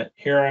different.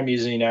 Here I'm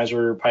using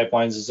Azure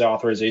Pipelines as the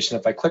authorization.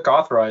 If I click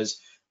authorize,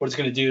 what it's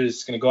going to do is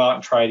it's going to go out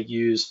and try to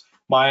use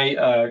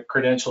my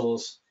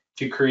credentials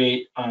to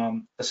create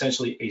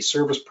essentially a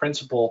service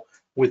principal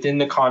within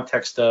the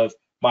context of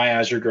my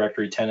Azure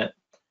directory tenant.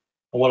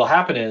 And what will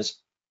happen is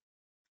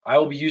I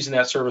will be using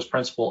that service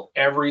principal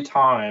every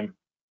time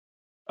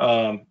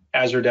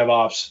Azure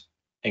DevOps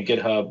and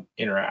GitHub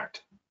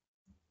interact.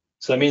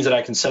 So that means that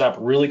I can set up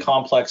really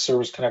complex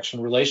service connection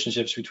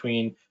relationships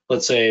between,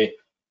 let's say,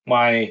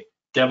 my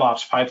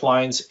DevOps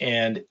pipelines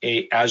and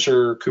a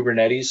Azure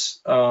Kubernetes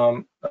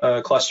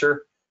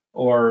cluster,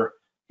 or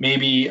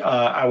maybe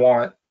I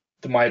want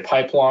my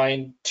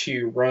pipeline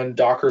to run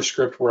Docker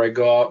script where I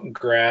go out and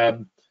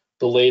grab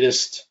the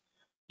latest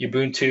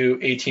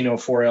Ubuntu 18.04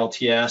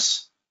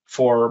 LTS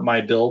for my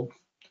build.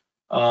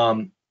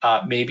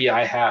 Maybe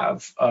I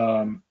have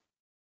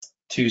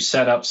to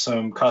set up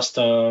some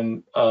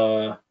custom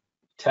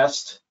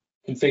test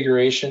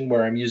configuration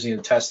where I'm using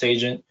a test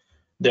agent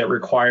that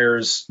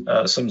requires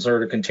some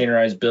sort of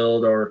containerized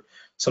build or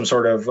some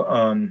sort of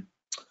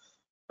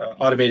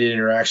automated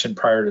interaction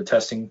prior to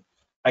testing.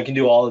 I can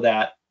do all of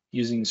that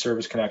using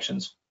service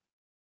connections.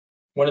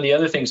 One of the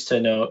other things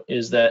to note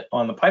is that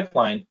on the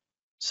pipeline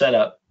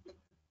setup,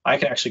 I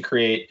can actually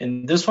create,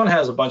 and this one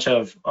has a bunch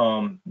of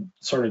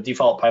sort of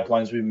default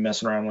pipelines we've been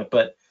messing around with,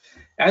 but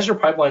Azure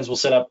Pipelines will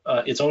set up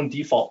its own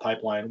default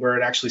pipeline where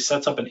it actually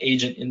sets up an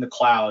agent in the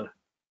cloud,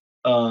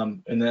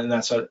 and then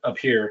that's up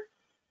here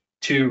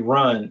to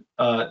run.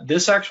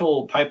 This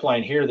actual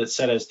pipeline here that's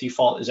set as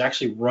default is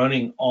actually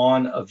running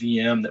on a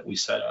VM that we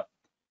set up.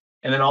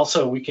 And then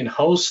also we can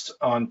host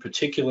on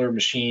particular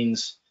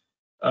machines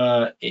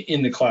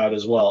in the cloud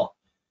as well.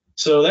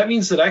 So that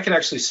means that I can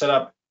actually set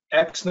up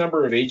X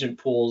number of agent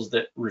pools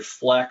that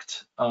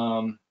reflect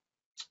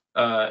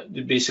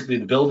basically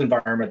the build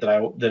environment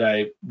that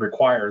I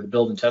require, the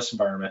build and test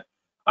environment.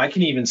 I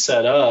can even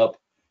set up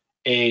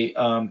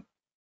a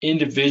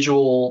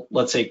individual,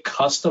 let's say,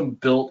 custom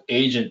built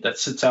agent that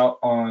sits out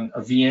on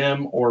a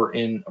VM or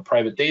in a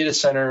private data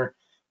center,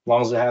 as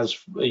long as it has,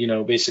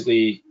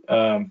 basically,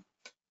 as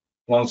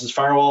long as this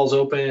firewall is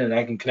open and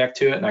I can connect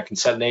to it and I can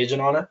set an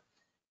agent on it,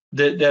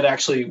 that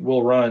actually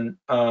will run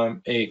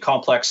a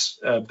complex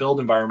build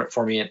environment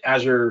for me, and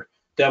Azure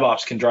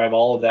DevOps can drive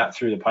all of that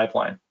through the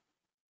pipeline.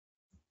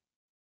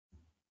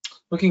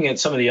 Looking at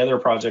some of the other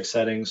project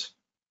settings,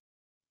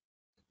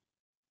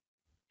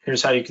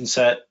 here's how you can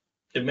set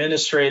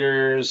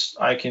administrators.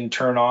 I can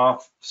turn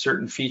off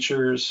certain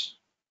features.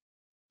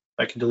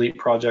 I can delete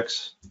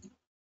projects.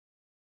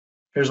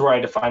 Here's where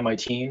I define my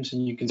teams,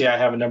 and you can see I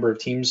have a number of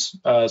teams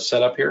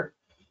set up here.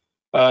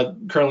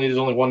 Currently, there's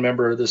only one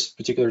member of this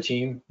particular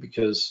team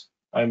because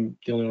I'm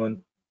the only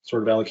one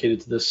sort of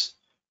allocated to this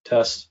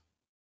test.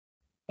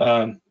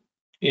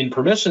 In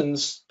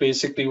permissions,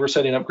 basically, we're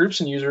setting up groups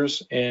and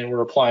users, and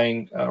we're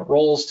applying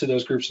roles to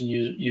those groups and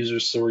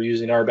users, so we're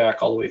using RBAC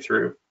all the way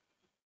through.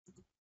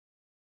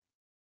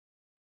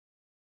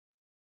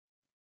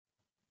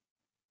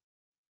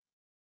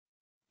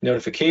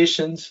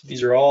 Notifications,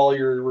 these are all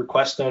your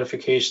request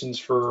notifications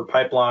for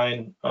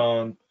pipeline.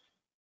 I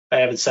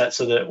have it set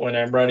so that when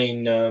I'm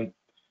running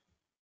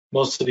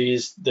most of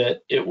these,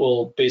 that it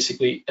will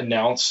basically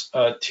announce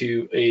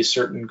to a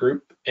certain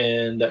group,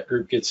 and that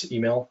group gets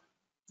email.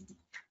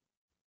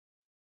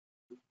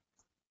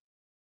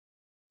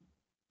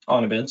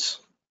 on events.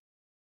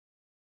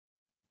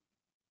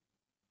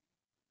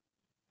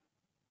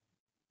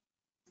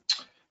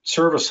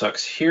 Service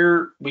hooks.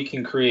 Here we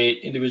can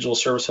create individual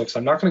service hooks.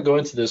 I'm not going to go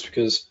into this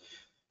because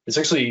it's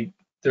actually,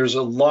 there's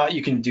a lot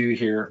you can do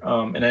here,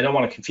 and I don't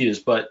want to confuse,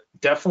 but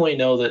definitely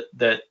know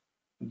that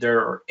there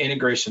are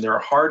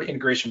hard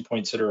integration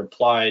points that are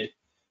applied,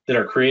 that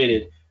are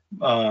created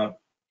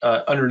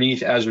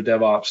underneath Azure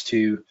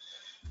DevOps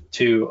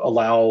to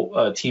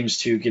allow teams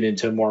to get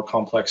into more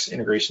complex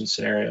integration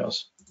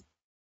scenarios.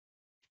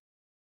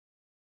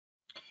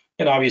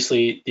 And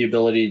obviously the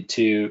ability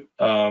to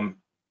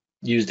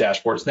use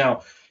dashboards.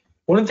 Now,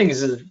 one of the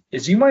things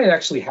is you might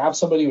actually have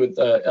somebody with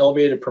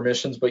elevated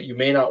permissions, but you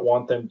may not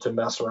want them to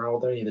mess around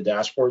with any of the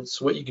dashboards.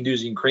 So what you can do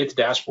is you can create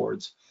the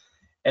dashboards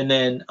and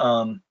then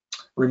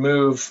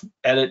remove,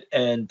 edit,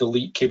 and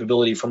delete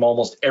capability from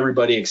almost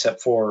everybody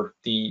except for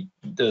the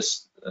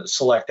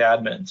select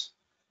admins.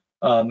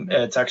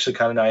 It's actually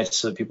kind of nice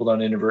so that people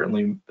don't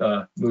inadvertently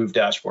move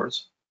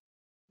dashboards.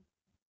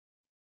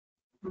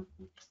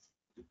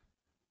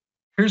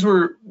 Here's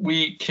where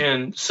we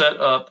can set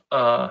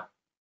up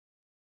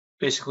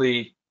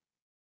basically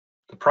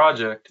the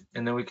project,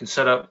 and then we can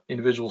set up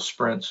individual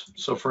sprints.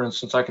 So for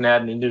instance, I can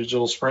add an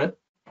individual sprint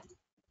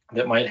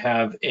that might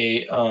have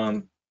a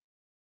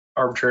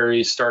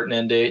arbitrary start and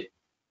end date,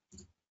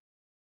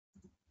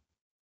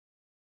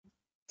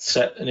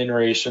 set an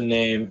iteration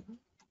name,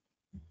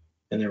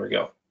 and there we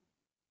go.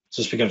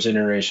 So this becomes an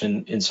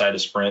iteration inside a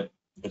sprint,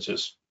 which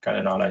is kind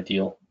of not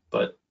ideal,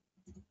 but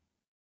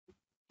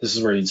this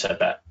is where you'd set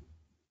that.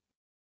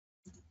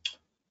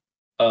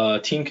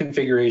 Team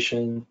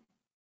configuration,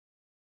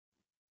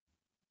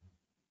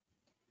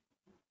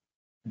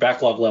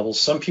 backlog levels.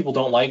 Some people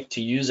don't like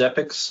to use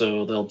epics,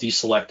 so they'll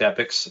deselect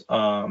epics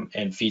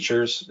and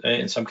features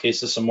in some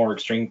cases, some more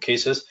extreme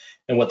cases.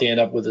 And what they end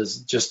up with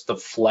is just the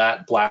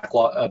flat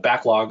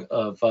backlog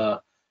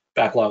of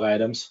backlog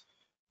items.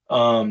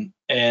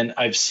 And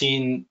I've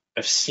seen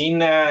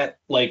that,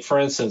 like for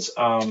instance,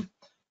 I've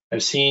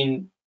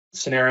seen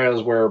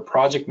scenarios where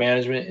project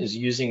management is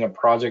using a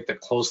project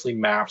that closely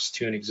maps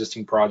to an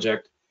existing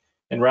project.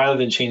 And rather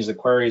than change the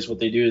queries, what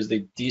they do is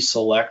they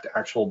deselect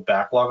actual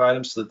backlog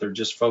items so that they're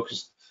just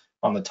focused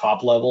on the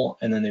top level,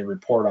 and then they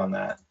report on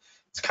that.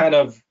 It's kind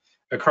of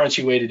a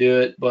crunchy way to do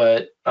it,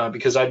 but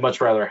because I'd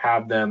much rather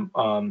have them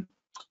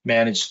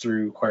managed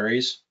through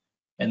queries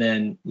and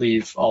then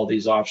leave all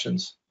these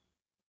options.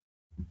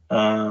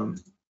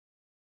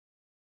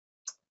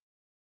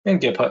 And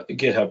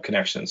GitHub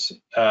connections.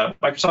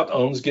 Microsoft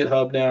owns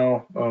GitHub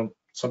now.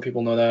 Some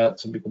people know that,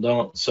 some people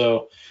don't.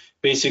 So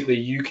basically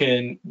you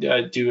can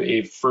do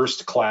a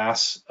first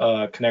class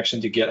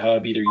connection to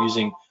GitHub, either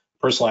using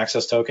personal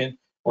access token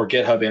or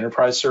GitHub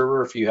enterprise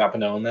server if you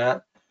happen to own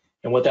that.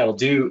 And what that'll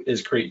do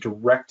is create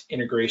direct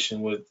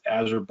integration with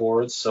Azure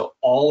boards. So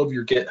all of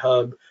your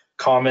GitHub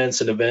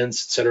comments and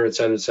events, et cetera, et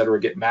cetera, et cetera,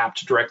 get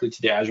mapped directly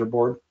to the Azure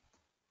board.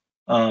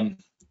 And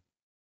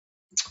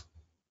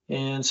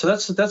so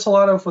that's a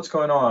lot of what's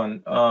going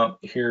on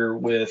here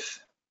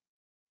with,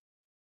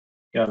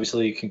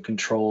 obviously you can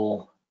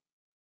control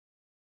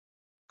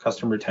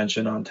customer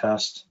retention on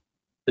test.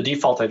 The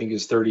default I think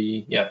is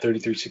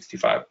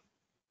 3365.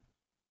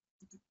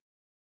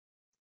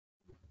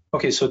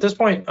 Okay, so at this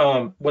point,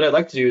 what I'd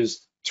like to do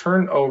is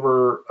turn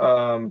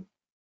over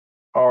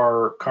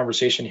our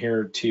conversation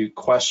here to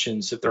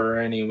questions if there are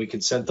any, and we can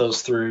send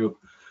those through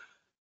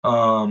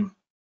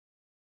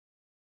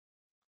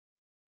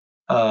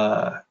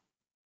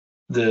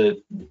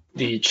the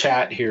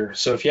chat here.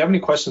 So if you have any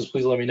questions,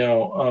 please let me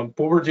know.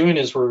 What we're doing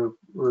is we're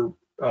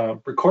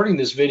recording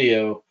this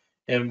video,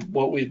 and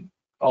what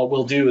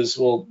we'll do is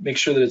we'll make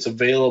sure that it's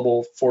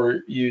available for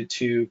you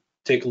to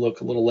take a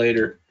look a little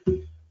later.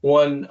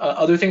 One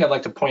other thing I'd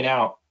like to point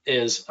out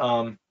is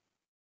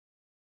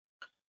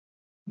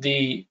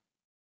the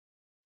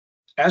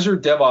Azure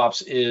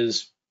DevOps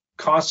is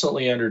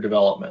constantly under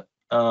development.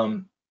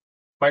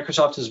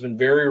 Microsoft has been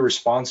very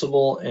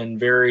responsible and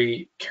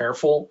very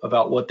careful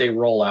about what they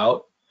roll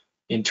out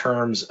in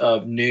terms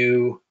of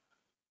new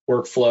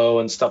workflow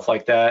and stuff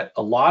like that.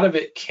 A lot of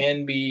it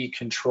can be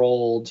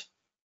controlled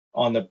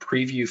on the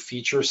preview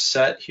feature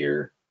set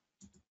here.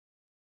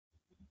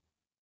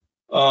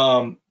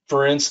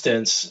 For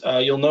instance,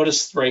 you'll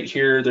notice right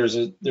here there's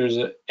a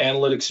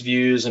analytics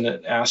views and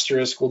an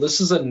asterisk. Well,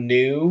 this is a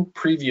new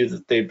preview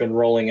that they've been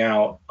rolling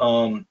out,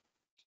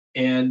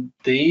 and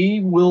they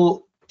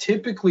will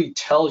typically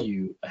tell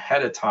you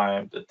ahead of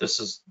time that this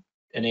is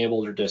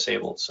enabled or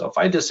disabled. So if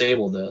I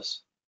disable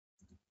this,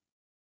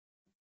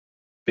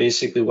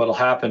 basically what'll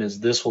happen is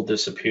this will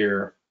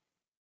disappear.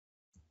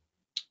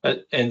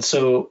 And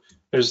so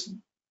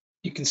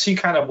you can see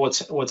kind of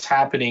what's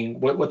happening,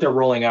 what they're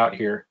rolling out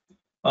here.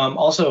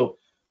 Also,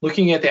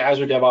 looking at the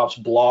Azure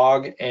DevOps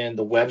blog and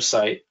the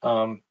website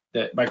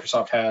that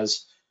Microsoft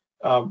has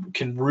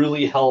can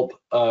really help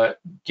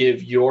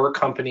give your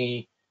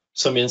company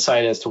some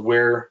insight as to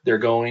where they're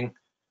going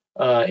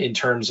in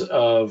terms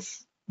of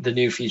the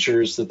new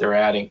features that they're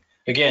adding.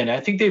 Again, I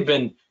think they've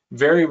been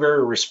very,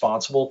 very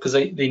responsible because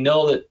they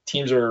know that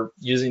teams are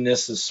using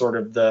this as sort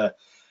of the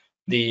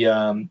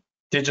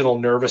digital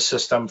nervous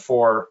system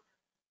for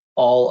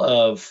all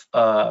of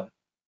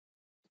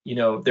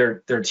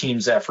their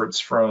team's efforts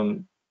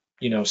from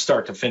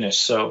start to finish.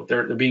 So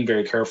they're being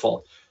very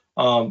careful.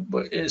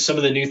 But some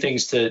of the new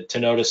things to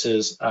notice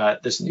is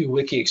this new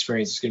wiki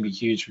experience is going to be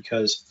huge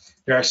because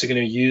they're actually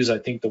going to use, I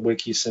think, the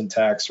wiki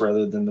syntax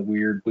rather than the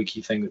weird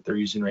wiki thing that they're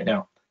using right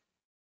now.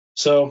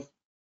 So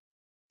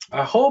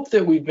I hope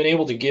that we've been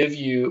able to give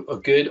you a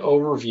good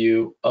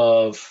overview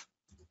of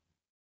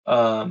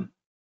Azure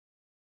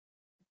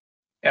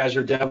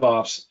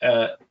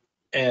DevOps,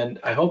 and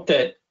I hope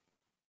that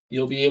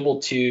you'll be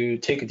able to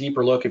take a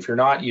deeper look if you're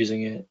not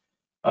using it.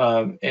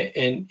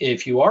 And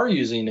if you are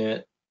using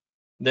it,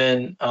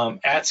 then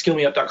at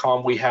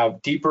skillmeup.com, we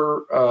have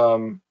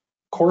deeper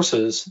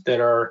courses that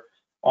are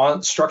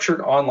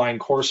structured online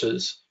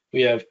courses.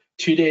 We have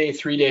 2-day,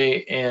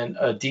 3-day, and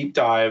a deep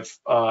dive,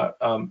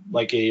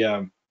 like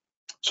a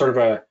sort of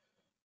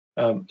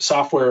a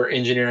software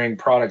engineering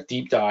product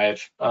deep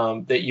dive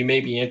that you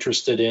may be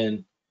interested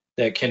in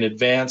that can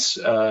advance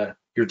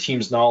your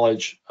team's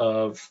knowledge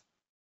of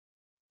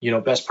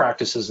best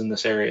practices in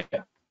this area.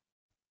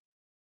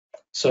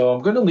 So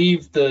I'm going to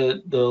leave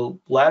the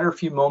latter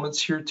few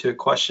moments here to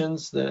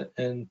questions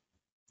and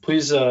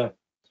please let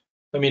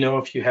me know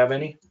if you have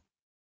any.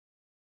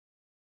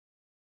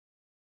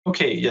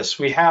 Okay, yes,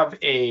 we have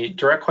a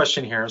direct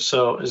question here.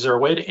 So is there a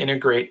way to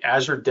integrate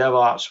Azure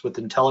DevOps with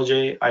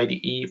IntelliJ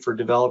IDE for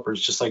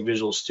developers just like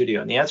Visual Studio?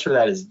 And the answer to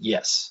that is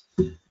yes.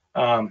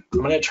 I'm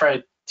going to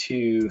try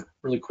to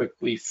really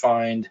quickly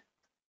find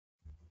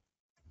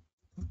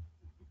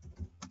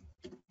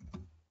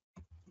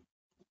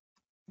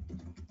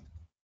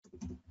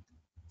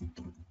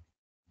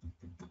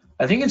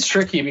I think it's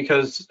tricky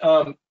because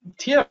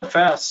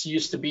TFS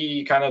used to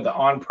be kind of the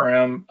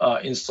on-prem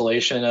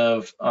installation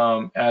of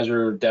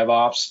Azure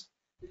DevOps,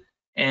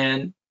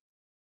 and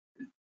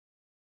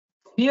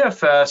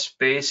TFS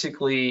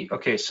basically,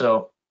 okay,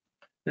 so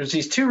there's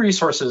these two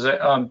resources.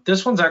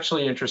 This one's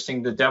actually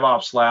interesting, the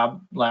DevOps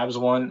Labs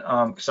one,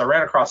 because I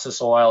ran across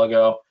this a while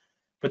ago,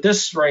 but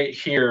this right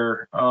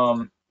here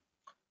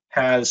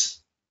has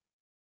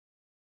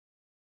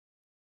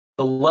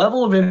the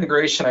level of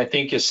integration, I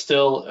think, is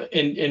still,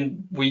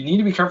 and we need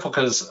to be careful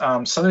because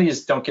some of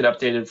these don't get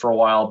updated for a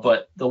while,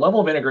 but the level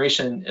of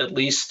integration, at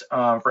least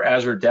for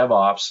Azure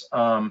DevOps,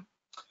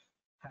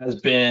 has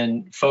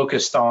been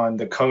focused on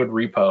the code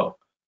repo.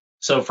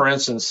 So for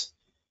instance,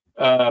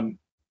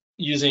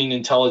 using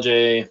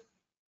IntelliJ,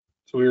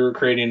 so we were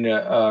creating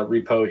a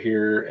repo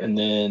here, and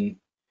then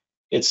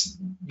it's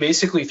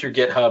basically through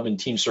GitHub and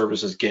Team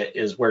Services Git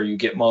is where you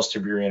get most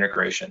of your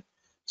integration.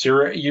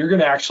 So you're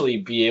going to actually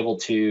be able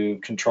to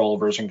control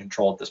version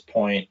control at this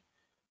point.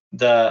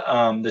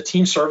 The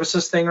Team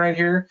Services thing right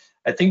here,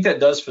 I think that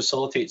does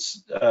facilitate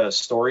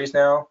stories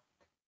now.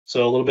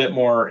 So a little bit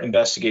more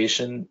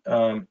investigation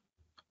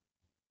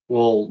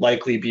will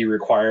likely be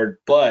required.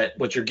 But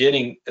what you're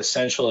getting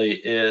essentially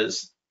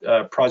is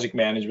project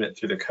management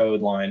through the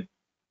code line.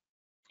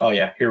 Oh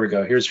yeah, here we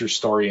go. Here's your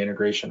story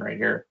integration right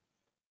here.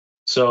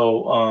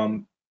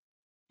 So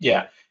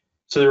yeah.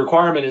 So the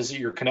requirement is that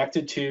you're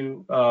connected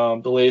to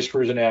the latest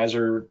version of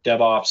Azure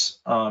DevOps.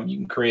 You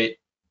can create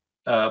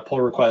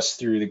pull requests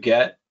through the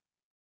GET.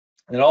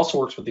 And it also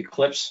works with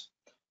Eclipse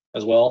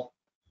as well.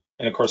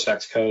 And of course,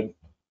 Xcode.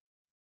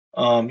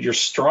 Your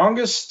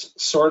strongest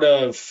sort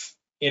of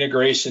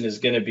integration is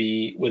going to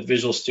be with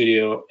Visual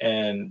Studio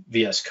and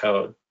VS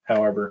Code,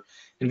 however.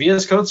 And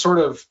VS Code's sort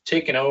of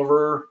taken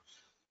over,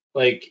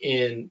 like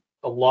in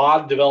a lot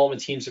of development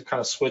teams have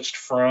kind of switched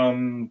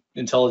from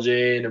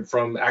IntelliJ and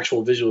from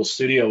actual Visual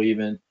Studio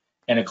even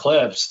and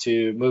Eclipse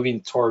to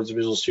moving towards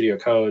Visual Studio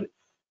Code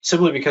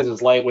simply because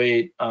it's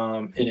lightweight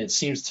and it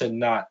seems to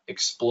not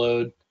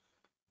explode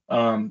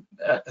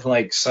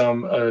like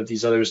some of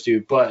these others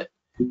do. But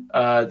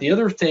the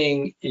other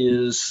thing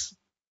is,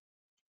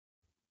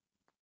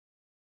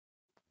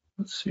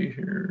 let's see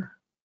here.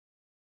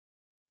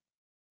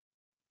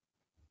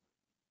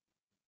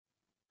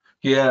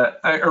 Yeah,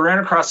 I ran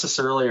across this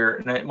earlier,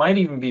 and it might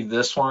even be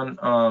this one.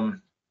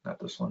 Not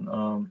this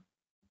one.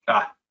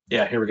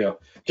 Yeah, here we go.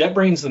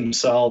 JetBrains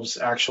themselves,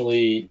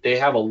 actually, they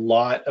have a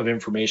lot of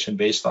information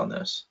based on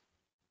this.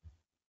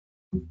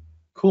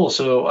 Cool,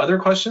 so other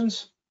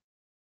questions?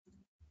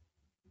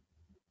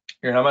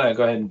 Here, and I'm gonna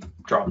go ahead and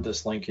drop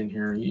this link in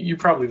here. You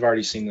probably have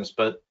already seen this,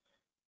 but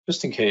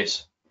just in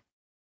case.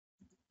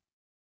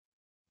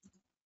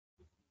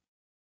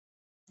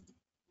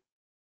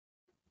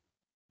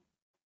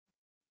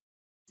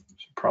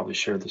 Should probably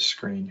share the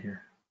screen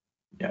here.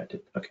 Yeah, I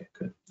did. Okay,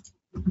 good.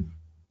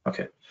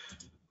 Okay.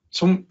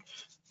 So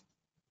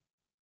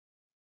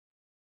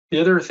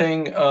the other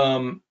thing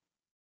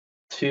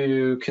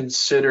to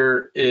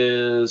consider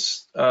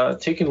is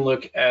taking a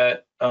look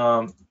at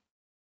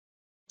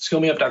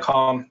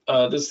skillmeup.com.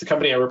 This is the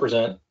company I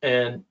represent,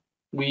 and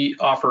we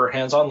offer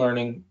hands-on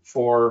learning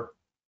for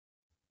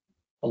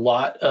a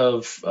lot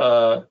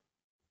of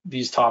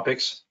these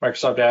topics,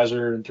 Microsoft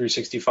Azure and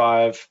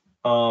 365,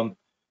 You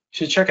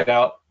should check it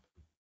out.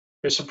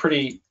 There's some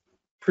pretty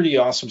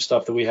awesome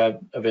stuff that we have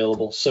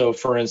available. So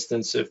for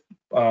instance, if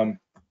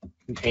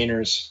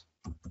containers,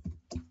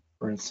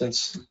 for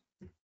instance,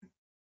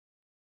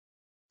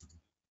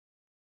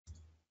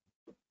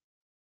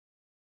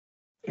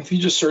 if you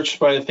just search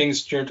by the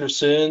things you're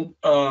interested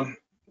in,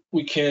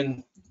 we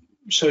can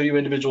show you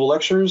individual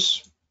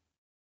lectures.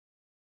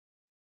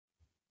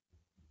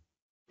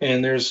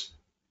 And there's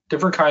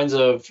different kinds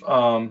of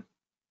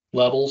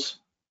levels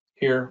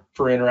here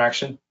for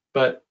interaction,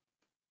 but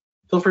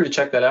feel free to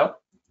check that out.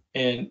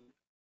 And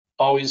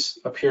always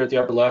up here at the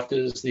upper left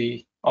is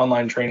the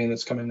online training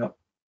that's coming up.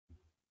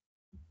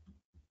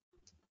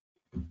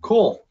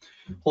 Cool.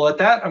 Well, at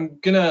that, I'm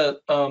gonna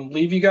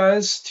leave you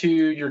guys to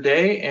your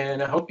day,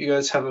 and I hope you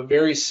guys have a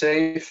very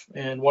safe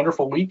and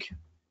wonderful week.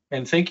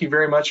 And thank you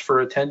very much for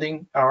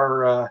attending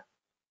our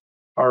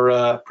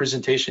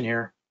presentation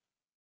here.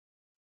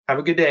 Have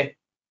a good day.